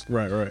kids.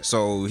 Right.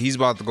 So he's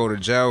about to go to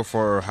jail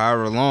for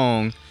however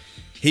long.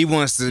 He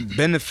wants the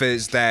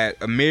benefits that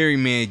a married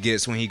man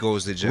gets when he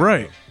goes to jail.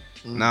 Right.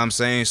 Know what I'm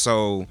saying?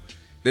 So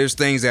there's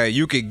things that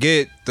you could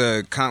get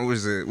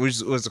what's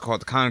it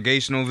called? The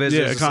congregational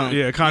visits?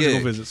 Conjugal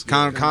visits.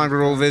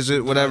 Conjugal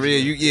visit, whatever.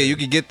 You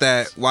could get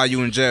that while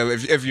you in jail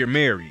if you're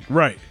married.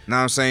 Right. Know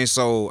what I'm saying?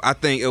 So I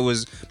think it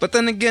was, but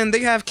then again, they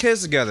have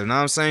kids together. Know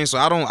what I'm saying? So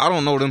I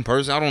don't know them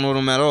personally. I don't know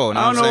them at all.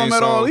 I don't know them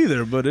at all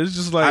either, but it's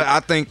just like I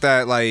think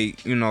that,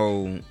 like, you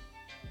know,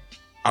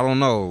 I don't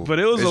know. But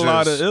it was It's a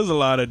lot just-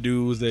 of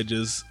dudes that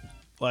just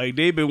like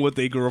they've been with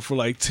their girl for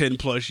like 10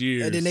 plus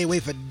years. And then they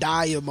wait for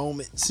dire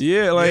moments.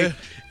 Yeah, like,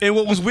 and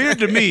what was weird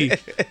to me,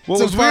 that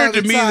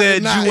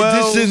It just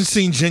Joel, didn't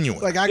seem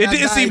genuine. Like I it got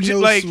didn't seem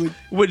diagnosed like with,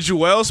 with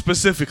Joel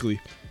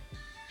specifically.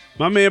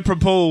 My man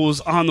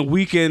proposed on the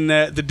weekend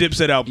that the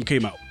Dipset album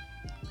came out.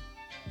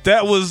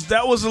 That was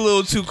a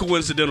little too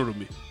coincidental to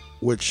me.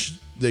 Which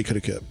they could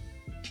have kept.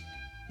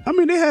 I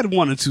mean, they had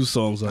 1 or 2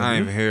 songs on I there.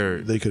 ain't even hear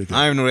it. They could have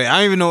I kept.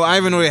 didn't even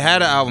know they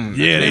had an album.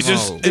 Yeah, they Oh.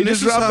 just And this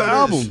is dropped the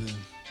how it is. album.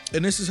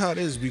 And this is how it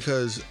is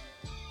because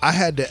I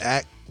had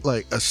to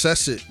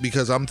assess it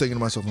because I'm thinking to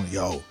myself, like,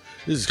 yo,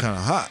 this is kind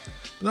of hot.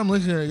 And I'm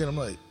listening again. I'm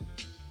like,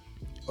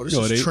 oh, this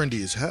is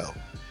trendy as hell.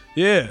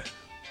 Yeah.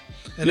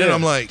 And then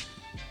I'm like,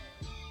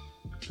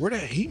 where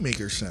that heat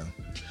maker sound?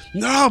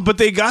 No, but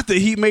they got the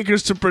heat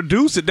makers to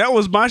produce it.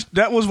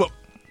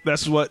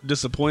 That's what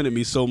disappointed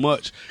me so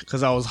much,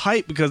 because I was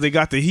hyped because they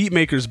got the heat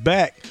makers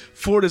back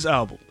for this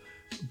album.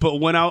 But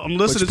when I'm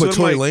listening to it, put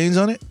Tory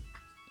Lanez on it?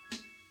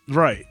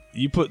 Right.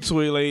 You put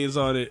Tory Lanez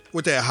on it.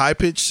 With that high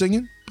pitch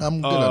singing?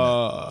 I'm good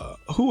on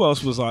that. Who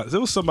else was on it?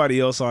 There was somebody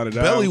else on it.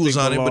 Belly was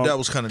on it, but that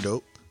was kind of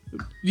dope.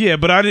 Yeah,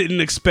 but I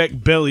didn't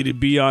expect Belly to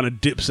be on a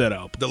Dipset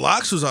album. The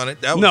Lox was on it.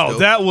 That was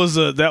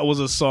dope. that was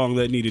a song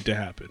that needed to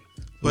happen.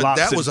 But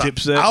Lox that was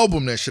an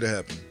album that should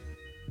have happened.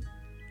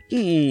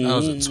 That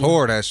was a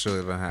tour that should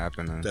have been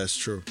happening. That's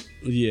true.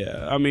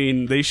 Yeah, I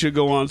mean, they should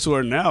go on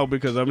tour now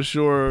because I'm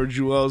sure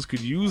Jewels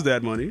could use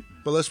that money.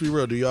 But let's be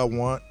real. Do y'all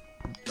want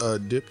a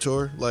Dip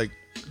tour? Like,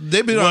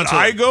 they've been on But tour.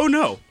 I go,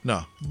 no.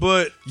 No.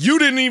 But You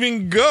didn't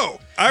even go.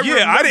 I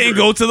didn't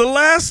go to the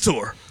last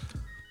tour.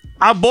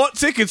 I bought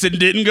tickets and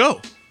didn't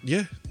go.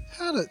 Yeah.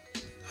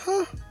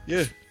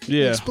 Yeah.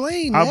 Yeah.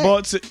 Explain I that.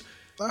 bought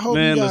I hope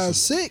Man, you guys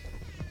listen. sick.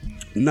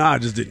 Nah, I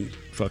just didn't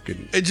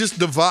fucking. It just,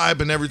 the vibe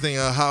and everything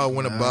how it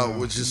went about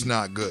was just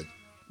not good.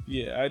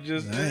 Yeah, I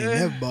just. I ain't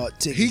never bought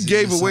tickets. He and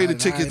gave away the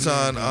decided tickets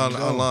I ain't on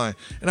gonna go. online.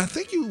 And I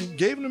think you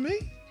gave them to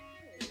me?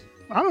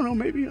 I don't know,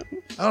 maybe.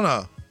 I don't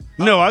know.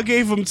 No, I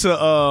gave them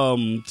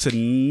to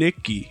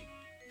Nikki.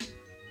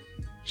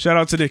 Shout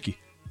out to Nikki.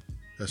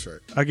 That's right.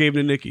 I gave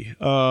them to Nikki.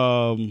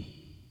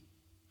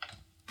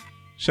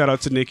 Shout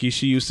out to Nikki.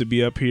 She used to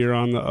be up here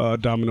on the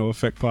Domino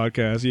Effect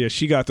podcast. Yeah,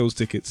 she got those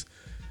tickets.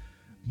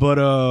 But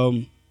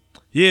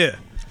yeah.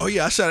 Oh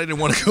yeah, I said I didn't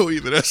want to go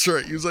either. That's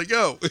right. He was like,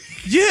 "Yo."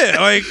 Yeah,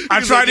 like I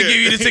was tried like, to yeah. give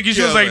you the tickets.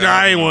 She was Yeah, like, man, "Nah,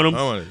 I ain't want I them."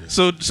 want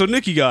it. So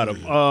Nikki got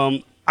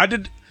them. I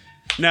did.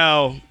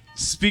 Now,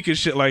 speaking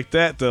shit like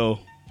that though,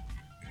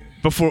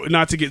 before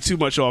not to get too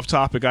much off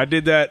topic, I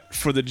did that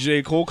for the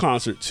J. Cole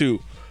concert too.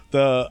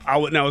 I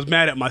was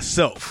mad at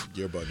myself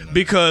You're bugging out.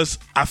 because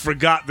I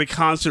forgot the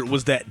concert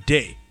was that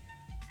day.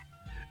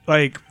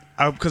 Like,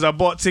 because I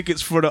bought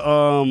tickets for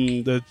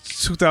the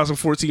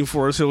 2014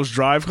 Forest Hills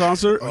Drive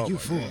concert You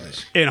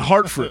foolish. in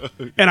Hartford,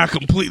 and I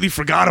completely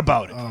forgot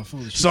about it. Oh,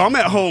 foolish. So I'm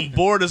at home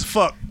bored as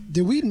fuck.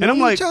 Did we know I'm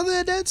like- each other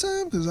at that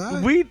time? Because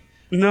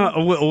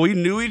We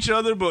knew each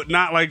other, but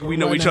not like we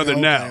know each other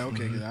now.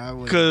 Okay, because I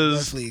would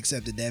 'Cause- definitely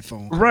accepted that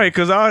phone call. Right,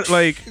 because I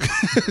like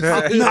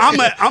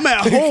I'm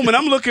at home and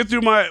I'm looking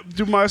through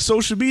my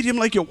social media. I'm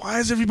like, yo, why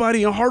is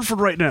everybody in Hartford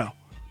right now?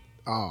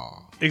 Oh,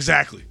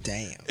 Exactly.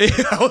 damn.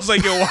 I was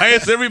like, yo, why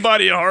is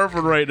everybody in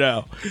Hartford right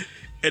now?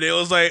 And it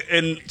was like,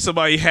 and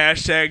somebody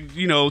hashtagged,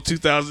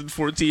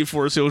 2014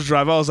 Forest Hills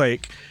Drive. I was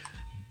like,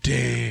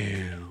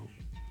 damn.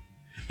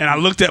 And I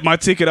looked at my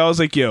ticket. I was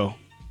like, yo,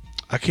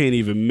 I can't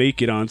even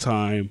make it on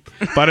time.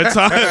 By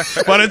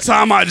the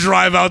time I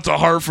drive out to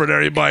Hartford,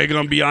 everybody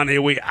gonna be on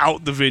their way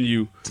out the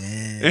venue.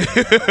 Damn.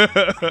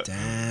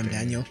 Damn,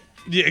 Daniel.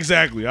 Yeah,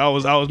 exactly. I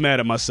was mad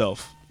at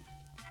myself.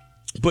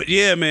 But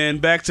yeah, man,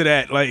 back to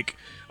that. Like,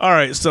 all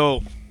right,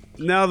 so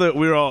now that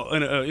we're all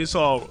it's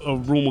all a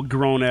room of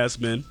grown ass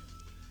men.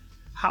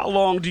 How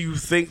long do you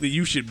think that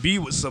you should be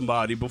with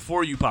somebody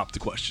before you pop the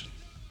question?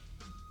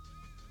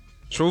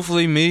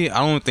 Truthfully, me, I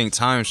don't think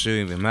time should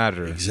even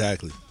matter.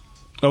 Exactly.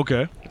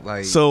 Okay.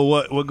 Like, So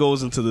what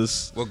goes into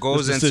this? what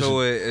goes this decision?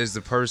 into it is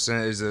the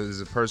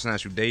person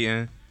that you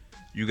dating.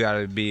 You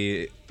gotta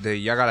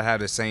y'all gotta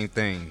have the same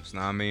things. Know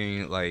what I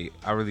mean? Like,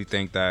 I really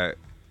think that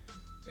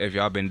if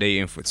y'all been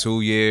dating for 2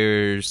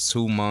 years,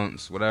 2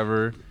 months,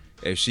 whatever,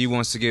 if she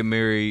wants to get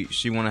married,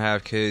 she want to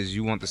have kids,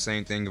 you want the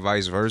same thing,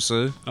 vice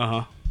versa.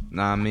 Uh-huh.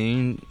 Know what I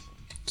mean?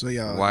 So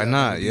y'all, Why y'all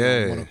not? gotta be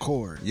Yeah. on one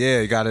accord.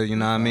 Yeah, you gotta, you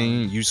know what I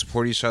mean? You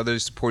support each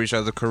other's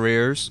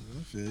careers.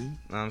 I feel you. Know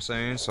what I'm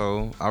saying?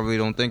 So I really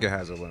don't think it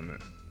has a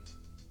limit.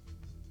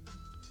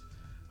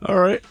 All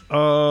right.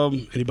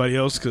 Anybody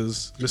else?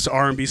 Because Mr.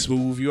 R&B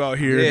Smooth, you out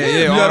here. Yeah,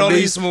 You got all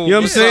R&B these- Smooth. You know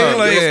what I'm saying? Yeah,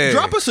 Like, yeah.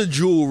 Drop us a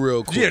jewel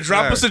real quick. yeah,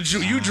 drop us a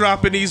you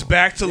dropping these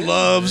back to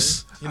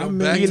loves. I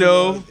mean,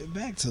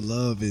 Back to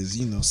Love is,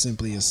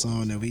 simply a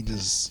song that we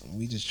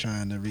just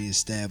trying to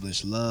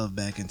reestablish love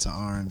back into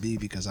R&B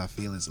because I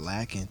feel it's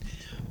lacking.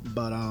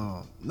 But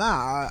I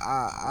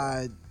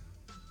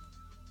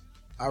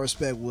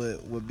respect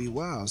what B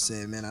Wild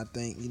said, man. I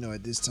think,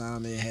 at this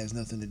time it has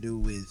nothing to do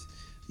with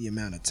the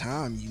amount of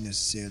time you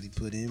necessarily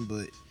put in,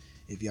 but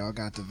if y'all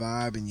got the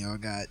vibe and y'all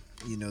got,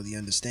 the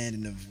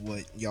understanding of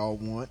what y'all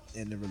want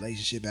in the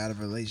relationship, out of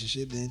a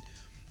relationship, then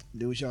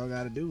do what y'all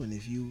got to do. And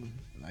if you,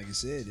 like I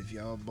said, if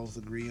y'all both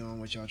agree on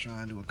what y'all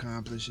trying to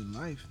accomplish in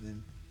life,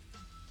 then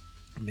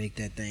make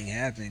that thing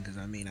happen. Because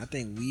I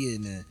think we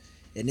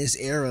in this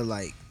era,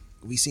 like,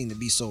 we seem to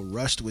be so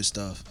rushed with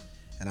stuff.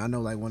 And I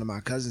know, like, one of my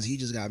cousins, he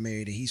just got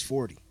married and he's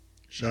 40.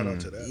 Shout out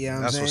to that. Yeah,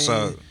 That's I'm what's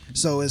saying? up.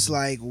 So it's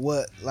like,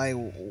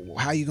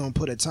 how you gonna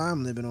put a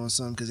time limit on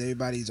something? Because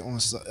everybody's on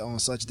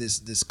such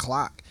this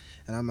clock.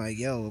 And I'm like,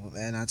 yo,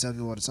 and I tell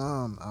people all the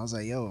time, I was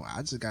like, yo,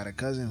 I just got a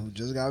cousin who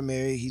just got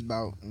married. He's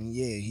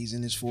he's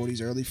in his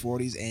 40s, early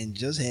 40s, and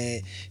just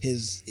had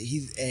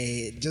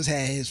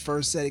his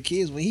first set of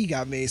kids when he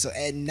got married. So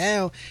and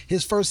now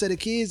his first set of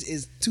kids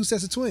is 2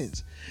 sets of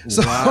twins.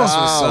 So,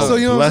 Wow. so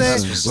you know what I'm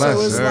saying? Blessings,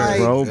 So it's like,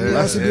 bro.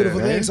 it's a beautiful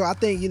Yeah. thing. So I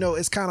think,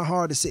 it's kind of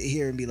hard to sit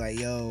here and be like,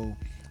 yo,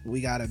 we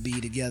gotta be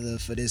together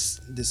for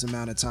this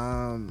amount of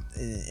time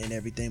and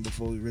everything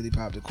before we really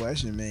pop the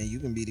question, man. You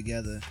can be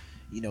together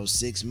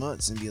 6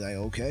 months and be like,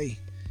 okay,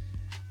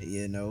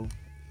 we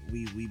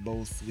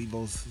both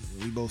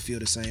feel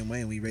the same way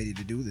and we ready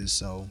to do this.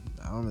 So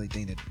I don't really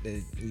think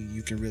that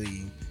you can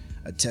really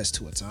attest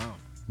to a time.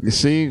 You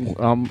see,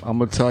 I'm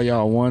gonna tell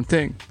y'all one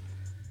thing.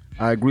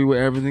 I agree with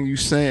everything you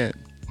said,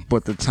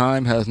 but the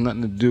time has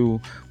nothing to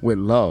do with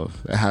love.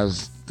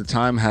 The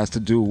time has to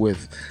do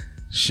with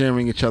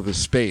sharing each other's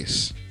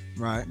space,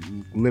 Right.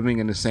 living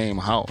in the same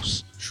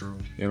house. True.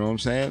 You know what I'm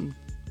saying?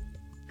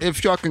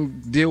 If y'all can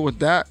deal with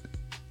that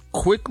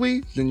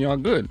quickly, then y'all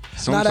good. Now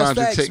that's Sometimes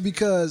facts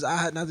because I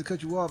had, not to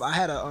cut you off, I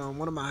had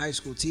one of my high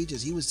school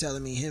teachers. He was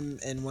telling me him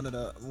and one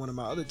of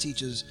my other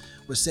teachers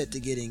were set to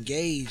get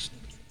engaged,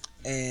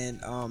 and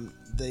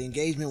the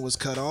engagement was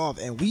cut off,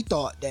 and we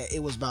thought that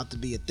it was about to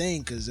be a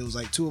thing because it was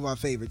like 2 of our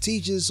favorite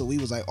teachers, so we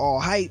was like all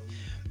hype.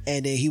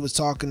 And then he was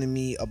talking to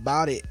me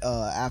about it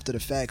after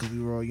the fact because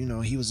we were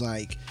all, he was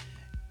like,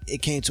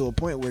 it came to a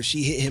point where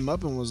she hit him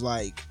up and was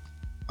like,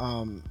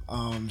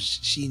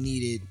 she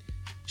needed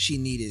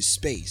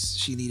space.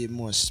 She needed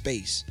more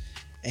space.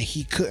 And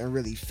he couldn't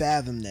really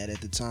fathom that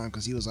at the time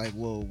because he was like,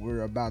 well,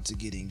 we're about to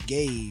get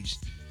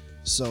engaged.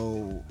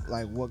 So,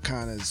 like, what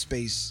kind of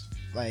space?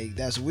 Like,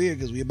 that's weird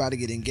because we about to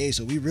get engaged.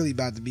 So we really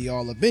about to be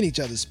all up in each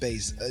other's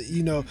space.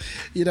 We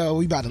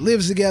about to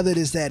live together,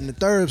 this, that, and the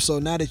third. So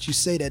now that you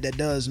say that, that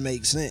does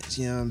make sense.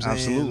 You know what I'm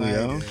saying?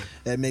 Absolutely, like,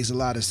 that makes a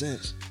lot of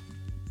sense.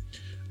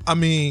 I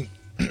mean,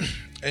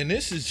 and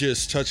this is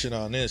just touching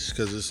on this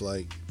because it's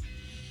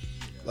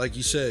like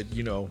you said,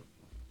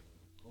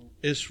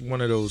 it's one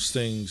of those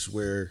things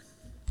where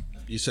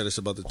you said it's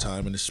about the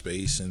time and the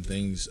space and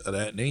things of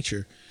that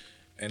nature.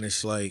 And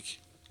it's like,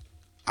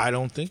 I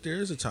don't think there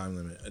is a time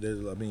limit.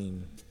 I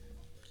mean,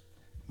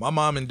 my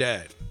mom and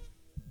dad,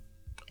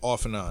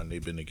 off and on,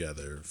 they've been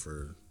together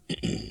for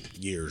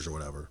years or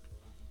whatever.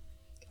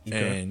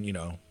 Okay. And,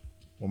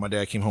 when my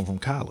dad came home from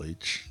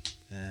college,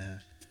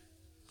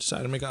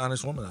 decided to make an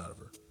honest woman out of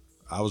her.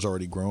 I was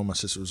already grown. My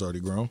sister was already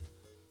grown.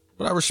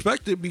 But I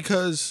respect it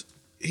because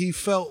he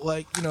felt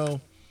like,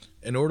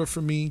 in order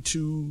for me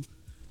to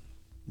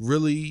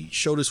really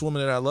show this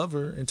woman that I love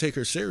her and take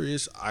her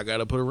serious, I got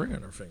to put a ring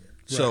on her finger.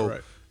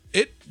 Right.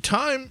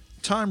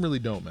 Time really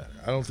don't matter.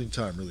 I don't think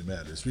time really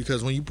matters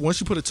because once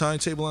you put a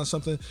timetable on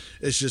something,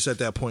 it's just at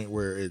that point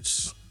where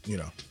it's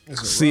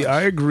See,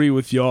 I agree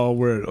with y'all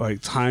where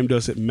like time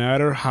doesn't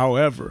matter.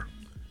 However,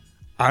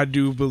 I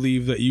do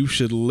believe that you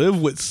should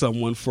live with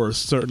someone for a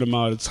certain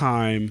amount of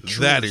time.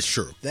 That is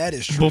true. That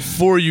is true.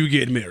 Before you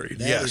get married.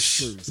 That is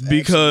true.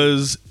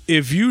 Because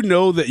if you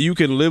know that you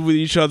can live with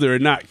each other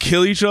and not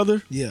kill each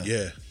other,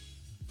 Yeah.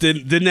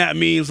 then that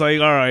means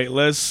like, all right,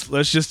 let's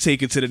just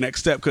take it to the next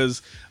step.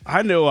 Because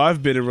I know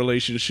I've been in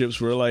relationships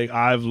where like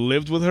I've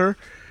lived with her,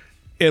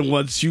 and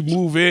once you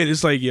move in,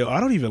 it's like, yo, I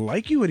don't even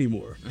like you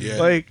anymore. Yeah.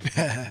 Like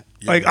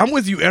I'm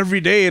with you every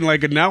day, and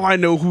like now I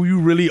know who you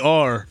really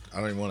are. I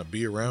don't even want to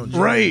be around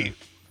you. Right.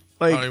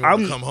 Like I don't even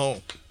want to come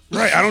home.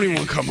 Right. I don't even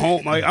want to come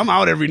home. Like I'm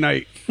out every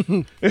night.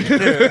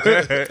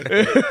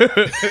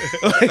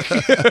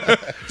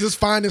 Just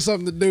finding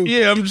something to do.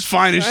 Yeah, I'm just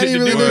finding shit to do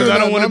really because I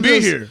don't nothing. want to I'm be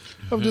just- here.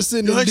 I'm just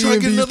sitting in I try to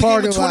get D&B another game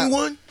parking at lot.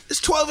 21. It's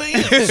 12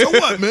 a.m. So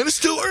what, man? It's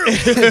still early.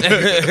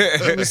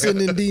 I'm just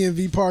sitting in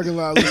D&V parking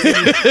lot listening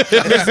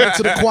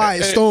to the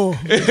Quiet Storm.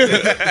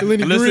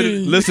 Lenny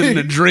Green. Listening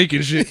to Drake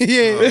and shit.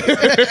 Yeah.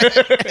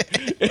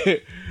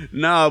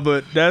 Nah,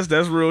 but that's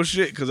real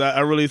shit because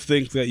I really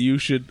think that you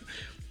should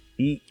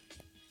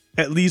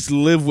at least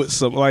live with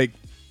some. Like,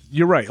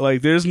 you're right.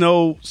 Like, there's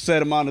no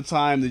set amount of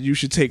time that you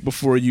should take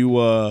before you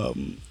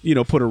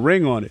put a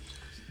ring on it.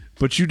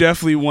 But you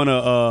definitely want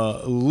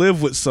to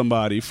live with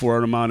somebody for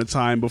an amount of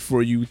time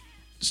before you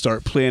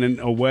start planning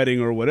a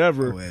wedding or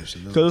whatever. Oh,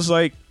 absolutely. Because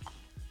like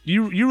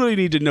you really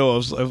need to know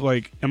of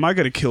like, am I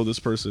gonna kill this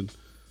person?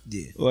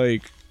 Yeah.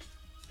 Like,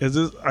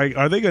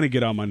 are they gonna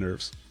get on my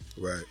nerves?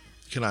 Right.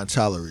 Can I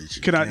tolerate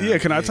you? Can I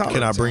tolerate?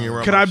 Can I bring you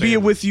around? Can my I be family?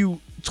 with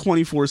you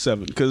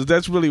 24/7? Because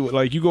that's really what,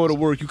 like, you go to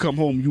work, you come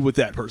home, you with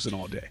that person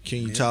all day.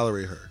 Can you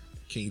tolerate her?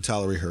 Can you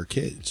tolerate her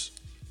kids?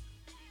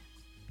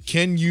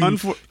 Can you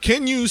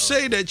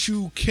say that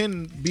you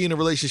can be in a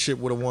relationship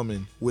with a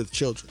woman with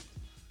children?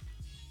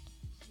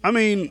 I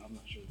mean,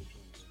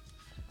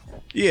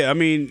 yeah, I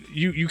mean,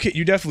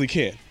 you definitely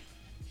can.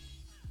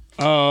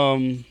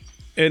 And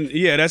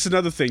yeah, that's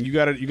another thing. You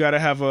gotta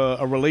have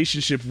a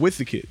relationship with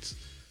the kids.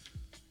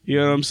 You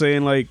know what I'm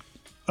saying? Like,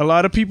 a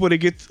lot of people, they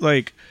get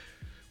like,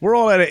 we're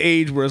all at an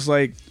age where it's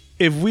like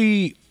if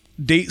we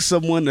date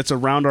someone that's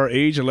around our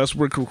age, unless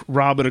we're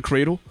robbing a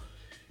cradle,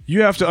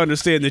 you have to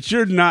understand that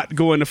you're not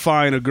going to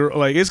find a girl.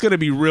 Like, it's going to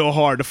be real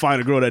hard to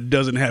find a girl that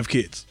doesn't have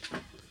kids.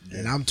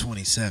 And I'm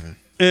 27.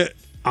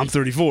 I'm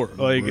 34.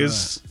 Like,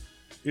 it's,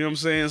 you know what I'm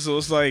saying? So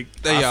it's like,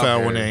 I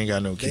found when they ain't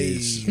got no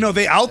kids. no,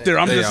 they out there.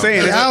 I'm just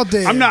saying. They out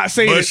there. I'm not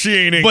saying, But she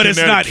ain't in but it's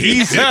not Connecticut.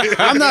 easy.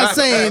 I'm not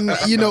saying,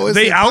 it's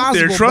They out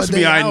there. impossible, Trust but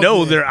me, they I out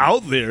know there. they're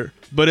out there,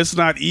 but it's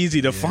not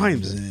easy to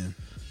find them.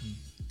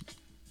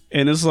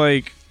 And it's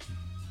like,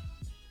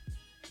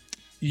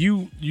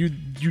 you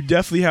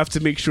definitely have to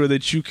make sure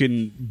that you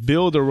can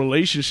build a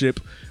relationship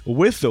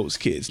with those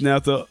kids. Now,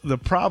 the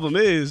problem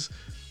is,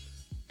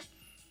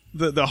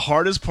 the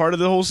hardest part of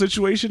the whole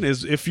situation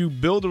is if you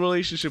build a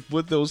relationship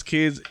with those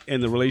kids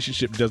and the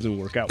relationship doesn't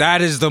work out.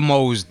 That is the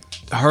most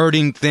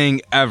hurting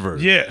thing ever.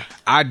 Yeah.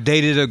 I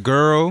dated a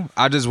girl.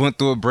 I just went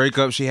through a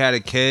breakup. She had a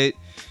kid.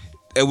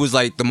 It was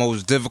like the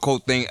most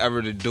difficult thing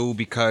ever to do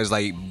because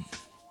like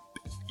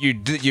you're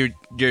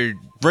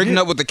breaking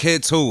up with the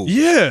kid too.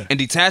 Yeah. And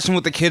detaching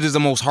with the kid is the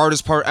most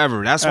hardest part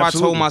ever. That's why I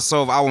Absolutely. told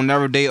myself I will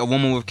never date a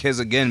woman with kids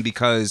again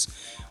because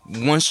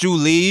once you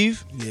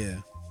leave,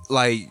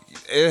 like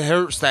it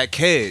hurts that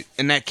kid,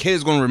 and that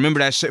kid's gonna remember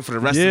that shit for the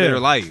rest of their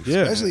life. Yeah.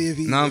 Especially if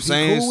he, Know what I'm if he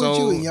saying? cool So- with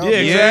you and y'all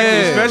Yeah, be exactly.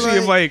 Yeah. Especially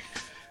if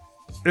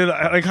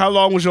like how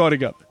long was y'all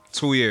together?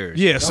 2 years.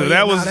 Yeah, so Oh,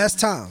 that nah, was that's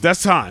time.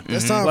 That's time.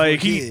 That's time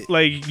Like for a he, kid.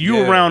 like you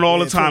Yeah. around all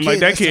Yeah, the for a time. kid, Like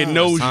that that's kid time.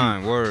 knows you.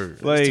 Time, word.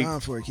 It's Like time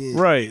for a kid.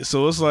 right.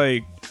 So it's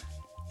like,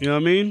 you know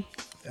what I mean?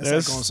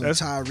 That's like on some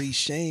Tyrese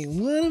Shane.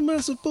 What am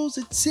I supposed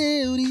to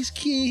tell these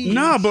kids?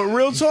 Nah, but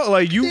real talk,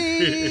 like you,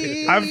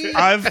 I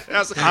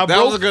That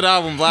broke. was a good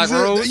album, Black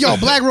Rose. Yo,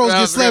 Black Rose That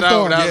get was a good slept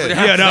album. on. That was a good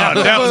Yeah,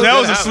 album. that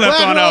was a slept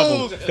Black on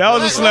Rose. album. That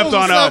was a slept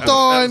on Slept album.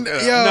 on. Yo,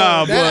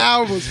 Nah, that but-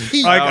 album was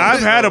heat. Like I've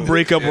had a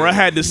breakup where I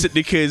had to sit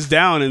the kids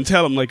down and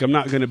tell them like I'm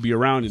not gonna be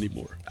around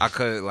anymore. I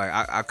couldn't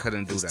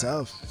do that.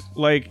 tough.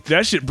 Like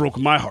that shit broke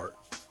my heart.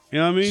 You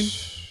know what I mean?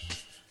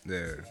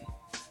 Yeah.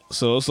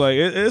 So it's like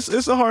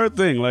it's a hard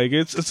thing. Like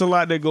it's a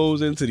lot that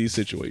goes into these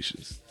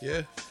situations.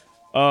 Yeah.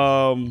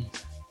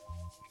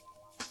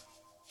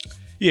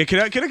 Yeah,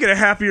 can I get a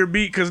happier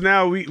beat? Because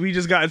now we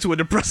just got into a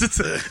depressing.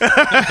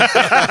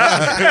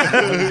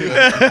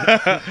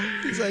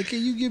 He's like,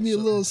 can you give me a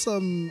little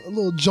something, a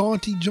little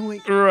jaunty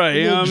joint? Right,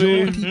 you know what I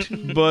Little mean?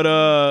 jaunty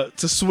But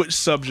to switch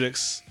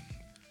subjects,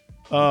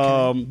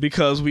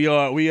 because we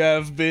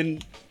have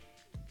been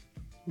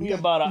we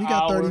about an We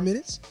got hour. 30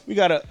 minutes. We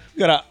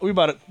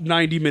about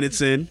 90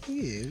 minutes in.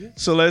 Yeah.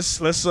 So let's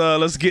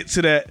get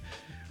to that.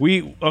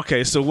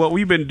 So what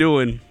we've been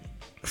doing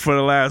for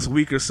the last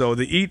week or so,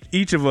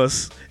 each of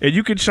us, and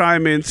you can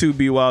chime in too,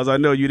 B Wiles. I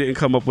know you didn't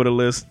come up with a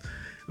list,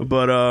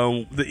 but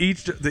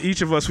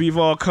each of us, we've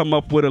all come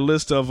up with a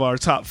list of our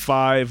top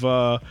 5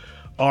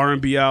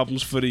 R&B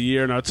albums for the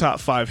year and our top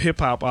 5 hip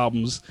hop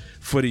albums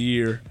for the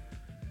year.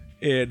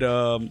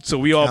 And so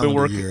we all been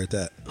working. Calendar year at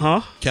that.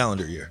 Huh?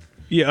 Calendar year.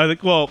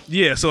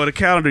 Yeah, so the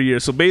calendar year.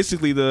 So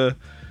basically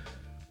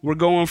we're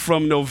going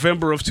from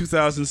November of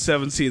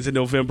 2017 to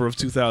November of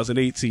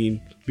 2018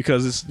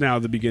 because it's now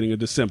the beginning of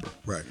December.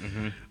 Right.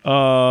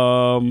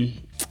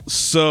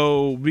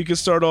 So we can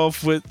start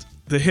off with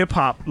the hip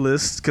hop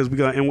list because we're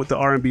gonna end with the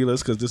R&B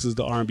list because this is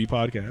the R&B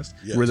podcast,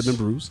 Yes. Rhythm and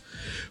Brewz.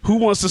 Who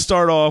wants to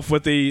start off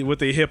with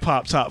a hip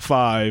hop top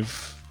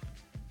 5?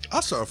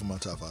 I'll start off with my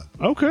top 5.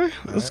 Okay,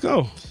 let's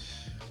go.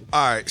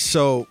 All right.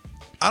 So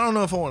I don't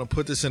know if I want to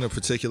put this in a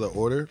particular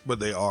order,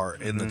 but they are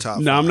in the top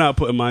 5. No, I'm not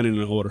putting mine in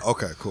an order.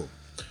 Okay, cool.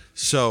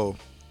 So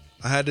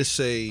I had to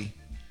say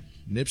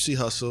Nipsey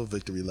Hussle,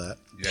 Victory Lap.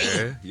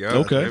 Yeah.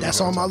 Okay. That's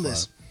on my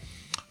list.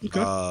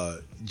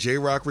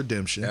 J-Rock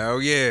Redemption.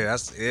 Hell yeah.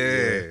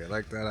 I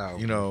like that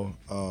album. You know,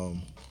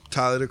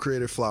 Tyler the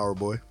Creator, Flower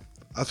Boy.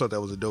 I thought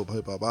that was a dope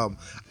hip hop album.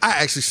 I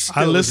actually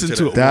still listened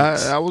to it.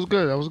 That was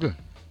good. That was good.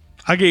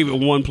 I gave it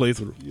one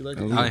playthrough. You like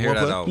I didn't hear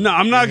that album. No,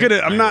 I'm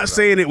not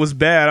saying it was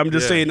bad. I'm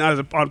just Yeah.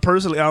 saying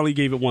personally, I only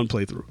gave it one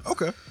playthrough.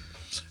 Okay.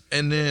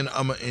 And then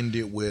I'm gonna end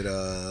it with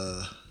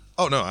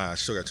oh no, I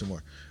still got 2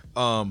 more.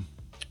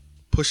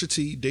 Pusha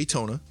T,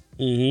 Daytona.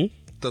 Mm-hmm.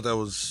 Thought that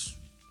was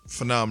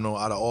phenomenal.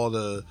 Out of all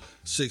the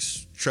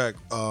 6-track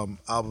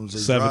albums they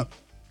 7. dropped,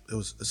 it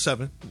was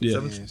 7. Yeah.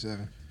 7? Yeah,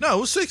 7. No,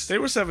 it was 6. They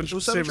were 7. It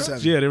was 7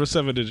 tracks? Yeah, they were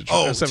 7 digit.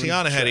 Oh, 7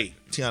 Tiana had track. 8.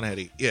 Tiana had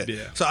 8. Yeah.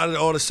 Yeah. So out of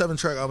all the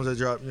 7-track albums that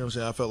dropped, you know what I'm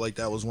saying, I felt like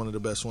that was one of the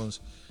best ones.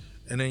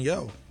 And then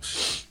I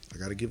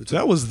gotta give it to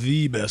That them. was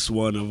the best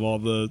one of all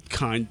the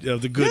kind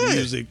of the good Yeah.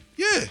 music.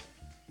 Yeah.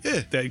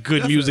 That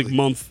good music Definitely.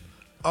 month.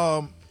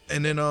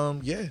 And then I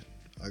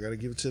gotta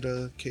give it to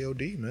the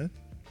KOD, man.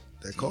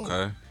 That call.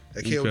 Okay.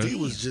 That KOD Okay.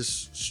 was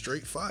just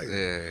straight fire.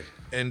 Yeah.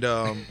 And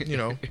you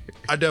know,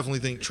 I definitely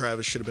think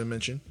Travis should have been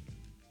mentioned.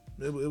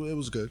 It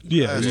was good.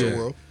 Yeah, As yeah. the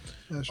world.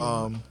 That's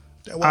right.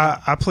 That one,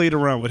 I played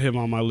around with him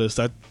on my list.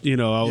 I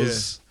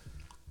was.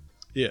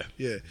 Yeah.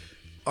 yeah.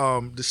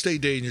 The Stay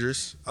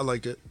Dangerous. I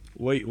liked it.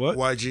 Wait, what?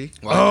 YG.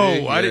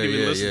 Oh, I didn't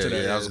even listen to that.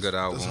 Yeah, that was a good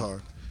album. That's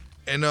hard.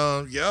 And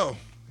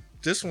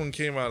this one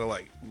came out of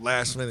like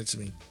last minute to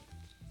me.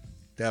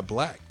 That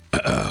Black.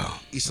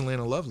 East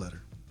Atlanta Love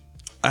Letter.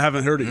 I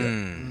haven't heard it yet.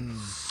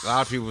 A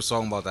lot of people were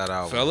talking about that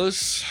album.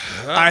 Fellas,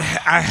 I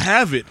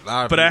have it, A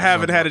lot of but I people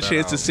haven't talking had a about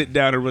chance that to sit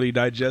down and really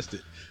digest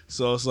it.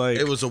 So it's like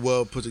it was a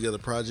well put together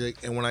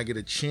project, and when I get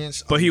a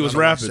chance, But I'm he was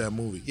gonna watch rapping. that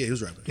movie. Yeah, he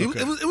was rapping. Okay.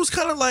 It was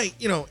kind of like,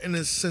 you know, in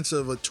the sense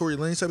of a Tory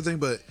Lanez type of thing,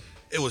 but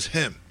it was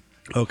him.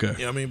 okay. You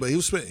know what I mean? But he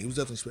was spitting. He was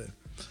definitely spitting.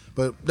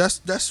 But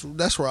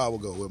that's where I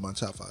would go with my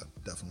top 5,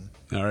 definitely.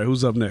 All right,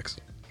 who's up next?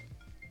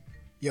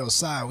 Yo,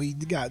 Si, we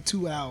got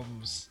 2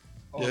 albums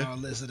on Yeah. our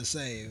list of the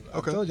same.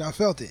 Okay. I told you I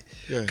felt it.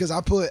 Yeah. Because I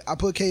put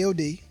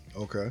KOD.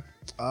 Okay.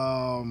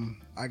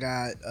 I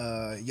got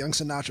Young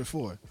Sinatra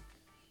 4.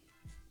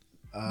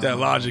 That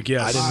Logic,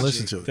 yes. I didn't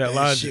listen to it. That That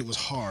Logic. shit was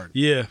hard.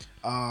 Yeah.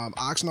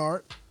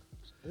 Oxnard.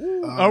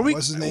 Are we?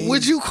 What's his name?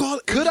 Would you call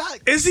it? Could I?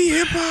 Is he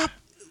hip hop?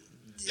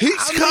 He's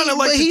I kind mean, of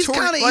like but the he's Tory,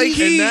 kinda- like,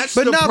 he- and that's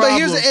but the no, problem. but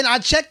here's and I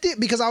checked it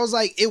because I was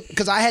like,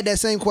 because I had that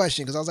same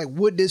question because I was like,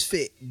 would this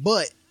fit?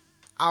 But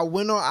I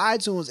went on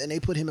iTunes and they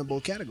put him in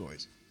both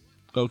categories.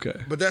 Okay.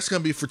 But that's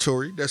gonna be for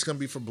Tory. That's gonna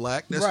be for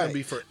Black. That's Right. gonna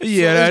be for. Yeah, it's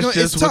that's gonna- just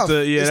it's with tough.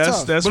 the yeah. It's That's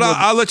tough. that's. But what,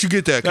 I'll let you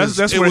get that. 'Cause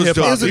That's it where was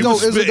hip-hop dope. is. He It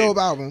was a spitting. dope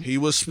album. He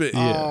was spitting.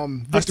 yeah.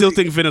 Victory, I still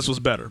think Venice was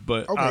better,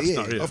 but Okay,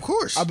 Oxnard, yeah. Of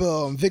course. I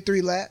put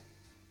Victory Lap,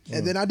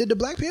 and then I did the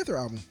Black Panther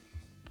album.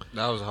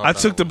 That was a hard. I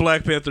took the album.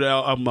 Black Panther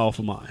album off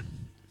of mine.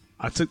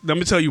 Let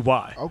me tell you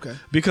why. Okay.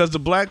 Because the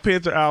Black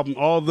Panther album,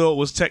 although it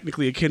was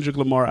technically a Kendrick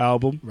Lamar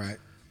album, Right,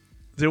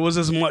 there was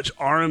as much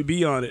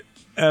R&B on it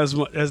as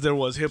much as there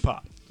was hip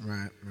hop.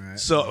 right.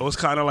 So it was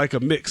kind of like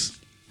a mix.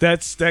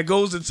 That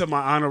goes into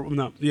my honorable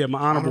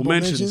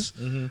mentions.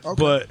 Okay.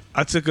 But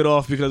I took it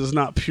off because it's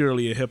not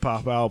purely a hip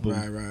hop album.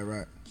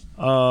 Right.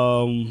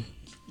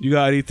 You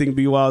got anything,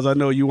 B Wiles? I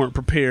know you weren't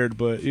prepared,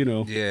 but you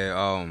know.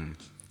 Yeah,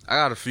 I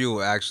got a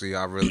few actually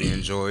I really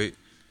enjoyed.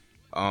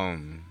 I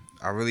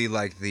really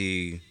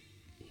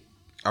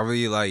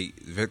like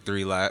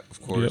Victory Lap,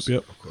 of course.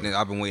 Yep.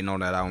 I've been waiting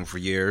on that album for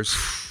years.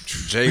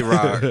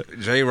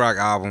 J-Rock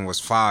album was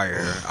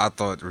fire. I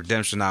thought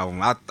Redemption album.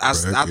 I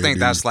think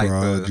that's like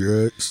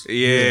projects.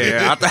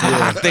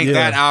 I think Yeah.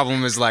 that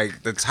album is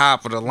like the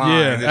top of the line.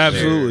 Yeah, this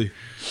absolutely. year.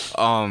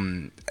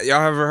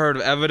 Y'all ever heard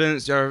of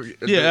Evidence?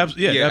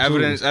 Absolutely.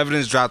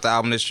 Evidence dropped the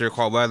album this year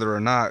called Whether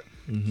or Not.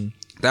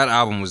 That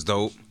album was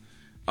dope.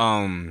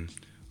 Who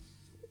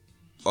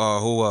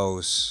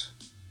else?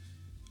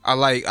 I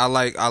like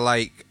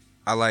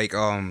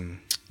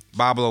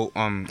Pablo,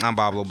 not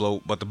Pablo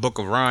Blow, but the Book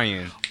of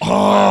Ryan.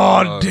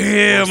 Oh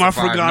damn! I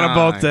Force forgot 5'9".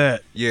 about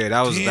that. Yeah,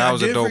 that was I a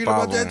did dope forget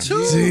about album. that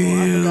too. I forgot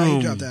he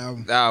Damn. dropped the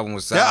album. That album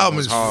was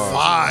is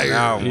fire. That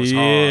album was Yeah,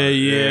 hard.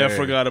 yeah, I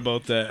forgot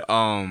about that.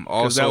 Because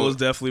Also, that was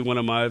definitely one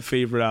of my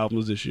favorite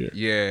albums this year.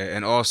 yeah,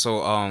 and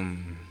also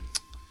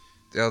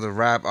the other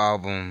rap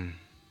album.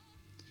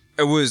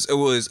 It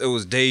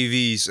was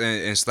Davies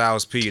and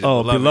Styles P. the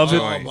Oh, Beloved.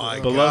 joint. Oh my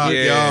Beloved. God,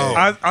 Yeah.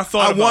 yo. I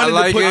thought I about, wanted to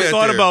like put it. I that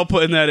thought there. about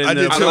putting that in I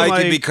there. did I too. but I'm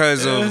like it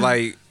because eh. of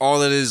like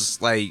all it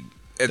is like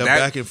The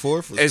back and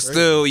forth was it's crazy.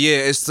 still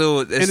it still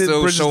and it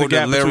still bridges the showed the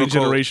gap between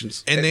lyrical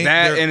generations. and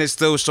and it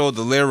still showed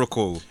the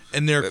lyrical.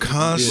 and their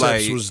concepts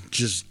like- was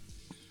just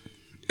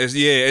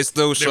It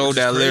still showed was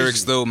that crazy.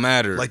 lyrics still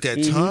matter. like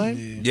that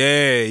time.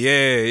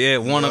 Yeah.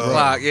 1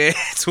 o'clock,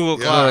 2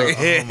 o'clock.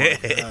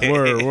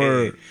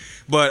 Word.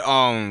 But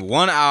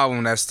one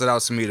album that stood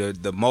out to me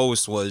the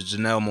most was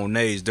Janelle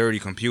Monáe's Dirty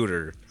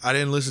Computer. I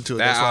didn't listen to it.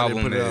 That That's why I didn't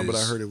album put it on, but I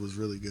is- heard it was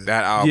really good.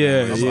 That album Yeah,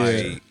 is yeah.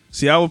 like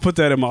See, I would put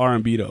that in my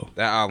R&B though.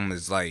 that album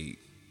is like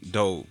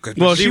dope. 'Cause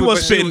Well, she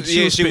was spitting.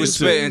 Yeah, she was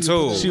spitting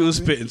too. She was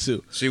spitting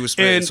too. She was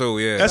spitting And too.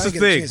 Yeah. that's I the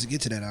didn't get a thing. chance to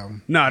get to that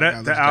album. Nah, that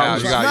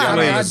album you got-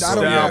 flames. I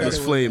don't That know. album is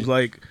flames.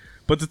 Like,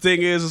 but the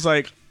thing is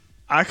like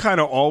I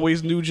kind of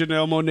always knew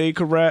Janelle Monáe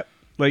could rap.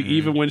 Like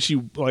even when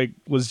she like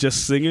was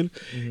just singing,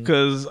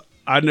 because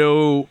I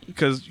know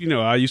because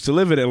I used to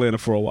live in Atlanta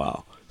for a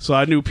while, so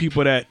I knew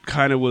people that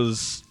kind of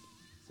was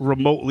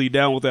remotely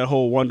down with that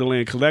whole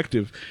Wonderland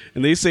Collective,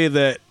 and they say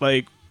that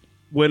like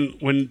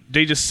when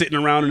they just sitting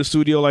around in the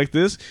studio like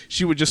this,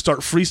 she would just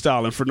start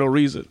freestyling for no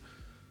reason.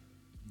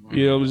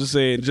 You know what I'm just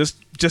saying?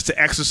 Just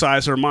to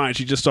exercise her mind,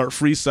 she'd just start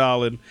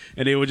freestyling,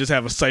 and they would just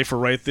have a cipher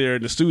right there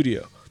in the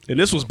studio. And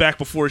this was back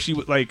before she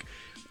was like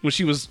when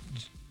she was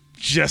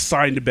just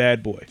signed to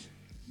Bad Boy.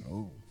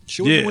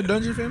 She wasn't Yeah. with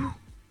Dungeon Family.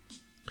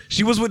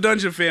 She was with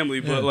Dungeon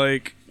Family, but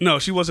like no,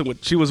 she wasn't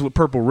with. She was with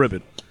Purple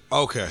Ribbon.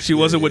 Okay, She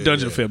wasn't with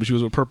Dungeon Family. She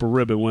was with Purple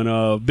Ribbon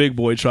when Big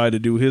Boy tried to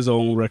do his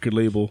own record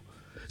label.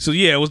 So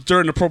yeah, it was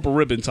during the Purple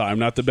Ribbon time,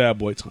 not the Bad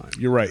Boy time.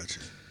 You're right,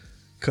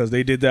 because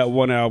they did that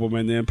one album,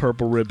 and then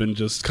Purple Ribbon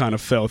just kind of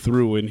fell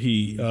through, and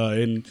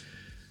and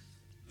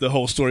the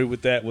whole story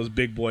with that was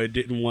Big Boy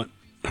didn't want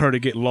her to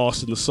get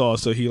lost in the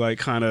sauce, so he like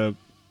kind of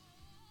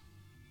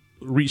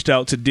reached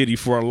out to Diddy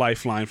for a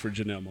lifeline for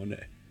Janelle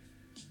Monáe.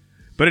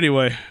 But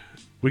anyway,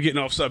 we're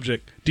getting off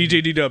subject.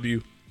 DJ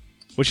DW,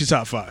 what's your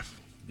top 5?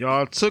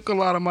 Y'all took a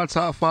lot of my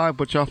top 5,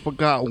 but y'all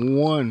forgot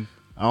one.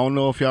 I don't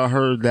know if y'all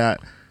heard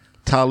that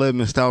Talib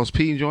and Styles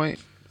P joint,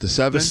 the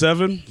 7. The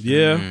 7?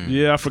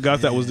 Yeah, I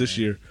forgot that was this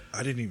year.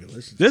 I didn't even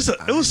listen. To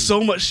It was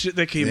so much shit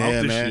that came out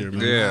this man. year,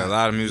 man. Yeah, a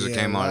lot of music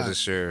Yeah, came a out lot.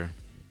 this year.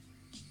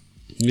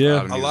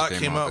 Yeah. A lot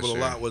came out, but a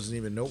lot wasn't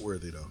even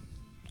noteworthy though.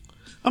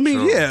 I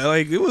mean, yeah,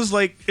 like it was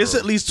like it's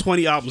at least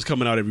 20 albums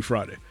coming out every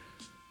Friday.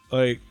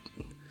 Like,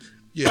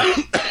 yeah.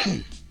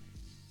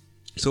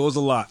 So it was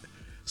a lot.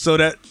 So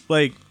that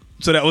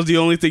was the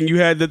only thing you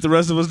had that the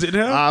rest of us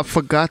didn't have. I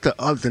forgot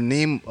the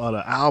name of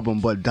the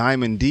album, but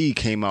Diamond D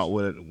came out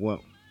with an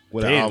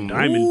album.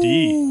 Diamond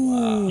D.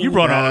 Wow. You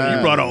brought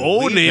an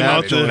old name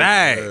out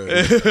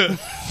there.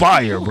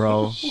 Fire,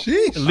 bro.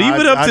 Leave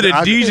it up to the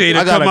DJ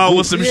to come out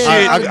with some shit.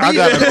 I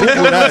got to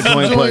Google that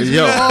joint, but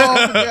yo,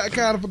 I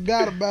kind of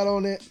forgot about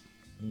on that.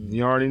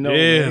 You already know.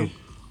 Yeah. Man.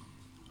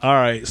 All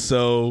right,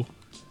 so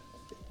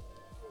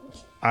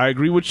I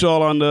agree with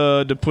y'all on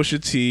the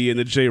Pusha T and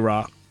the J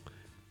Rock,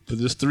 but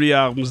there's 3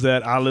 albums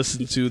that I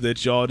listened to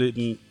that y'all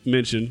didn't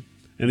mention,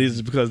 and these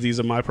is because these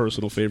are my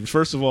personal favorites.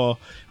 First of all,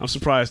 I'm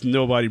surprised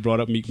nobody brought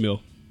up Meek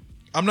Mill.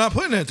 I'm not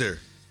putting that there.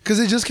 Because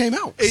it just came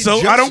out.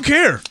 I don't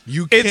care.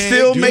 It's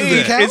still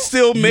made. It's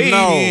still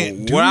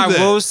made. No, what I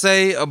will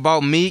say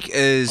about Meek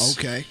is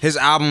his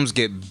albums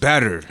get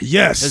better.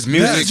 Yes. His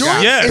music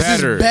got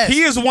better.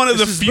 He is one of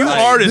the few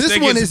artists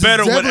that gets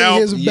better with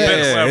albums.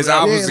 Yeah, his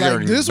albums are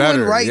getting this better.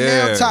 One right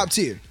now, top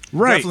tier.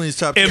 Right. Definitely his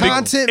top tier.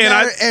 Content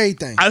matter,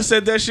 everything. I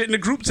said that shit in the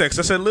group text.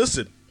 I said,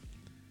 listen,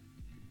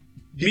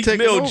 Meek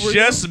Mill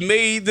just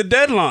made the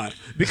deadline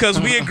because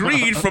we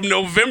agreed from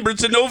November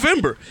to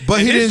November. But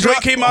and he his didn't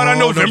joint came out on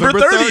November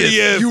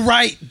 30th. You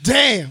right.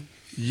 Damn.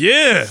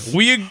 Yeah. Because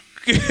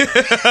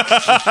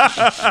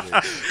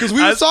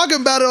we were talking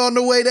about it on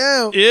the way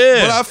down.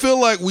 Yeah. But I feel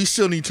like we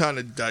still need time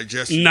to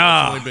digest it.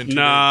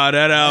 Nah,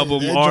 that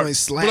album. That joint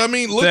slapped. But I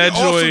mean, look at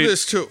also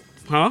this too.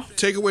 Huh?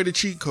 Take away the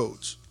cheat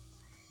codes.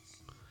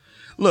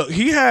 Look,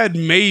 he had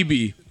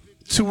maybe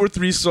 2 or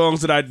 3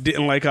 songs that I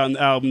didn't like on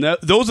the album.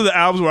 Those are the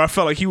albums where I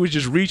felt like he was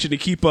just reaching to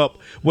keep up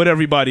with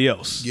everybody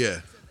else.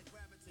 Yeah.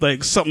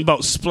 Like something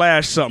about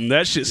Splash something.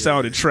 That shit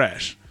sounded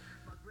trash.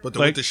 But the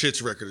With the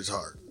Shits record is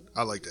hard.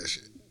 I like that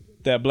shit.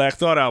 That Black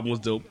Thought album was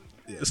dope.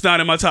 Yeah. It's not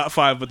in my top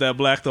 5, but that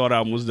Black Thought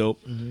album was dope.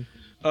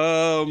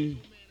 Mm-hmm.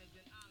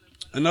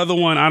 Another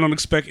one I don't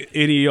expect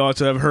any of y'all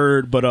to have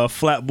heard, but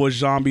Flatbush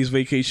Zombies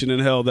Vacation in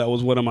Hell. That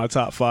was one of my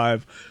top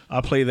 5.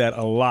 I play that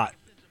a lot.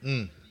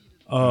 And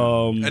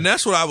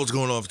that's what I was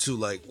going off too,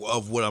 like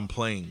of what I'm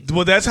playing.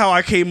 Well, that's how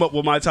I came up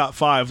with my top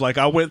 5. Like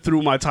I went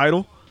through my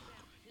title,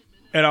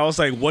 and I was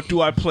like, "What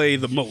do I play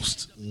the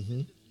most?"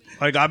 Mm-hmm.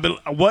 Like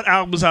what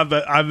albums I've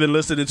been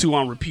listening to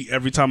on repeat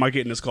every time I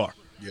get in this car.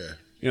 Yeah,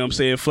 you know what I'm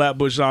saying.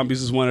 Flatbush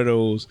Zombies is one of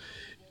those,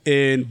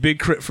 and Big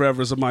Crit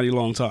Forever is a mighty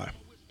long time.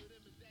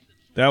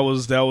 That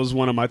was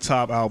one of my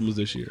top albums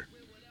this year.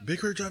 Big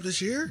Crit dropped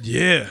this year?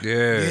 Yeah.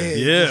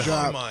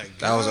 Oh my god,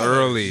 that was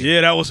early.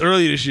 Yeah, that was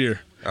early this year.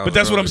 But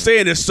that's what I'm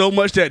saying. There's so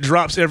much that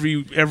drops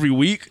every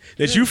week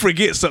that you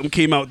forget something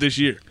came out this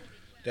year.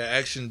 That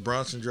Action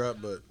Bronson drop,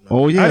 but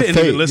oh yeah, I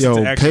didn't even listen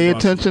to Action pay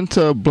Bronson. attention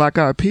to Black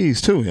Eyed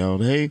Peas too,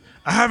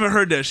 I haven't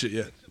heard that shit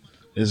yet.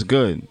 It's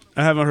good.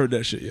 I haven't heard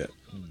that shit yet.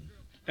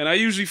 And I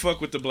usually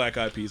fuck with the Black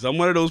Eyed Peas. I'm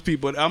one of those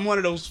people.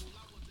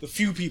 The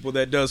few people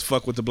that does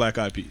fuck with the Black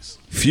Eyed Peas.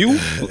 Few?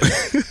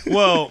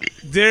 Well,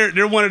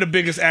 they're one of the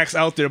biggest acts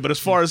out there. But as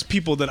far as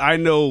people that I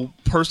know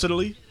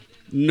personally,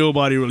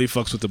 nobody really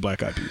fucks with the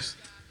Black Eyed Peas.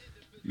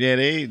 Yeah,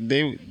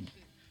 they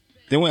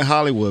went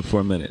Hollywood for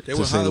a minute. They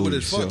went Hollywood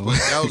as fuck. But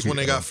that was when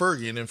they got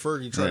Fergie, and then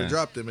Fergie tried to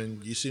drop them,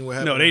 and you seen what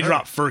happened. No, they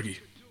dropped Fergie.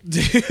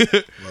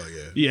 Well,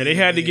 yeah. Yeah, they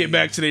had to get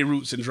back to their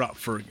roots and drop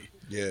Fergie.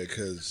 Yeah,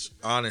 because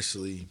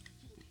honestly,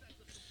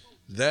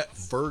 that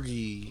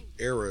Fergie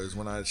era is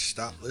when I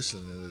stopped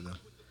listening to them.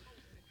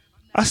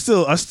 I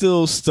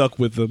still stuck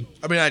with them.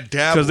 I mean, I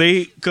dabbled.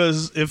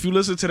 Because if you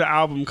listen to the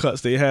album cuts,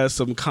 they had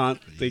some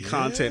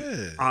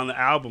content on the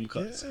album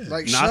cuts. Yeah.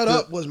 Like Shut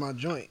Up was my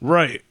joint.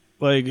 Right.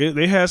 Like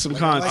they had some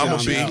content. I'm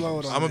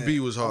a B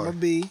was hard. I'm a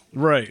B.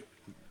 Right.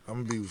 I'm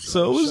a B was hard.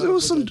 So it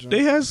was some.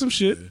 They had some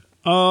shit.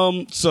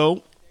 Yeah.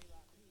 So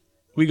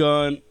we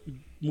gonna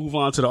move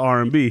on to the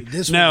R&B.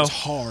 This one was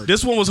hard.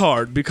 This one was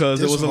hard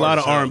because there was a lot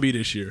of R&B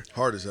this year.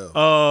 Hard as hell.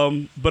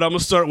 But I'm gonna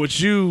start with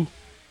you,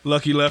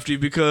 Lucky Lefty,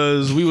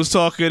 because we was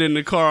talking in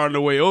the car on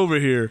the way over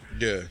here.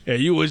 Yeah.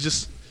 And you was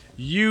just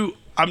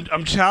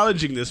I'm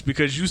challenging this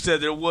because you said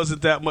there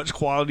wasn't that much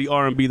quality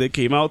R&B that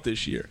came out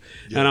this year.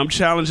 Yeah. And I'm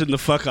challenging the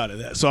fuck out of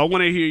that. So I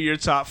want to hear your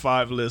top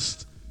 5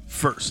 list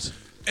first.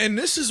 And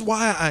this is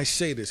why I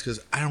say this, because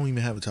I don't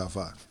even have a top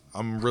 5.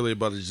 I'm really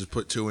about to just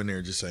put 2 in there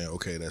and just saying,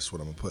 okay, that's what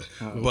I'm going to put.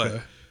 Okay.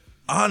 But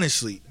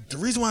honestly, the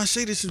reason why I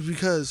say this is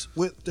because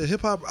with the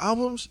hip-hop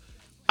albums,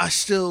 I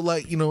still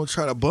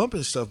try to bump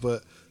and stuff,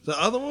 but the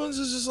other ones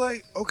is just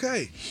like,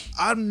 okay,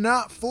 I'm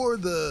not for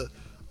the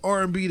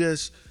R&B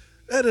that's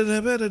yeah,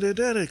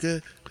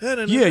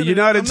 you're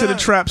not into the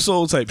trap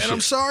soul type shit. And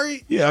I'm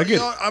sorry. Yeah, I get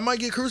it. I might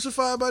get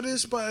crucified by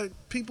this by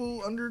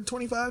people under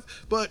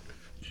 25, but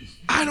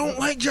I don't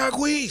like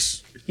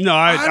Jacquees. No,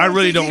 I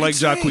really don't like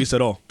Jacquees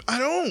at all. I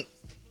don't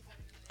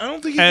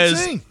think he can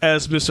sing.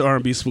 As Mr.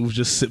 R&B Smooth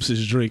just sips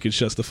his drink and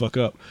shuts the fuck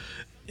up.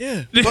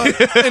 Yeah.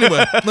 But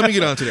anyway, let me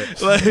get on to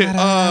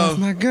that.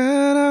 My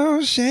good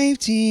old shape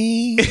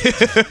team.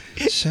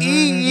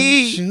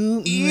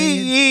 Shoot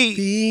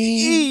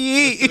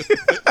me.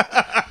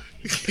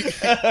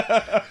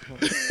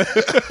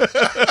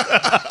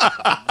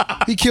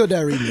 He killed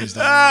that remix,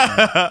 though.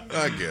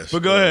 I guess.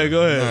 But go ahead.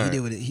 Right. He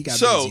did with it. He got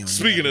busy So on it.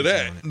 speaking of He got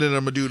that, busy on then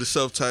I'm gonna do the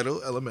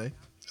self-titled LMA,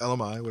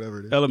 whatever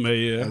it is.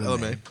 LMA, yeah.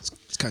 LMA.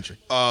 It's country.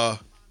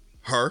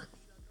 Her.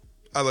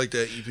 I like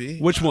that EP.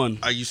 Which one?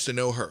 I used to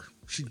know her.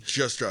 She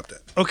just dropped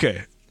that.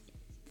 Okay.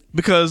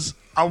 Because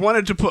I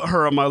wanted to put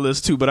her on my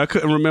list too, but I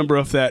couldn't remember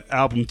if that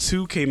album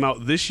 2 came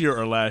out this year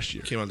or last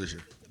year. Came out this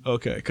year.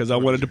 Okay, because I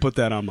wanted to put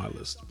that on my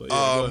list. But yeah,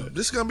 go ahead.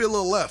 This is gonna be a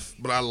little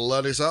left, but I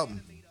love this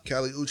album.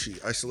 Kali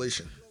Uchis,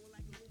 Isolation.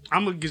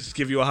 I'm gonna just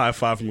give you a high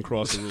five from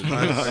across the room.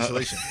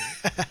 Isolation.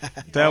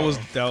 That was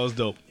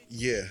dope.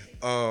 Yeah.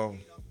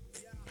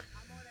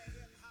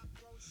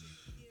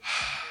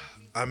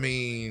 I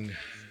mean,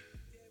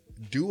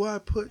 do I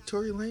put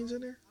Tory Lanez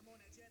in there?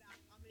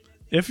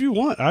 If you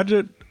want,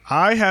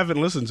 I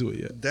haven't listened to it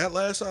yet. That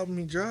last album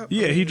he dropped?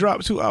 Yeah, he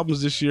dropped 2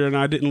 albums this year, and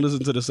I didn't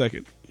listen to the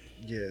second.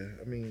 Yeah,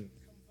 I mean,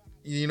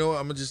 you know what?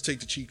 I'm gonna just take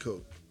the cheat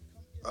code.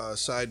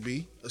 Side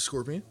B, a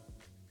Scorpion.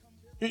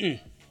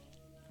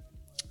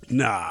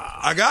 Nah.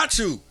 I got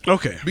to.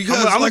 Okay.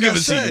 Because I'm gonna like give I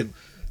it said, to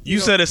you. You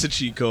said it's a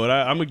cheat code.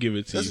 I'm gonna give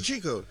it to that's you. a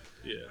cheat code.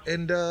 Yeah.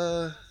 And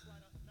I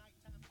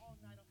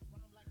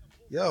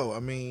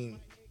mean,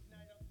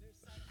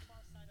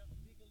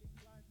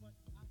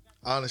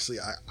 honestly,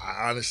 I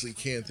honestly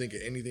can't think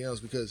of anything else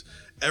because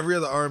every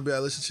other R&B I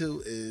listen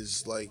to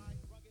is like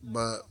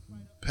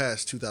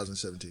past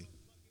 2017.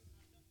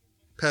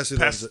 Past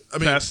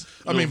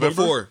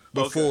November?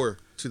 before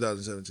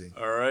 2017.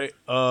 All right.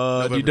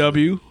 November.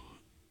 DW,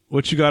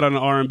 what you got on the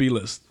R&B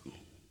list?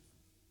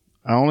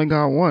 I only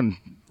got one.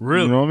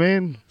 Really? You know what I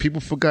mean? People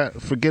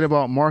forget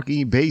about Mark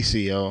E.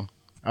 Basie, yo.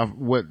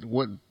 What?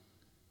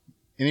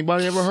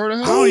 Anybody ever heard of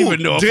him? I don't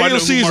even know if I know Daniel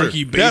who Caesar.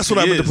 Marky Basie That's what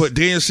I meant to is. put.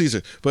 Daniel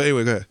Caesar. But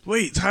anyway, go ahead.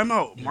 Wait, time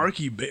out.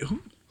 Marky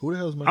Who? Who the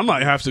hell is Marky? I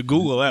might have to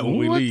Google that when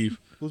we What? leave.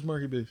 Who's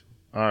Marky Basie?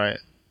 All right.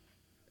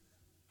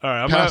 All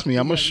right. Pass me.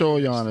 I'm gonna show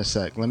y'all in a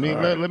sec. Let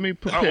me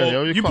prepare.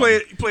 Yo, You play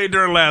it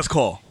during last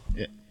call.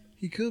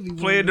 He could be.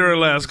 Play it during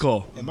last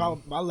call. And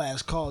my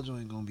last call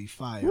joint gonna be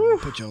fire. I'm gonna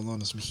put y'all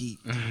on some heat.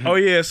 Oh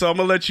yeah, so I'm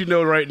gonna let you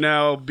know right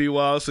now, Be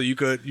Wild, so you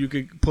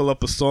could pull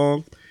up a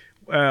song.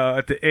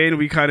 At the end,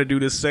 we kind of do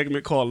this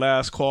segment called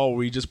Last Call, where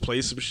we just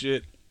play some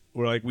shit.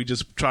 Where like we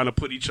just trying to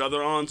put each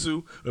other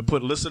onto or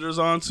put listeners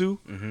onto.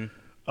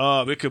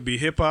 It could be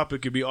hip hop,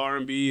 it could be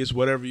R&B, it's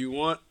whatever you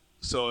want.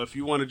 So if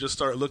you want to just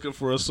start looking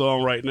for a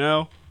song right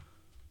now.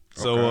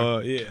 So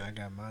yeah. I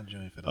got my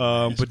joint for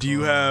the But do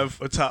you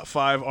have a top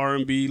 5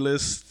 R&B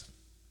list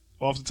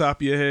off the top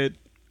of your head?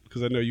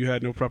 Because I know you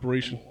had no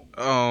preparation.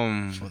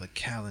 for the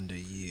calendar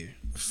year?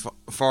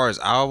 Far as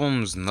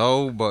albums,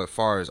 no, but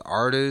far as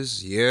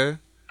artists, yeah.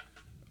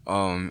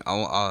 I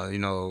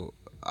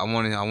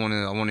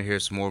want to hear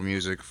some more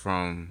music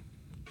from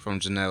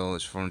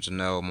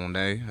Janelle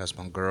Monáe. That's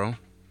my girl.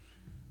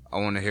 I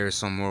want to hear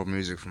some more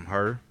music from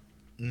her.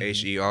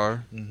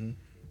 HER.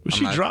 But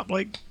she dropped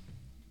like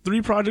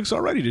 3 projects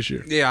already this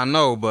year. Yeah, I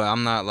know, but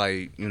I'm not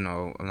like,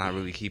 I'm not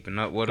really keeping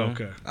up with them.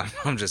 Okay.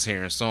 I'm just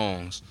hearing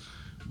songs.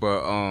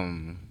 But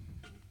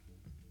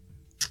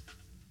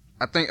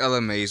I think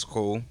LMA is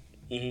cool.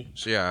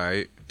 She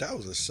alright. That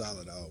was a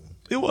solid album.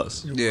 It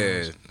was.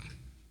 Yeah.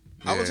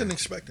 I wasn't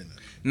expecting that.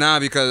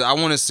 Nah, because I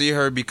want to see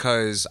her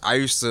because I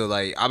used to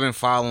I've been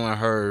following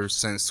her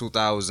since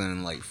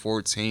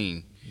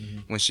 2014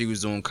 when she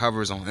was doing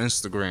covers on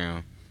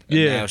Instagram.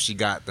 And now she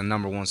got the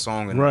 #1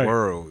 song in the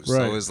world.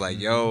 So it's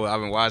like, yo,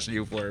 I've been watching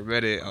you for a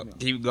minute.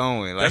 Keep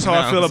going. That's how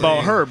I feel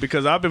about her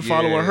because I've been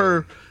following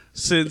her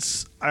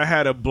since I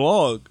had a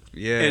blog.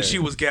 Yeah. And she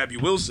was Gabby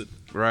Wilson.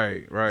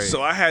 Right.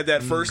 So I had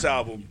that first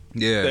album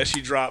that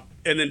she dropped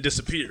and then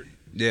disappeared.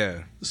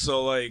 Yeah.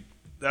 So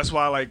that's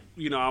why I'm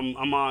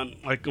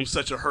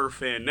such a her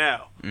fan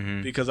now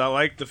because I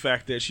like the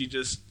fact that she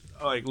just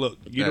look,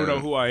 you don't know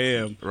who I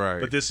am,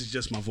 but this is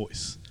just my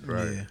voice.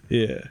 Right.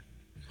 Yeah.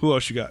 Who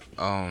else you got?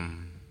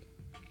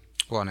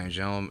 Who I named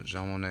John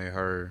Monáe,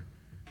 her,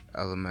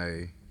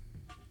 LMA.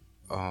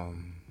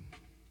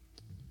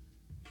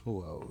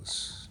 Who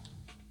else?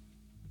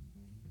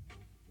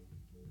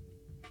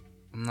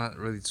 I'm not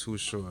really too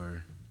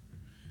sure.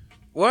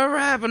 Whatever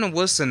happened to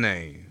what's the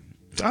name?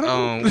 I don't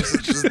know. What's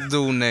this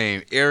dude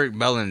name? Eric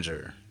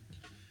Bellinger.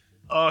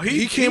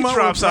 He came out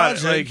with a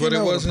project, but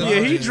it wasn't. Yeah,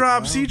 he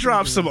drops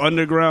some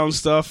underground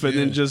stuff and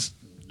then just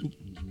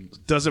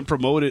doesn't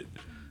promote it.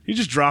 He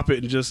just drop it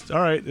and just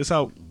all right, it's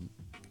out.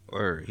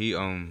 Or he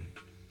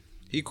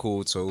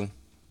cool too.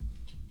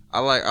 I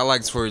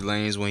like Tory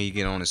Lanez when he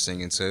get on the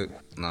singing tip.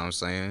 You know what I'm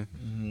saying?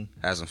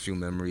 Has some few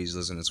memories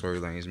listening to Tory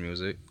Lanez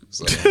music.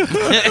 So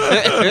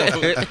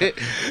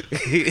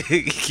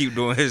he keep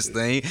doing his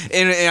thing,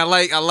 and I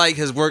like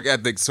his work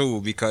ethic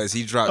too because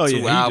he dropped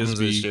 2 albums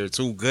this year,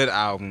 2 good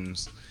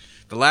albums.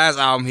 The last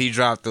album he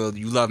dropped, the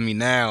You Love Me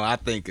Now, I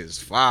think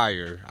is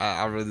fire.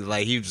 I really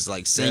like. He was just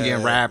like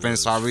singing, rapping,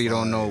 so I really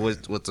don't know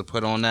what to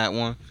put on that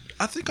one.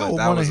 I think But I would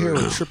that want to was hear a-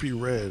 a Trippie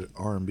Redd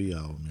R&B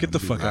album. Get the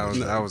fuck out.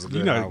 That was a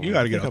good You album.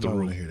 gotta get I out the want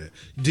room. to hear that.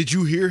 Did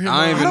you hear him?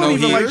 I didn't I don't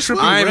even like Trippie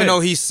I didn't even Redd. know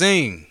he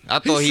sing. I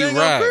thought he sang on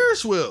rapped.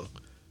 Ferris wheel.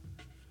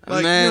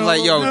 Man,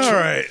 like yo, all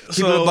right. keep it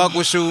So a buck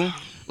with you.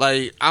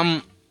 Like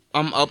I'm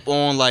up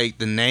on like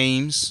the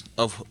names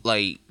of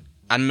like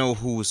I know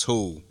who's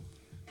who,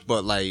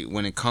 but like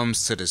when it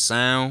comes to the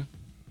sound,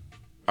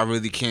 I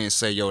really can't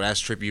say yo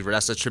that's Trippie.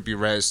 That's a Trippie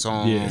Redd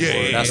song. Yeah. Or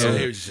Yeah, that's yeah, I hear what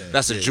a you're saying.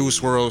 that's a Juice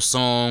WRLD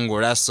song,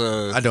 or that's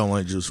a. I don't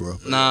like Juice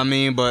WRLD. Nah, I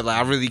mean, but like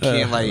I really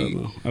can't like.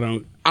 I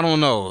don't. I don't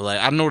know.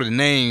 Like I know the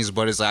names,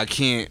 but it's like I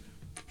can't.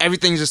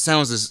 Everything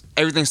sounds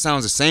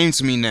the same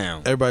to me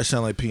now. Everybody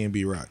sound like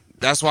P&B Rock.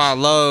 That's why I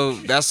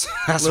love. That's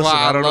Listen, why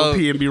I don't love. know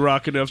P&B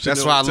Rock enough to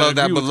That's know, why I to love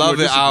that agree with you or Beloved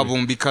disagree.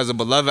 album, because the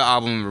Beloved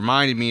album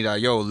reminded me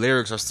that yo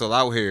lyrics are still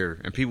out here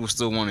and people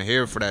still want to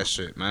hear for that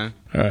shit, man.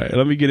 All right,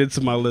 let me get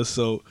into my list.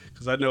 So,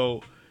 because I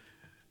know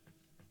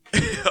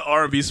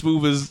R&B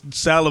Smooth is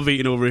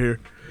salivating over here.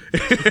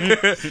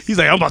 He's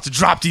like, I'm about to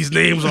drop these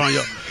names on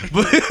y'all.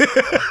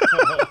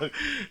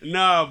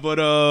 But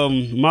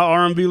my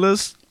R&B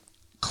list,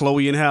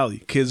 Chloe and Halle,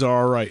 Kids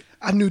Are Alright.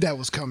 I knew that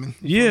was coming.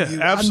 Yeah, from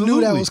you. absolutely. I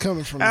knew that was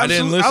coming from you. I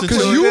didn't listen to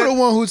Because it. you were the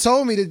one who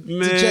told me to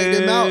check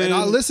them out, and I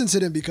Man. listened to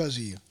them because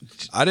of you.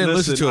 I didn't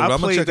listen to it, but I I'm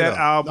going played to check it that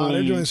out. Nah, that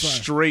album joint's fire.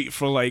 straight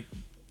for like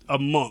a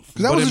month.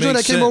 Because that But was it the joint that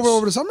makes came sense.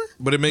 over the summer?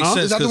 But it makes Huh?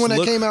 sense. Is that the 'cause one that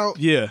look- came out?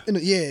 Yeah.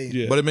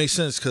 Yeah. But it makes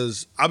sense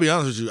because I'll be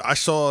honest with you. I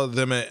saw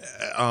them at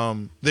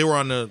they were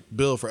on the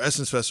bill for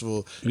Essence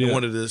Festival in Yeah.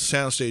 one of the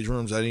soundstage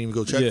rooms. I didn't even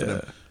go check Yeah. for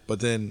them. But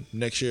then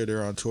next year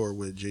they're on tour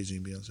with Jay-Z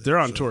and Beyonce. They're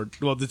on So- tour.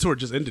 Well, the tour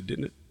just ended,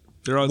 didn't it?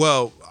 They're on.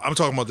 Well, I'm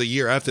talking about the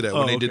year after that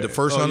when Oh, they did the okay.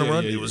 first Oh, on the yeah,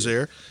 run. yeah, It yeah, was yeah.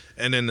 there,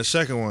 and then the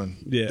second one,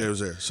 Yeah. it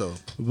was there. So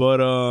But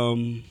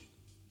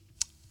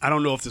I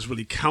don't know if this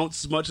really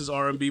counts as much as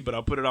R&B, but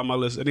I'll put it on my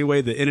list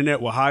anyway. The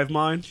Internet with Hive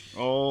Mind.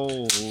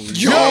 Oh,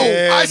 yo,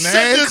 I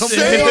said the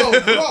same.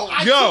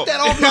 I took that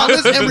off my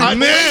list and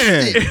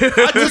man. replaced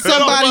it with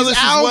somebody's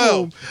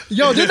album.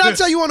 Yo, didn't I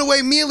tell you on the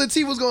way me and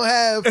Latif was gonna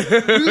have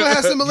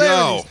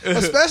similarities,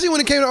 especially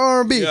when it came to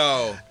R&B.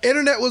 Yo.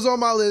 Internet was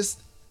on my list.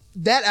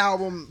 That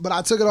album, but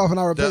I took it off and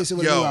I replaced it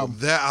with a new album.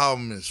 that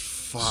album is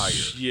fire.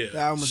 Yeah. That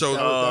album was- So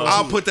that was-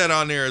 I'll put that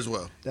on there as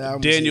well. that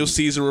album was Daniel huge.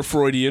 Caesar a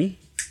Freudian,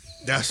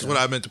 That's what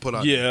I meant to put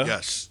on. Yeah. there.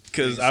 Yes,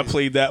 because I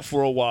played that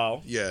for a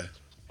while. Yeah,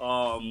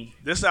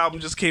 This album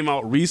just came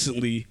out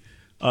recently.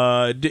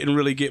 Didn't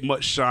really get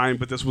much shine,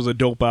 but this was a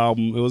dope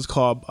album. It was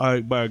called by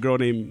a girl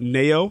named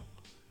Nao,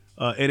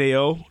 Nao.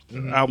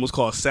 The album was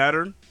called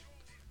Saturn.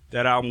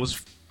 That album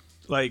was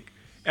like,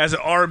 as an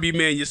R&B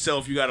man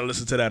yourself, you got to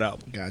listen to that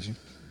album. Got you.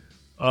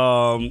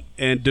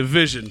 And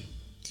Division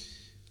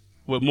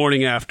with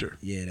Morning After,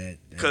 Yeah, that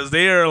because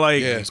they are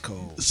like Yeah. was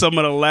cold. some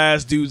of the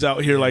last dudes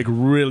out here like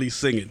really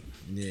singing.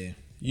 Yeah.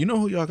 you know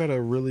who y'all gotta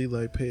really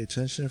like pay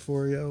attention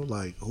for, yo?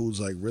 Like who's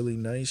like really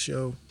nice,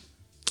 yo?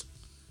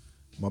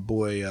 My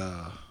boy,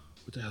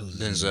 what the hell is his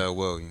name? Denzel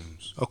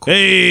Williams. Of course,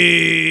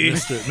 Hey,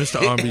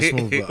 Mr. R&B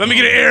Smooth. let me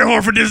get an air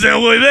horn for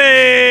Denzel Williams.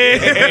 Hey.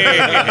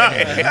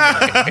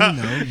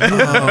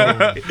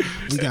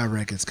 We got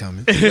records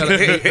coming. He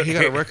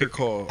got a record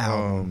called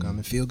Album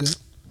coming. Feel good?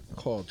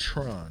 called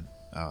Tron.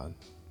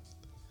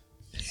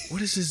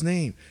 What is his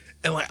name?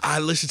 And like I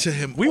listened to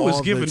him. We was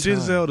all giving the time.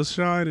 Denzel the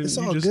shine, and It's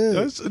you all just,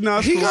 good. No,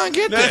 it's He cool. gonna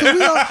get that.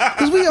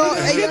 Because we all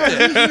hey,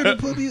 yo, we here to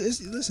put you.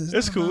 Listen,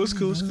 It's cool. It's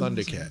cool.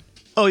 Thundercat.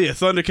 Oh yeah,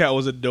 Thundercat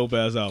was a dope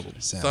ass album.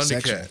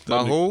 Thundercat.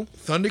 By who?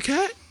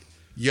 Thundercat?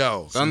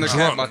 Yo.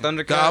 Thundercat Drunk. by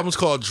Thundercat? The album's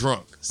called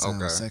Drunk.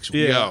 Sound Okay. sexual.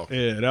 Yeah, Yo.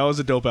 yeah, that was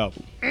a dope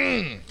album.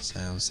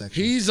 Sound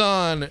sexual. He's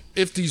on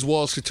If These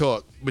Walls Could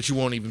Talk, but you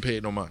won't even pay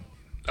it no mind.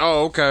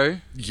 Oh,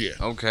 okay. Yeah.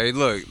 Okay,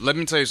 look, let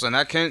me tell you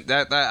something.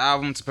 That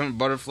album, To Pimp a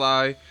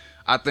Butterfly,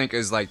 I think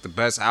is like the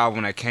best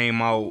album that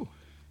came out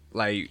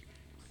like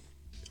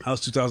That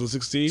was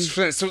 2016.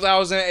 since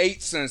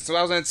 2008, since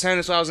 2010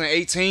 to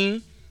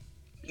 2018.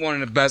 One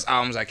of the best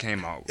albums that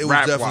came out. It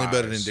was definitely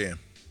better than Damn.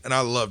 And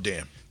I love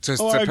Damn. To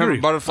Oh, I Pimp agree.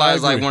 a Butterfly I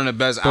is like agree. one of the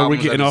best But we're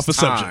albums. getting of off its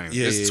the subject. time.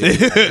 Yeah, It's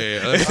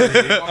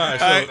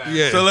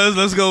yeah. So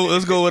let's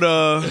go with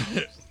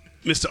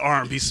Mr.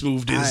 R&B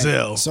Smooth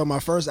Denzel. So my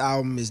first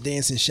album is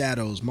Dancing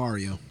Shadows,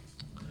 Mario.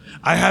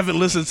 I haven't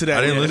listened to that.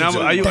 I didn't yet, listen and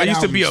to I it.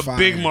 used to be a album's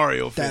big fire.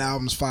 Mario That fan.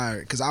 album's fire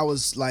because I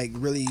was like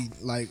really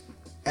like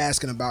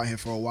asking about him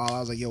for a while. I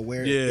was like, "Yo,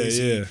 where is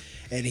Yeah, he?" yeah.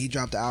 And he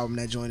dropped the album.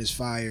 That joint is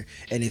fire.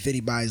 And if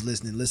anybody's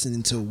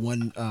listening to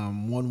One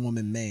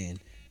Woman Man,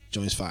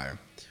 joint's fire.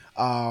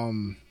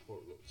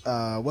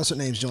 What's her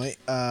name's joint?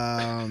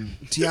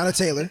 Tiana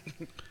Taylor.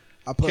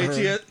 I put her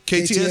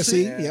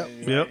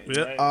KTSE? Yep.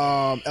 Yep.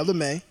 Ella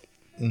May.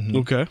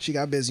 Okay. She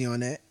got busy on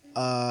that.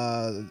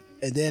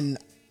 And then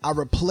I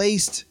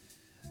replaced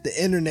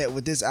the internet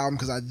with this album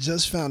because I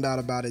just found out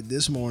about it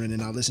this morning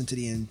and I listened to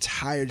the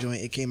entire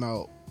joint. It came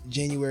out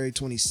January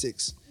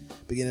 26th,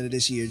 beginning of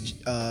this year.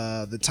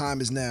 The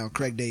Time Is Now,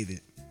 Craig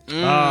David.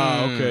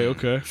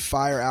 Okay.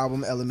 Fire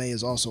album. LMA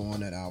is also on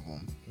that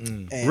album.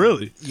 And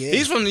Really? Yeah.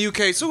 He's from the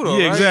UK too, though.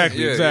 Yeah, right?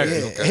 exactly.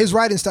 yeah. Okay. His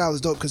writing style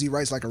is dope because he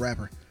writes like a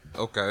rapper.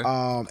 Okay.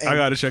 And, I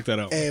gotta check that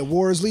out. And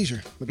War is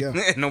Leisure. Miguel.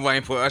 Nobody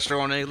ain't put Usher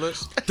on their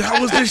list.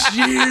 That was this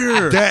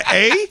year. That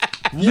A?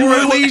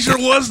 War Leisure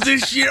was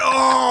this year.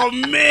 Oh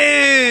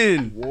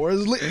man. War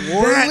is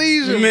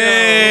Leisure.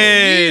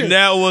 Man,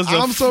 that was a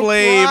I'm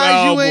Flame surprised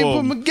album. you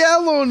ain't put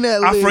Miguel on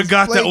that list. I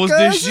forgot that was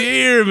this cousin.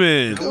 year,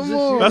 man. Come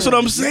on. That's what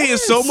I'm saying.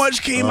 So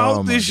much came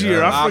out my this God.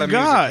 year. A I lot of music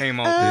forgot. came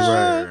out this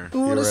year. I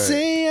wanna right.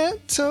 say I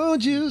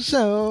told you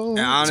so. And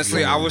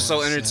honestly, I was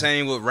so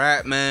entertained with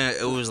rap, man.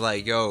 It was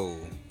like, yo.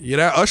 Yeah,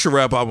 that Usher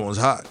rap album was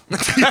hot.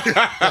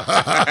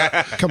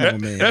 Come on,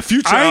 man. That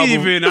Future I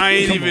album.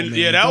 ain't even. man.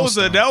 Yeah, that Don't was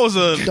stop.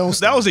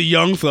 that was a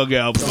Young Thug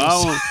album.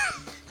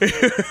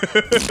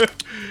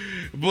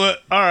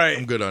 But all right.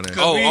 I'm good on that.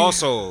 Oh, we-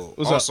 also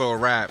What's up? a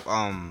rap.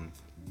 I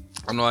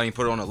know I didn't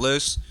put it on the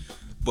list,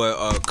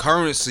 but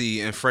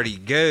Currency and Freddie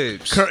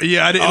Gibbs.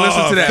 Yeah, I didn't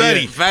listen to that.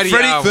 Fetty.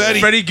 Yeah. Fetty.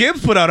 Freddie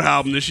Gibbs put out an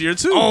album this year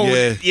too. Oh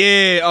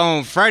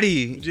Yeah.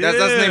 Freddie. That's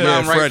the name Yeah,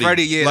 of him, right? Freddie.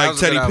 Freddie. Yeah, Like that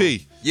was a good Teddy album.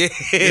 P. Yeah,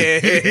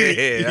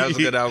 that was a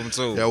good album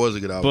too. That was a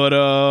good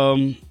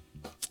album.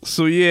 But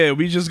so yeah,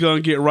 we just gonna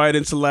get right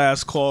into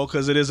last call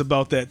because it is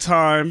about that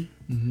time.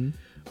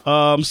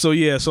 So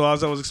as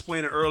I was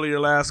explaining earlier,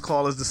 last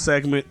call is the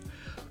segment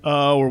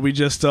where we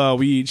just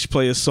we each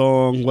play a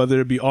song,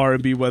 whether it be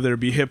R&B, whether it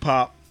be hip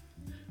hop.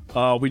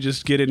 We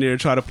just get in there and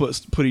try to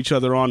put each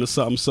other on to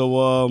something.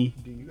 So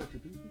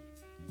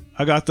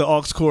I got the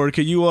aux cord.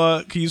 Can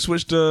you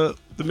switch the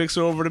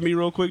mixer over to me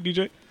real quick,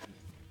 DJ?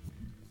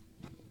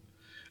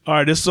 All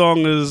right, this song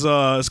is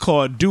it's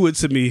called "Do It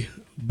to Me"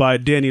 by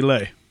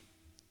Danileigh.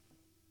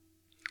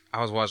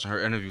 I was watching her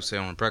interview say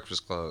on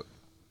Breakfast Club.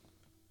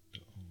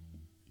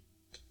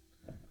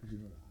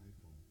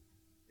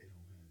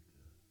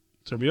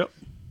 Turn me up.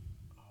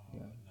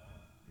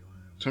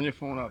 Turn your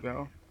phone up,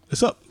 y'all.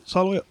 It's up. It's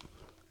all the way up.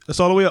 It's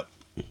all the way up.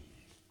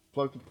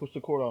 Push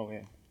the cord on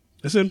in.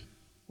 It's in.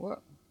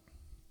 What?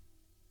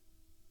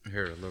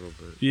 Here a little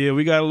bit. Yeah,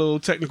 we got a little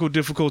technical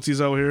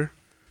difficulties out here.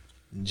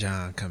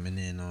 John coming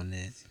in on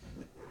that.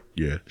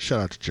 yeah, shout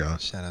out to John.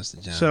 Shout outs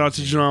to John. Shout out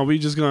to John. We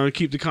just gonna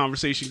keep the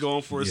conversation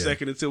going for a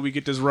second until we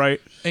get this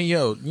right. And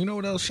yo, you know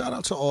what else? Shout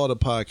out to all the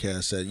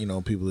podcasts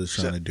that people are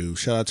trying to do.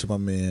 Shout out to my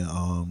man.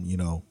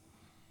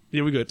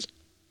 Yeah, we good.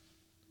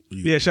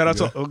 Yeah, shout out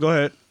to. Oh, go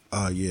ahead.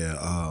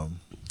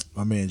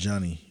 My man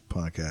Johnny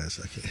podcast.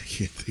 I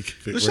can't think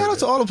of it. Shout out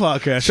to all the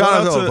podcasts. Shout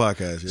out to all the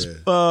podcasts.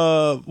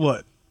 Yeah.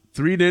 What?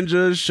 Three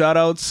Ninjas. Shout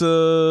out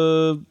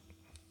to.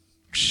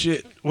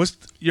 Shit. What's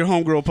your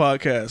homegirl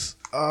podcast?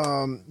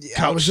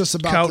 I was just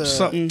about Couch to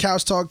something.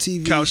 Couch Talk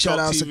TV. Couch Shout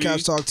Talk outs to TV.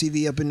 Couch Talk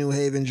TV up in New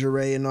Haven, Jure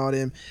and all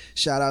them.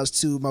 Shout outs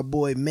to my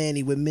boy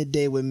Manny with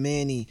Midday with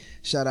Manny.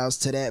 Shout outs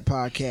to that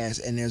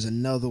podcast. And there's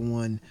another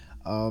one.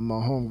 My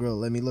homegirl.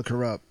 Let me look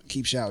her up.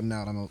 Keep shouting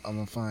out. I'm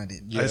gonna find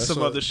it. There's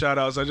some other shout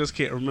outs. I just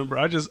can't remember.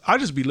 I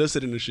just be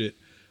listening to shit.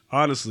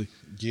 Honestly.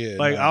 Yeah.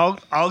 Like nah.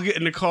 I'll get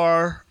in the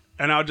car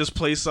and I'll just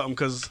play something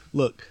because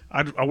look,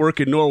 I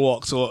work in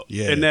Norwalk, so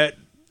Yeah. in that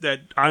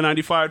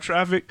I-95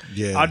 traffic,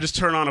 Yeah. I'll just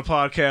turn on a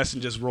podcast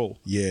and just roll.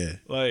 Yeah.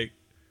 Like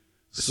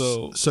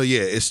so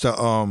yeah, it's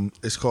the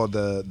it's called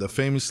the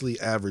Famously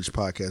Average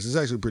podcast. It's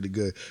actually pretty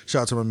good.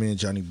 Shout out to my man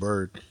Johnny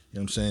Bird. You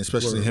know what I'm saying?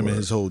 Especially him and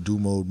his whole do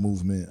mode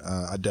movement.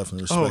 I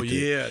definitely respect oh it.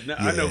 yeah. Now,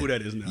 I know who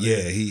that is now.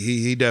 Yeah,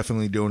 he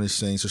definitely doing his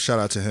thing. So shout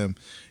out to him.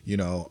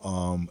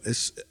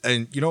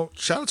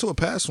 Shout out to a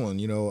past one.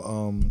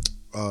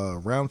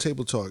 Round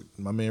Table Talk.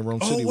 My man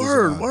Rome City.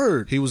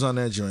 word. He was on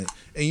that joint.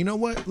 And you know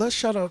what? Let's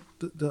shout out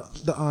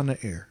the On the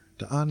Air.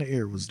 The On the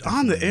Air was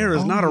On the Air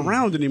is not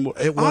around anymore.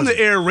 It On the wasn't.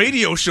 Air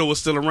radio show is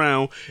still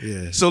around.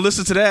 Yeah. So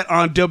listen to that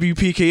on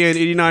WPKN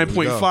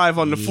 89.5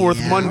 on the fourth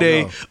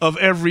Monday of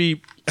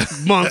every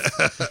month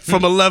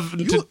from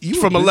 11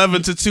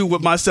 to 2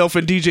 with myself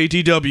and DJ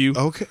DW.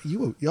 Okay,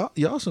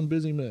 y'all some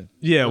busy men.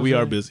 Yeah, we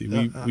are busy.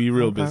 We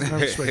real busy.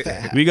 I respect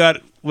that. We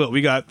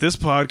got this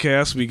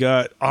podcast. We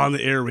got On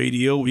the Air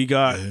Radio. We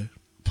got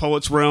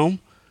Poets Realm.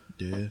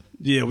 Yeah.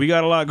 Yeah, we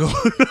got a lot going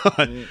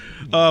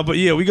on. But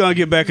yeah, we're going to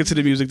get back into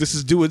the music. This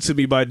is Do It To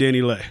Me by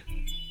Danileigh.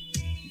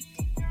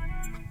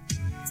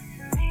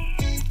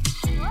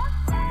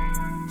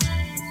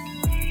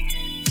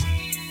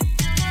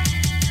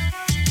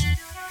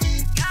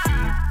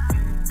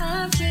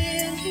 I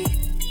really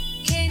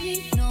can't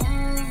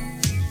ignore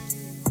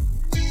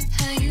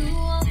how you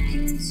walk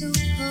into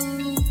a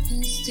room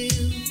and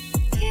still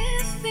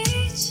give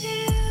me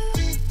chill.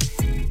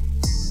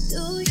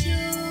 Do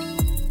you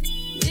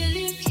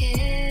really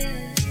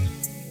care?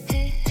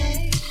 Hey,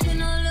 hey,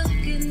 when I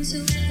look into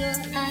your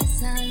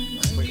eyes, I'm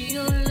under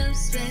your love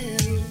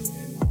spell.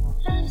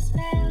 Love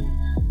spell.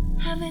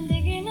 I've been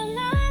thinking a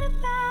lot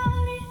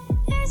about it.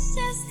 Let's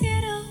just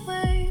get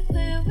away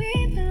where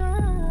we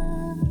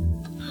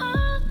belong.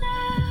 All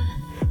that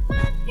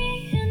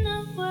money in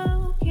the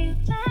world can't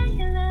buy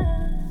your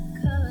love.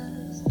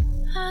 'Cause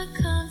our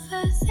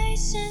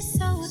conversation's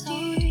so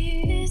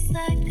deep. It's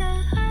like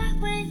a high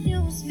when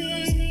you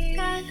speak.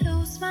 Got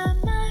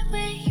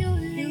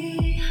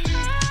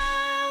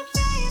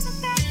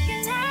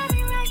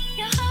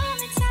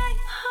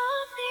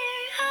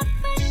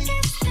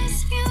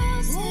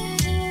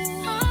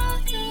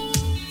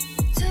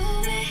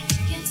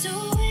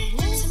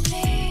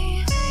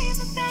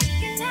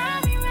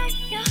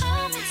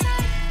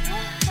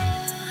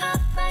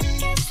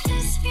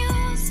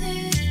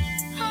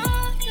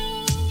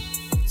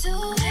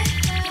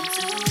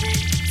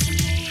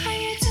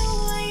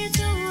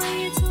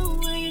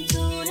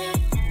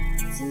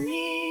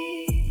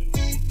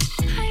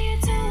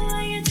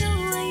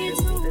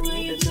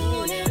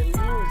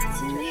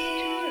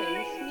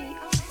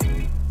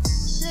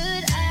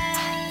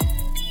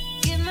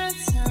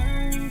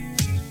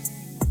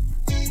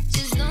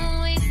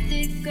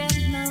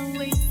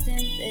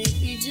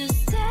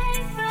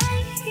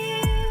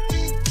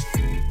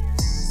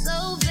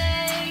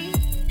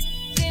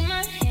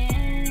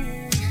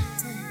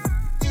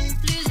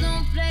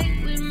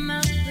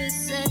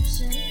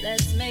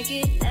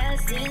it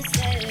last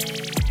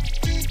instead.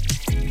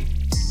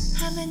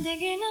 I've been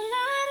thinking a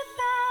lot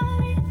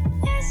about it.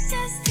 Let's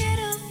just get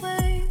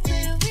away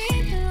where we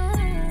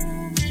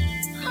belong.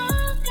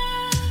 Oh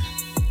God,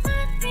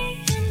 might be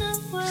in the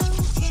world,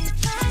 can't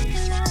find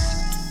the love.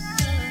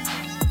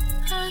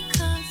 Our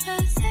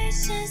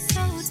conversation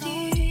so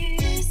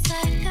deep, it's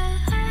like a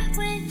high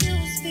when you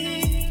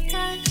speak. I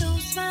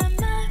lose my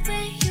mind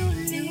when you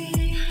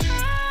leave.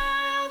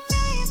 Oh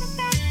baby,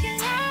 back you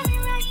love me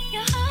right,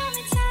 you hold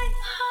me tight,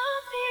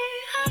 hold me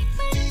up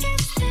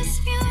against this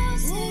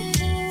music.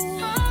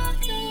 Oh,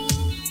 you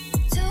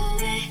do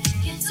it,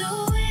 you do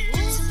it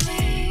to me.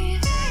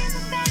 Baby,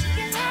 back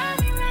you love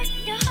me right,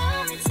 you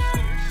hold me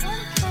tight,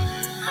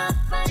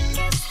 up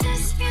against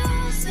this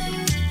music.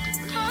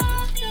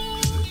 Oh,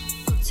 you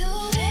do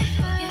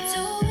it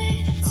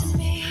to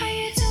me. How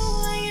you do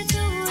it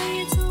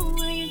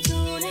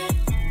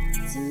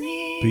to me.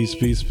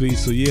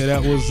 Peace. So yeah,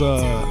 that was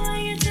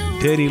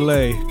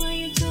Danileigh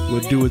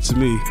would Do It To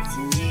Me.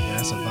 Yeah,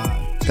 that's a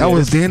vibe. That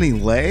was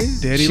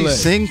Danileigh? Danileigh. She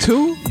sing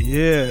too?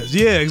 Yeah,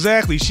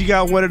 exactly. She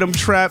got one of them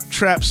trap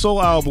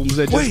soul albums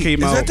that just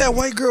came out. Is that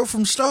white girl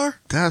from Star?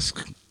 I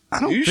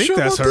don't You think sure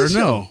that's about her. this?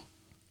 No.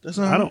 That's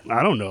not her.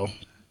 I don't know.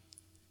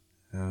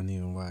 I don't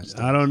even watch that.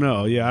 I don't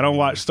know. Yeah, I don't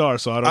watch Star,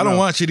 so I don't know. I don't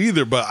watch it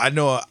either, but I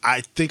know.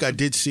 I think I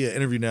did see an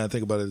interview. Now I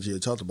think about it that she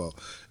had talked about,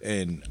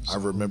 and I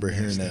remember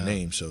hearing that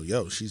name. So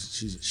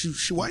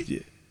she white.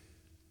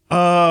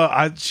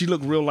 Yeah. She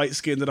looked real light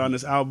skinned on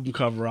this album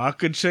cover. I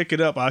could check it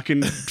up. I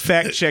can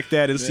fact check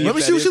that and see. Let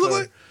me see what she look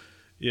like.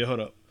 Yeah, hold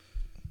up.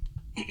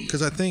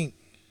 Because I think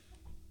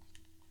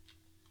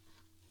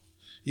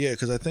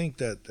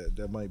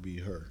that might be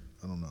her.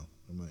 I don't know.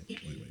 It might be.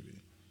 Let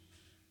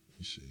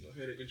me see. Go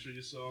ahead and intro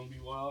your song, Be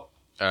Wild.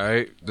 All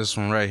right, this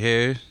one right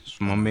here is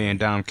from my man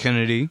Dom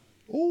Kennedy,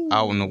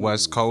 out on the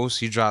West Coast.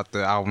 He dropped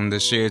the album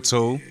this year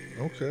too,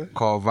 Okay.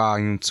 called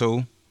Volume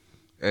 2,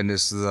 and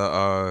this is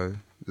a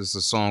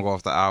song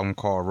off the album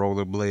called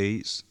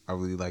Rollerblades. I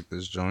really like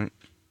this joint.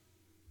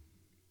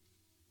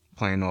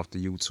 Playing off the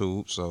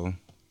YouTube, so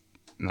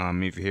I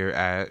mean, if you hear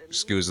ad,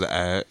 excuse the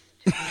ad.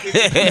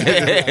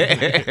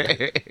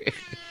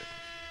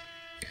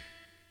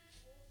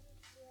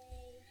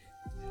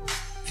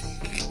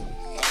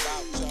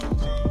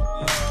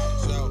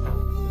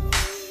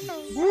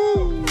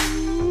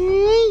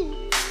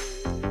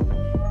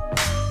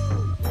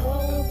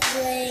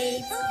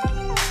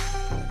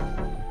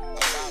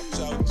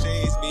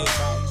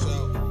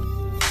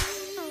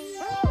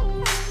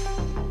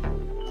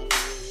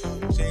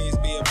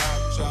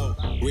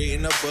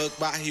 Reading a book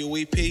by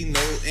Huey P.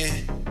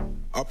 Newton,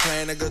 or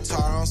playing a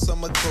guitar on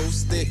some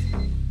acoustic.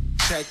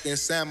 Checked in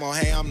Samo,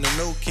 hey, I'm the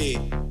new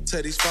kid.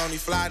 To these phony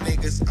fly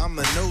niggas, I'm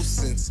a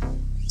nuisance.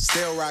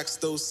 Still rock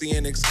Stussy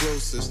and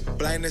exclusives.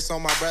 Blame this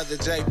on my brother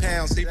Jay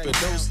Pounds, he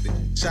produced it.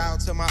 Shout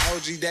out to my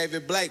OG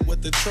David Blake,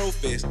 what the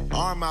truth is.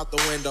 Arm out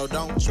the window,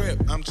 don't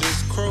trip, I'm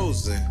just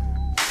cruising.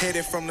 Hit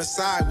it from the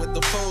side with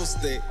the pool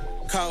stick.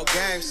 Cold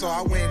game, so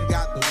I went and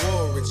got the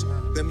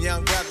Woolrich. Them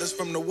young brothers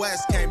from the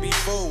West can't be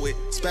fooled with.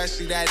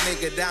 Especially that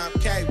nigga Dom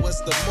K, what's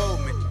the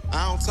movement?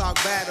 I don't talk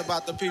bad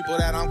about the people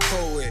that I'm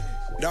cool with.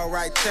 Don't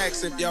write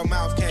checks if your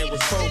mouth can't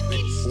recoup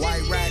it.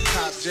 White rat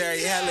cop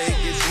Jerry Heller, it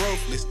gets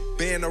ruthless.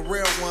 Being a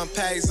real one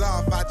pays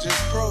off, I just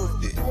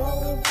proved it.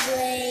 About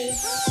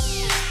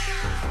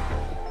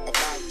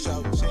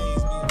your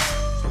cheese, about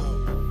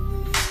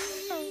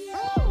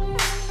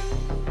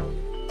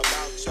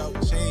your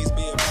cheese,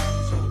 be about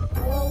your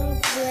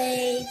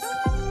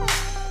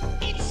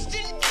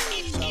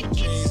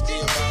cheese, be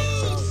about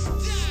your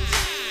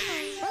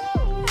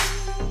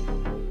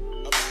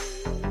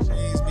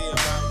cheese, be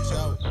about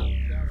your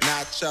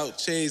nacho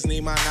cheese,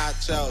 need my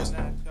nachos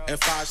and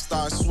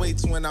 5-star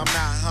sweets when I'm not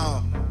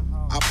home.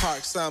 I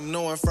park something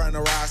new in front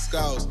of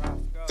Roscoe's.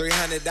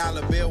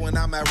 $300 bill when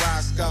I'm at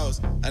Roscoe's.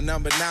 A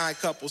number 9,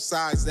 couple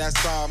sides,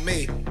 that's all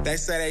me. They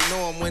say they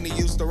knew him when he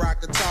used to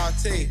rock a tall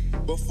tee.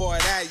 Before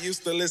that,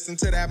 used to listen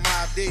to that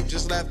Mobb Deep.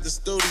 Just left the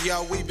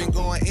studio, we been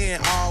going in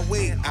all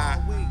week.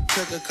 I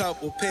took a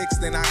couple pics,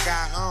 then I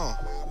got on.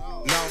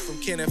 Known from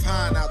Kenneth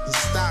Hahn out to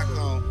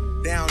Stockholm.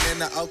 Down in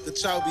the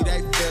Okeechobee,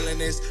 they feeling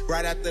this.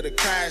 Right after the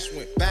crash,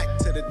 went back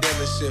to the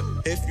dealership.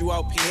 If you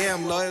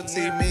OPM,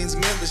 loyalty means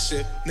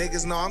membership.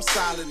 Niggas know I'm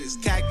solid as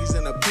khakis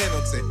in a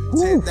Pendleton.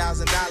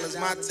 $10,000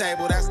 my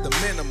table, that's the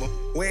minimum.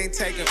 We ain't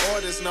taking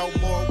orders no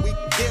more, we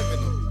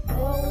giving them.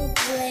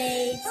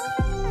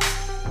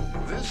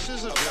 This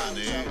is a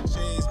journey.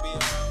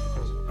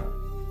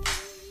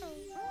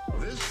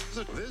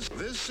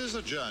 This is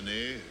a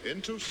journey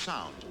into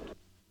sound.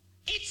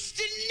 It's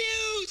the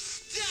new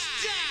style.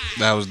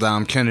 That was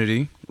Dom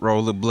Kennedy,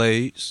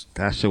 Rollerblades.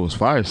 That shit was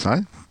fire,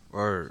 son.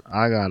 Word.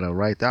 I gotta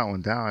write that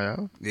one down,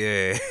 yo.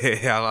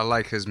 Yeah, I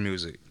like his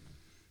music.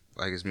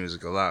 I like his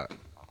music a lot.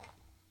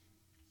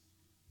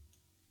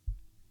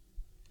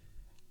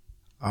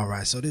 All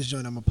right, so this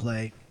joint I'm gonna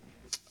play.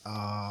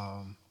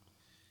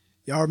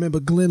 Y'all remember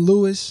Glen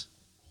Lewis?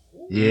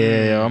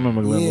 Yeah, I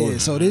remember Glen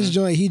Lewis. So this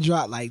joint he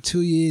dropped like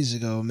 2 years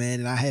ago, man,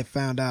 and I had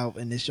found out,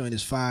 and this joint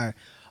is fire.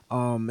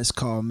 It's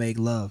called Make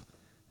Love.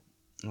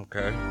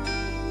 Okay.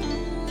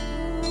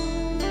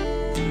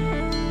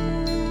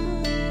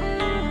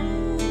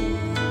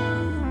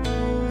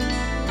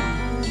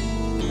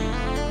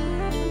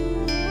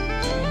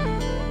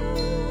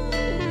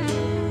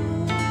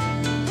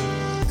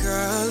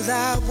 Girl,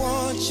 I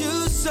want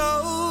you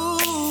so.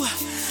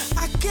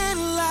 I can't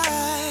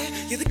lie.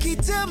 You're the key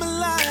to my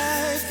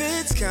life.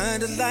 It's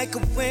kinda like a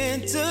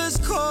winter's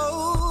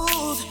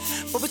cold.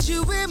 But with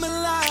you in my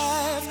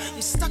life,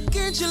 I'm stuck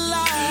in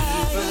July.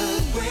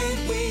 Even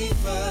when we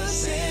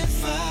fuss and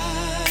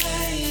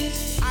fight,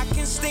 I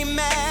can stay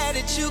mad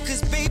at you,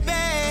 cause baby,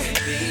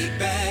 be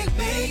back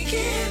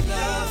making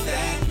love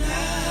that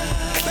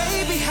night.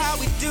 Baby, how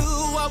we do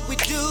what we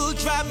do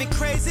drive me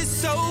crazy,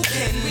 so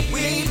can we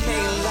make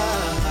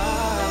love?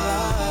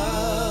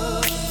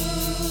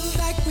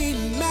 Like we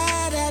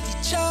mad at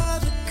each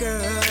other,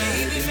 girl.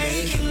 Baby,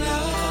 making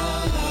love.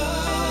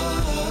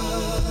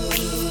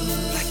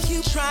 Like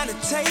you trying to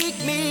take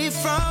me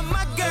from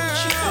my girl.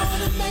 Don't you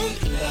wanna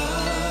make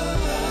love?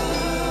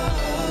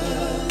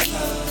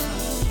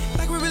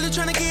 Like we're really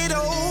trying to get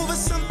over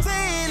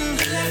something.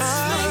 Let's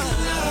make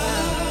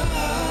love.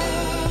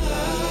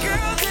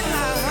 Girl,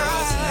 tonight.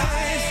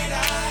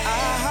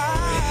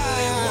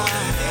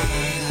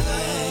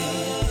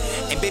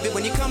 And baby,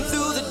 when you come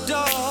through the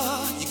door,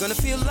 you're gonna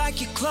feel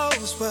like your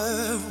clothes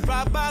were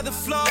right by the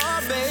floor,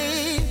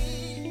 babe.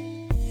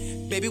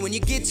 Baby, when you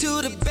get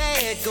to the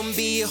bed, gonna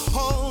be a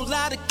whole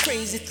lot of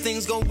crazy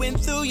things going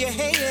through your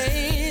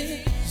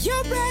head.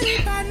 You're ready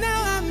by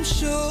now, I'm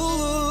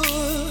sure.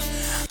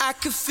 I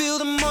can feel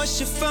the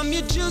moisture from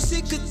your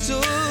juicy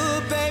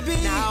couture, baby.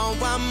 Now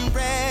I'm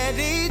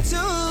ready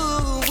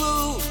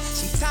to.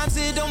 Sometimes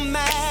it don't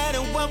matter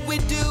what we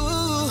do,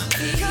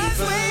 cause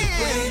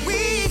when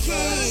we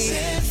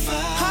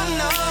oh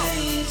no, I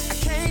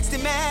can't stay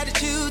mad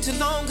at you too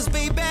long, cause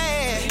baby,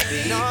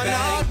 no,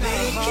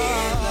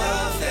 making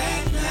love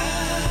that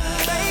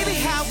night. Baby,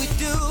 how we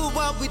do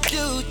what we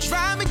do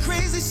drive me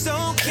crazy,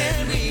 so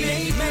can we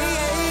make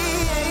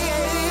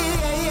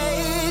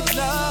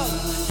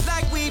love?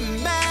 Like we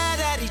mad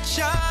at each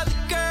other,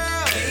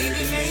 girl.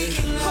 Baby,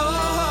 making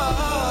love.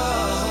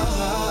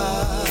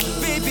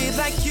 Baby,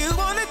 like you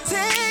wanna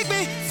take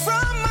me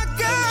from my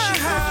girl,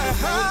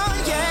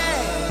 yeah.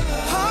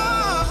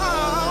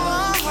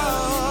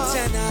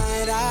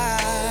 Tonight I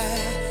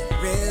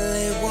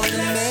really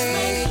wanna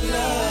make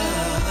love.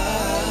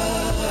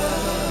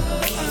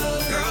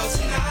 Girl,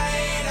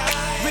 tonight I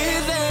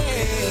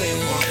really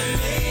wanna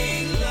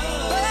make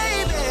love.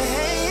 Baby,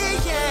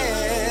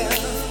 yeah.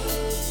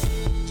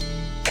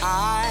 I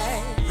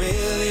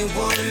really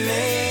wanna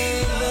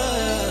make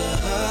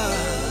love.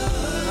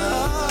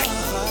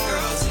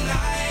 Girl,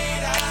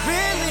 tonight I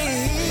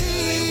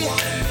really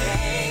wanna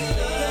make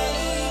love.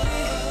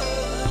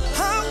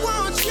 I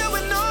want you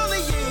and all of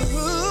you,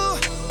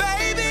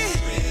 baby.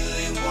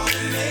 Really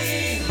wanna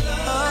make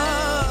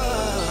love.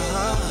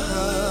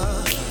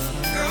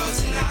 Girl,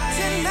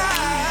 tonight I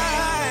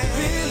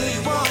really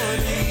wanna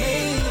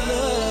make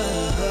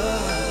love.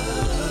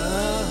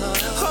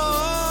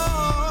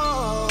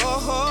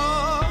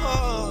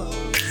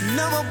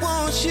 No, I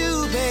want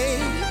you,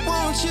 babe.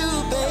 Want you,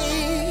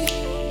 babe.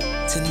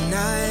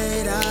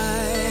 Tonight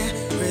I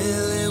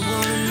really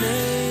wanna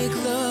make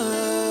love.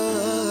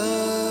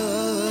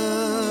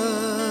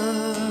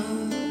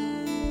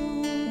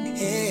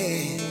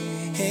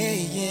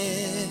 Hey,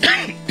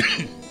 yeah.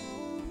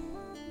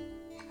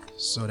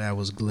 So that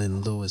was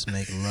Glen Lewis,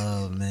 Make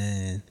Love,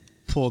 man.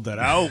 Pulled that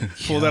out.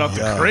 Pulled that out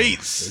the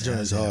crates. That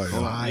joint's hard.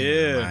 Fire,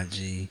 Yeah. my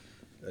G.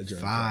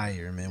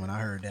 Fire, man. When I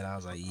heard that, I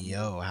was like,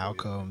 yo, how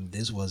come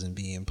this wasn't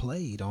being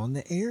played on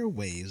the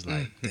airwaves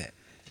like that?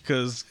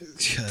 Because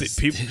Just-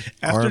 people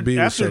R&B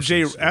after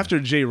receptions, after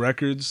J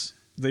Records,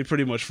 they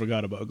pretty much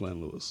forgot about Glenn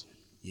Lewis.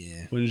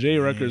 Yeah. When J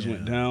Records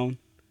went down,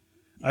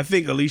 I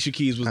think Alicia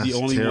Keys was the That's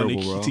only terrible,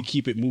 one bro. to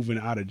keep it moving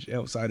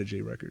outside of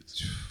J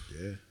Records.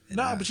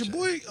 Nah, but your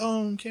boy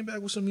came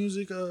back with some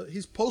music.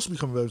 He's supposed to be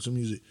coming back with some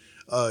music.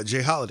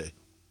 Jay Holiday.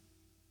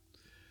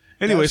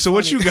 Anyway, so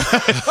what you got?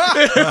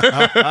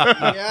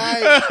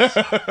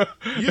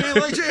 You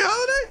didn't like Jay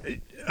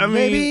Holiday? I mean,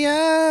 Maybe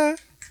I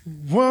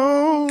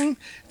won't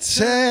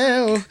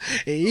tell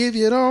if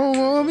you don't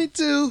want me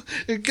to.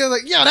 Because,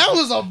 like, yo, that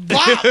was a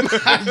bop,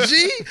 my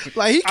G.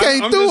 Like, he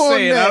came I'm through just on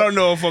saying, that. I don't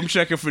know if I'm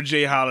checking for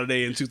Jay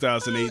Holiday in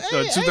 2008 or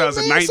Hey,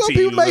 2019. man, some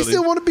people may really.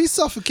 still want to be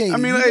suffocated. I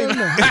mean, You like- never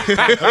know.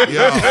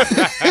 Yo,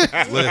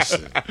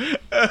 listen.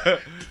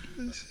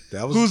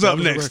 That was, Who's that up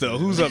was a next, record. though?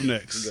 Who's up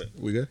next?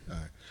 We good? All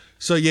right.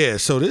 So yeah,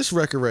 so this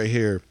record right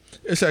here,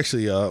 it's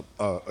actually a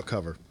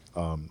cover.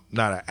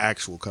 Not an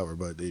actual cover,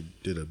 but they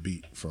did a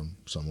beat from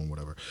someone,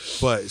 whatever.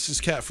 But it's this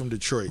cat from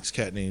Detroit, this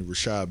cat named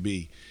Rashad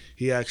B.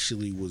 He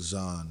actually was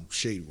on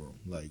Shade Room.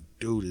 Like,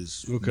 dude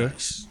is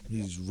nice.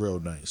 He's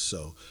real nice.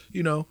 So,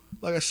 you know,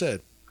 like I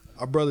said,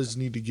 our brothers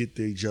need to get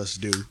their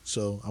just due.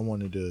 So I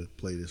wanted to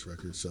play this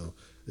record. So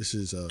this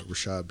is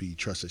Rashad B.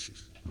 Trust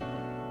Issues.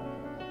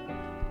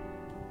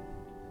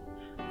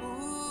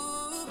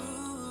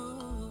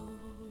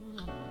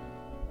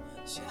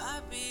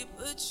 Choppy,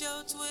 put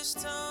your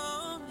twist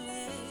on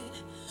it.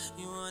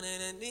 You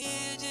wanted a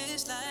nigga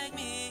just like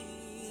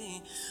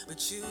me,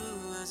 but you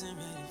wasn't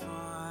ready for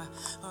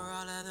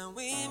all of the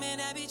women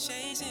that be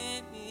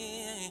chasing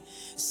me.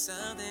 It's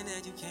something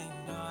that you can't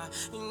ignore.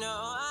 You know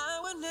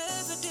I would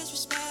never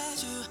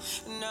disrespect you.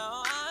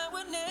 No, I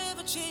would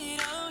never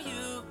cheat on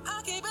you.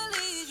 I can't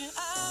believe you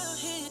out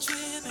here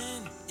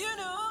tripping. You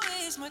know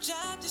it's my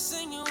job to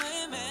sing your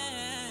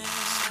women.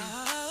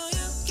 So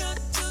you got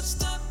to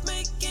stop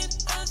making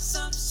us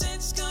some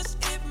sense, cause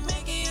it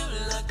make you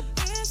look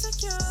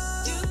insecure.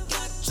 You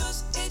got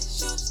trust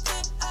issues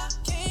that I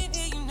can't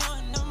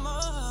ignore no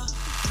more.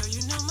 Girl,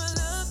 you know my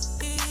love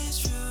is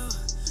true,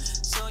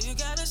 so you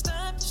gotta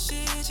stop the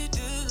shit you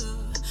do.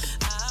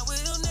 I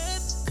will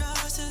never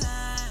cross the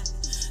line,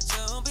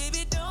 so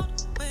baby don't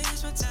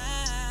waste my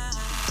time.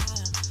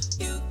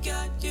 You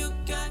got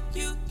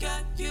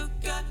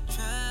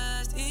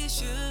trust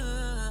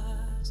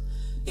issues.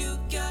 You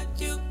got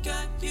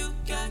trust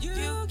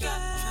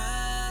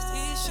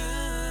issues.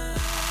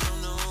 I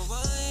don't know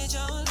what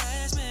your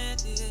last man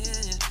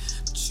did,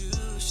 but you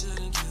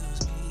shouldn't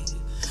use me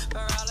for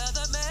all of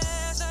the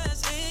mess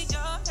that's in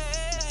your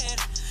head.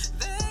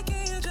 They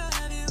can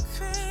drive you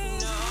crazy.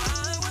 No,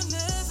 I would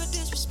never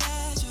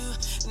disrespect you.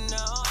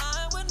 No,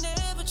 I would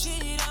never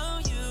cheat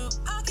on you.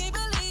 I can't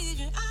believe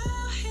you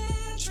out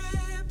here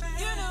tripping.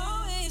 You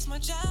know it's my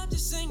job to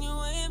sing your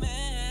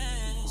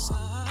women. So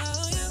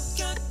you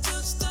got to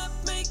stop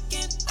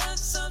making us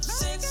some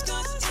sense,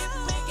 cause it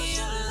make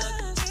you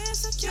look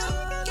insecure. You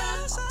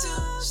got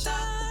to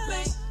stop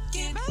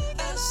making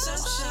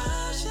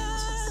assumptions.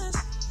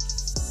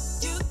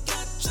 You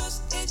got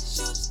trust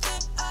issues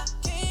that I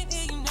can't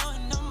ignore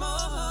no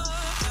more.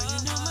 Girl, you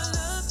know my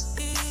love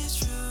is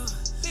true,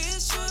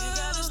 so you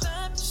gotta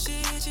stop the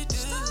shit you do.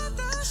 I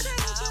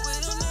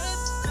will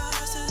never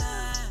cross the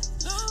line,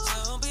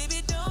 so baby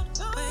don't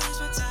waste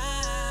my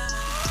time.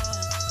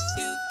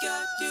 You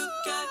got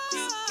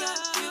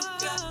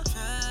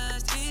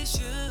trust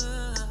issues.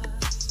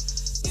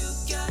 You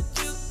got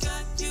trust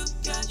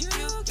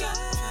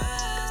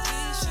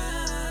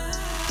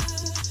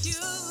issues.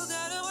 You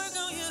gotta work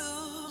on you.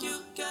 You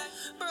got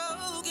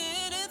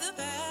broken in the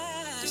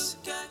past.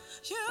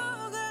 You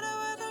gotta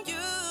work on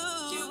you.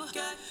 You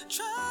got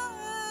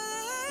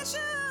trust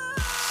issues.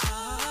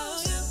 So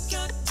you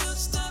got to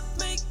stop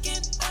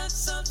making us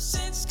some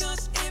sense,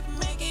 cause it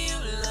make you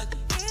look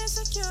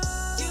insecure.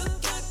 You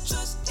got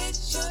trust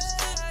issues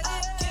that I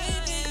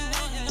can't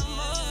ignore no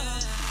more.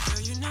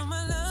 Girl, you know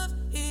my love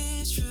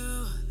is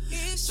true,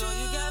 so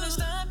you gotta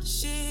stop the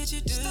shit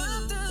you do.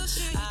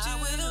 I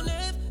will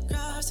never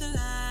cross the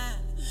line,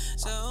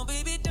 so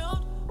baby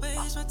don't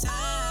waste my time.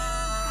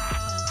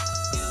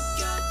 You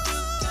got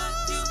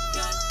trust issues.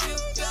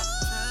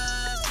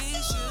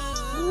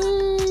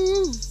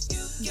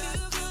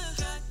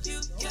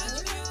 You got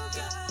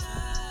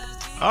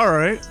trust. All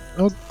right.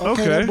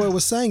 Okay. That boy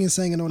was singing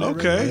on that.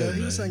 Okay. Yeah,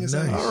 he was singing.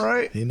 All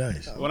right. He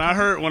nice. When I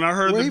heard Where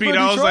the he beat, from,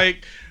 I was Detroit?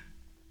 like,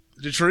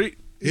 Detroit.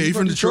 Yeah, he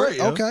from Detroit.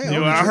 Yeah. Okay. Yeah,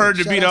 when I heard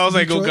the Shout beat, out I was to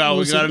like, oh Detroit. god, we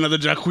We'll got see. another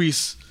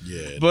Jacquees.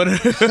 Yeah.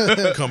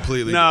 But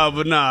Completely. I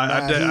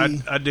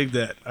dig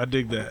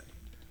that.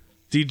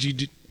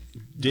 DJ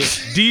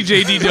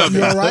DW.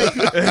 You all right?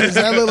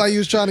 That looked like you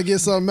was trying to get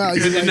something out.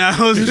 You was, No,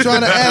 you was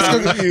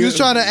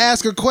trying to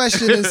ask a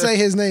question and say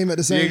his name at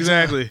the same time.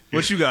 Exactly.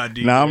 What you got,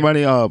 DJ? Now I'm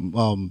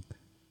running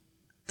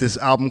this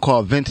album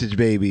called Vintage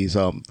Babies.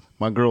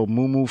 My girl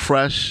Moo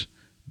Fresh,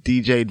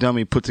 DJ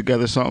Dummy put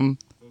together something.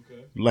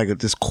 Okay. Like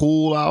this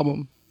cool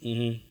album.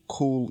 Mm-hmm.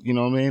 Cool, you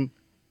know what I mean?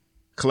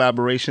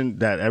 Collaboration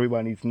that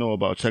everybody needs to know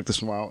about. Check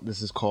this one out.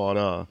 This is called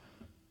hold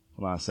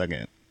on a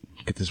second.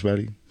 Get this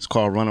ready. It's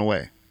called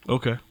Runaway.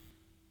 Okay.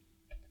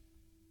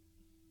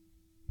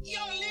 Yo,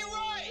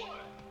 Leroy,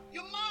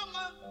 your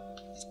mama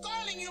is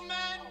calling you,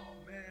 man.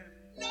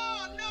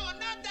 No,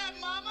 not that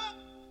mama.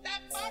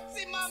 That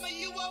boxy mama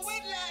you were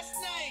with last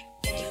night.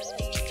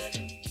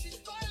 She's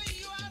calling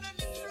you out on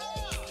the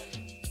floor.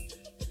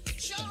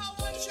 Show her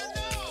what you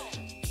know.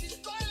 She's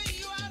calling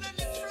you out on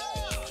the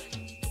floor.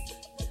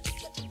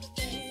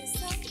 There's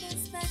something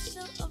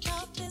special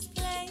about this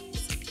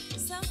place.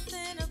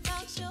 Something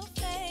about your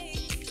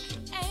face.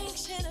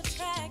 Ancient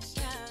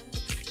attraction.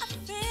 I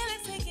feel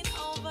it taking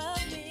over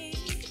me.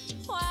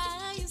 Why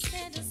are you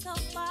standing so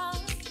far?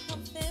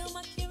 Come feel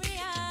my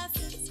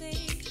curiosity.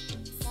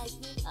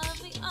 Excitement of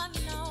the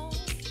unknown.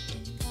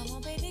 Come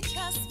on, baby,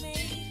 trust me.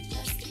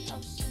 Trust the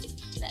ocean,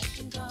 let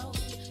them go.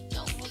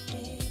 No more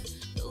fear,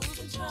 lose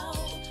control.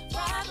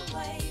 Ride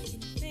away,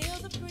 can you feel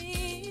the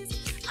breeze?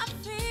 I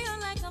feel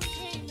like I'm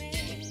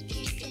dreaming.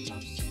 Keep the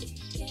motion,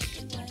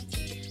 getting wet.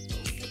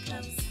 Move it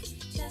close,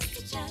 chest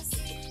to chest.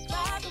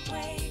 Ride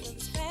away,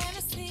 looks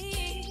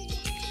fantasy.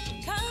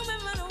 Come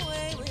and run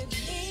away with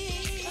me.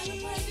 Run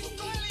away with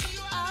me.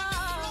 Oh,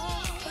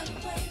 run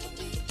away with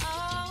me. Oh,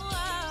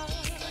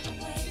 run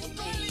away with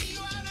me. Won't you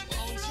run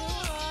away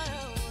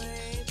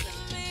with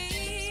me?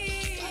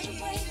 Run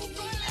away with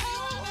me. Oh,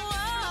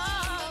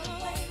 run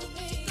away with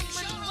me.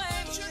 Come run away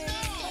with me.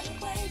 Run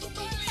away with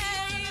me.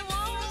 Hey,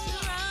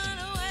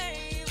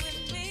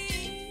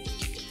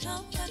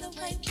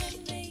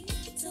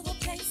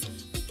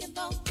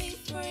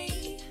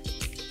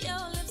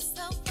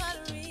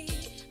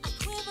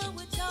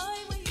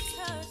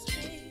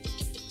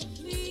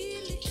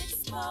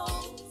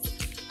 close.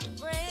 I'm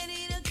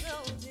ready to go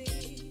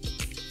deep.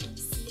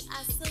 See,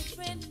 I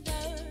surrender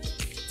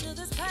to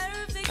this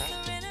perfect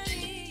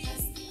serenity.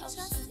 Trust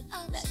the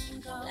ocean, let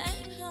go.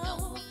 No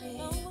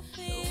more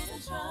fear,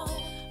 control.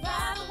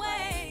 Right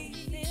away,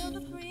 feel the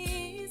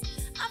breeze.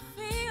 I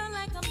feel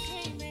like I'm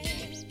dreaming.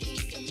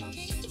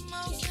 Keep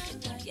emotion,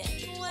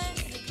 get away.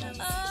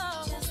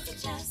 Oh,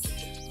 just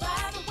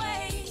right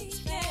away,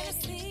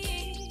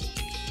 fantasy.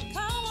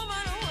 Come on,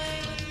 run away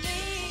with me.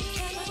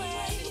 Run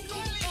away.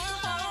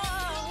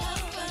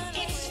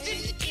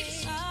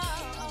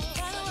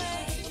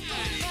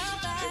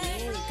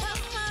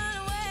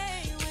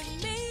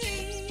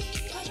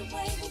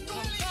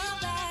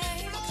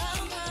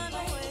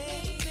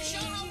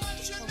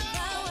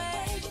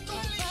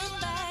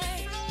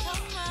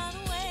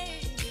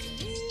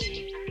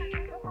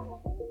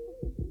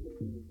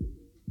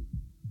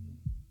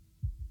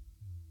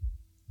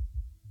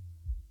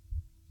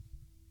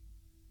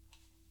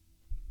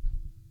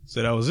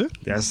 So that was it.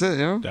 That's it,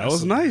 yo. That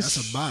was nice.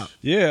 That's a bop.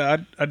 Yeah,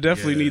 I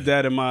definitely need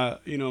that in my,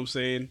 you know what I'm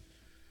saying,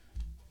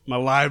 my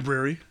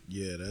library.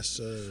 Yeah, that's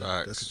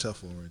a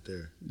tough one right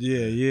there.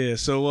 Yeah.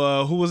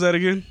 So who was that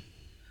again?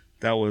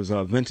 That was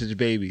Vintage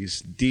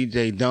Babies,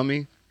 DJ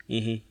Dummy,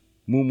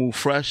 Moo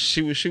Fresh.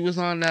 She was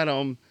on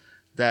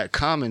that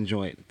Common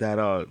joint, that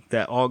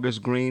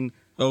August Green,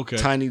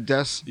 Tiny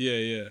Desk.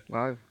 Yeah.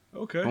 Live.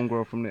 Okay.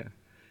 Homegirl from there.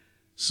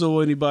 So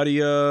anybody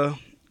got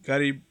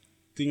anything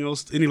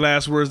else? Any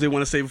last words they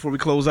want to say before we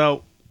close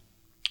out?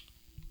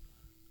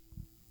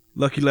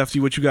 Lucky Lefty,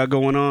 what you got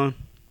going on?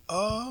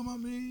 I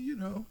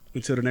mean,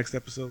 until the next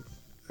episode.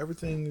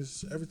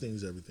 Everything's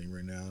everything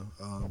right now.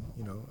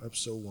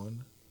 Episode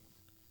 1.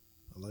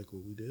 I like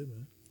what we did,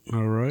 man.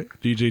 All right.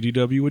 DJ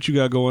DW, what you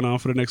got going on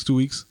for the next 2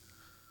 weeks?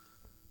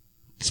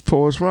 It's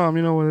Pause Rom,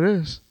 you know what it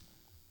is.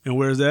 And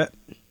where's that?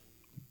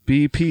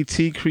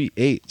 BPT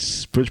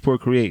Creates.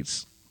 Bridgeport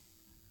Creates.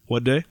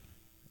 What day?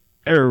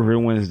 Every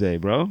Wednesday,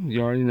 bro.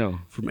 You already know.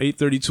 From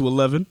 8:30 to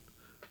 11.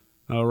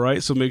 All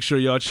right. So make sure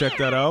y'all check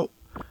that out.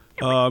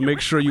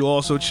 Make sure you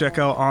also check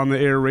out On the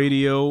Air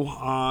Radio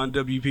on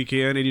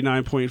WPKN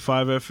 89.5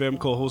 FM,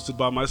 co-hosted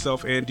by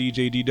myself and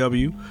DJ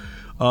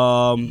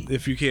DW.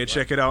 If you can't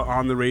check it out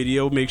on the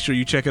radio, make sure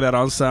you check it out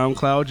on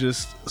SoundCloud.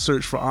 Just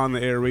search for On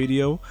the Air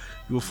Radio.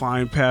 You'll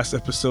find past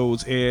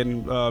episodes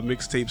and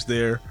mixtapes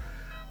there.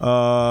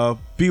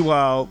 Be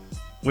Wild,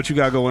 what you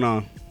got going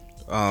on?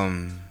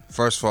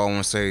 First of all, I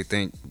want to say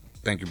thank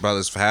you,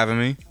 brothers, for having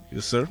me.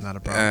 Yes, sir. Not a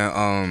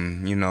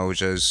problem. And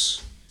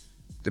just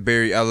the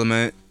Barry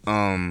Element.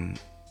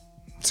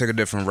 Took a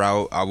different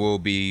route. I will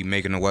be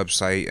making a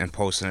website and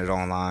posting it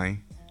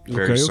online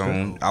very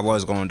soon. I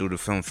was going to do the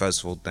film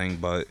festival thing,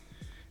 but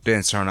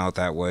didn't turn out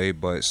that way.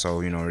 But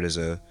so it is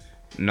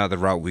another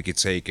route we could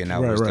take, and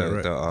that was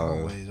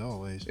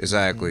always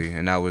exactly,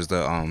 and that was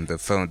the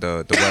film,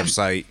 the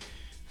website,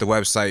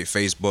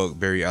 Facebook,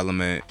 Barry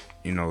Element.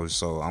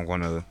 So I'm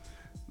gonna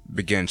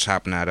begin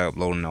chopping that up,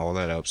 loading all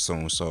that up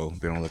soon. So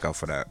be on the lookout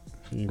for that.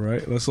 All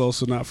right. Let's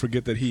also not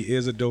forget that he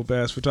is a dope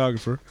ass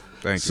photographer.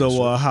 Thank you.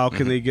 So how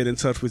can they get in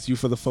touch with you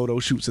for the photo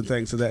shoots and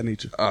things of that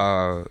nature?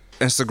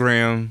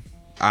 Instagram,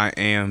 I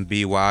am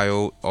B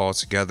Wild all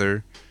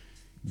together.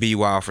 B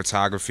Wild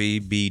Photography,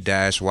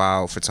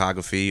 B-Wild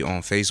Photography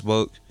on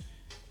Facebook.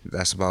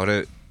 That's about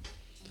it.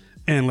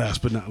 And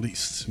last but not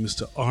least,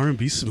 Mr.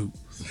 R&B Smooth.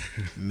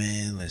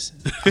 Man,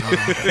 listen.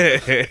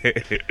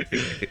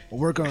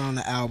 Working on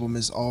the album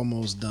is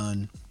almost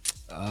done.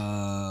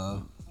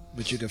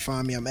 But you can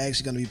find me. I'm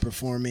actually going to be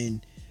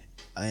performing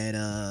at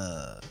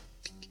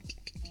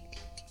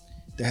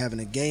they're having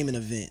a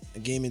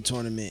gaming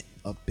tournament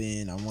up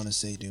in, I want to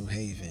say, New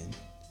Haven.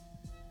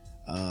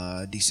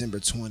 December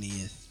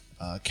 20th.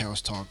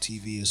 Couch Talk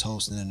TV is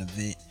hosting an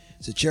event.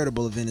 It's a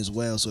charitable event as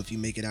well, so if you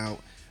make it out,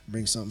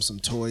 bring some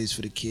toys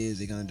for the kids.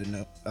 They're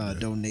gonna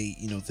donate,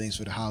 things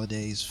for the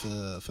holidays for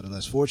the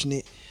less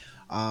fortunate.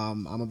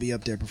 I'm gonna be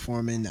up there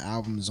performing. The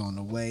album is on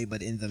the way,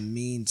 but in the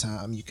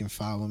meantime, you can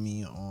follow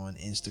me on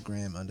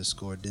Instagram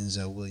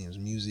 _Denzel Williams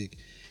Music.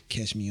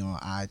 Catch me on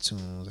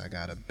iTunes. I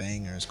got a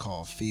banger. It's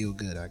called Feel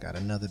Good. I got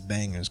another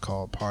banger. It's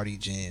called Party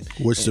Jam.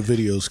 Which the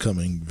video's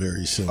coming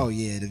very soon. Oh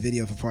yeah, the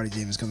video for Party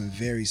Jam is coming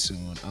very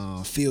soon.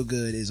 Feel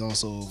Good is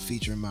also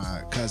featuring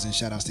my cousin.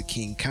 Shout outs to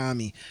King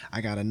Kami. I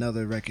got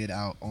another record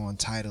out on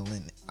Tidal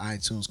and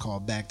iTunes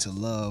called Back to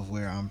Love,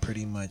 where I'm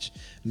pretty much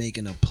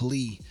making a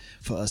plea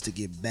for us to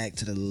get back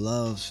to the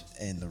love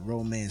and the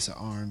romance of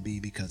R&B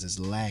because it's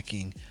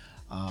lacking.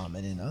 And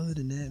then other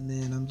than that,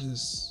 man, I'm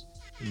just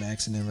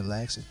maxing and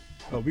relaxing.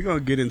 Oh, we're gonna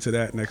get into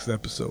that next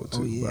episode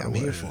too. Oh yeah, I'm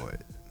here for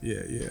it.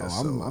 Yeah. Oh,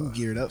 so, I'm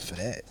geared up for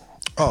that.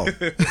 Oh,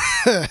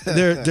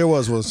 there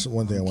was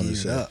one thing I wanted to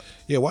say. Up.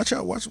 Yeah, watch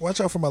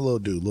out for my little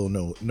dude, Lil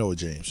Noah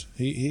James.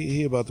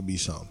 He about to be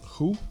something.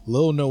 Who?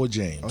 Lil Noah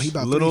James. Oh, he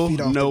about Little 3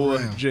 feet off Noah the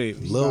ground.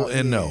 James. Lil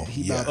and No.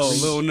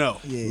 Yes. Lil No.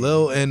 Yeah.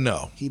 Lil and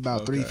No. He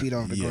about 3 feet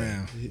off the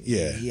ground.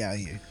 Yeah. He out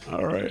here.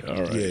 All right.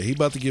 Yeah, he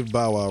about to give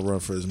Bow Wow a run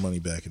for his money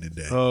back in the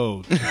day.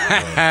 Oh.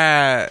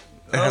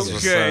 That's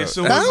what's Okay, up.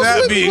 so with Bounce that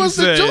with me being was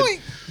the said,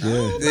 joint.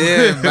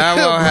 Yeah, Bow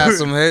Wow had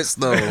some hits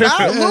though. Lil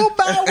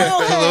Bow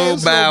Wow had Lil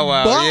some Bow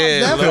Wow, bump. yeah.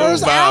 That Lil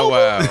first Bow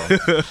album.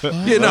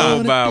 Wow. Yeah, nah,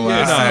 Lil Bow Wow.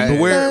 yeah, nah.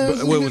 Alright.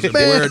 But what was it?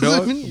 Beware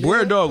Dog.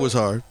 Beware Dog was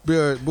hard.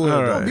 Beware all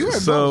Dog. right. You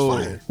heard So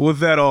Bones fire. with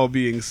that all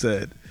being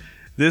said,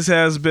 this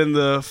has been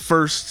the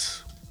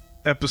first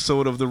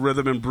episode of the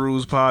Rhythm and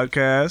Brewz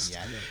podcast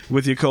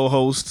with your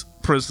co-host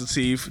Prince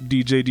Latif,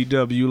 DJ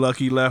DW,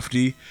 Lucky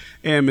Lefty,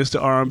 and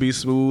Mr. R&B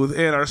Smooth,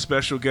 and our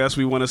special guest.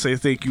 We want to say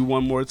thank you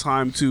one more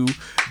time to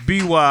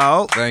Be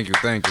Wild. Thank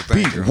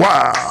you.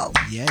 Wow.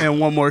 Yeah, And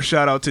one more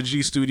shout out to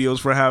G Studios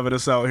for having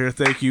us out here.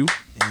 Thank you.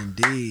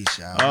 indeed.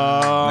 Shout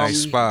out. Nice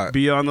spot.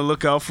 Be on the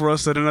lookout for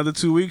us in another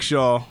 2 weeks,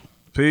 y'all.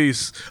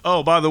 Peace.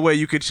 Oh, by the way,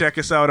 you can check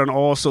us out on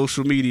all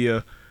social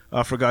media.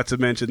 I forgot to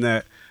mention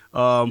that.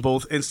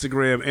 Both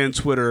Instagram and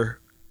Twitter,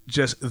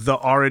 just the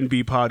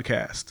RnB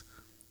Podcast.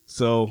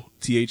 So,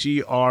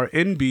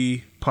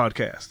 THERNB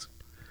Podcast.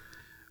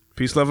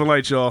 Peace, love, and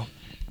light, y'all.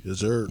 Yes,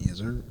 sir. Yes,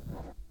 sir.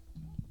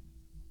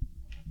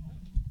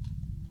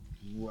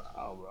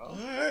 All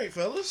right,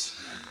 fellas.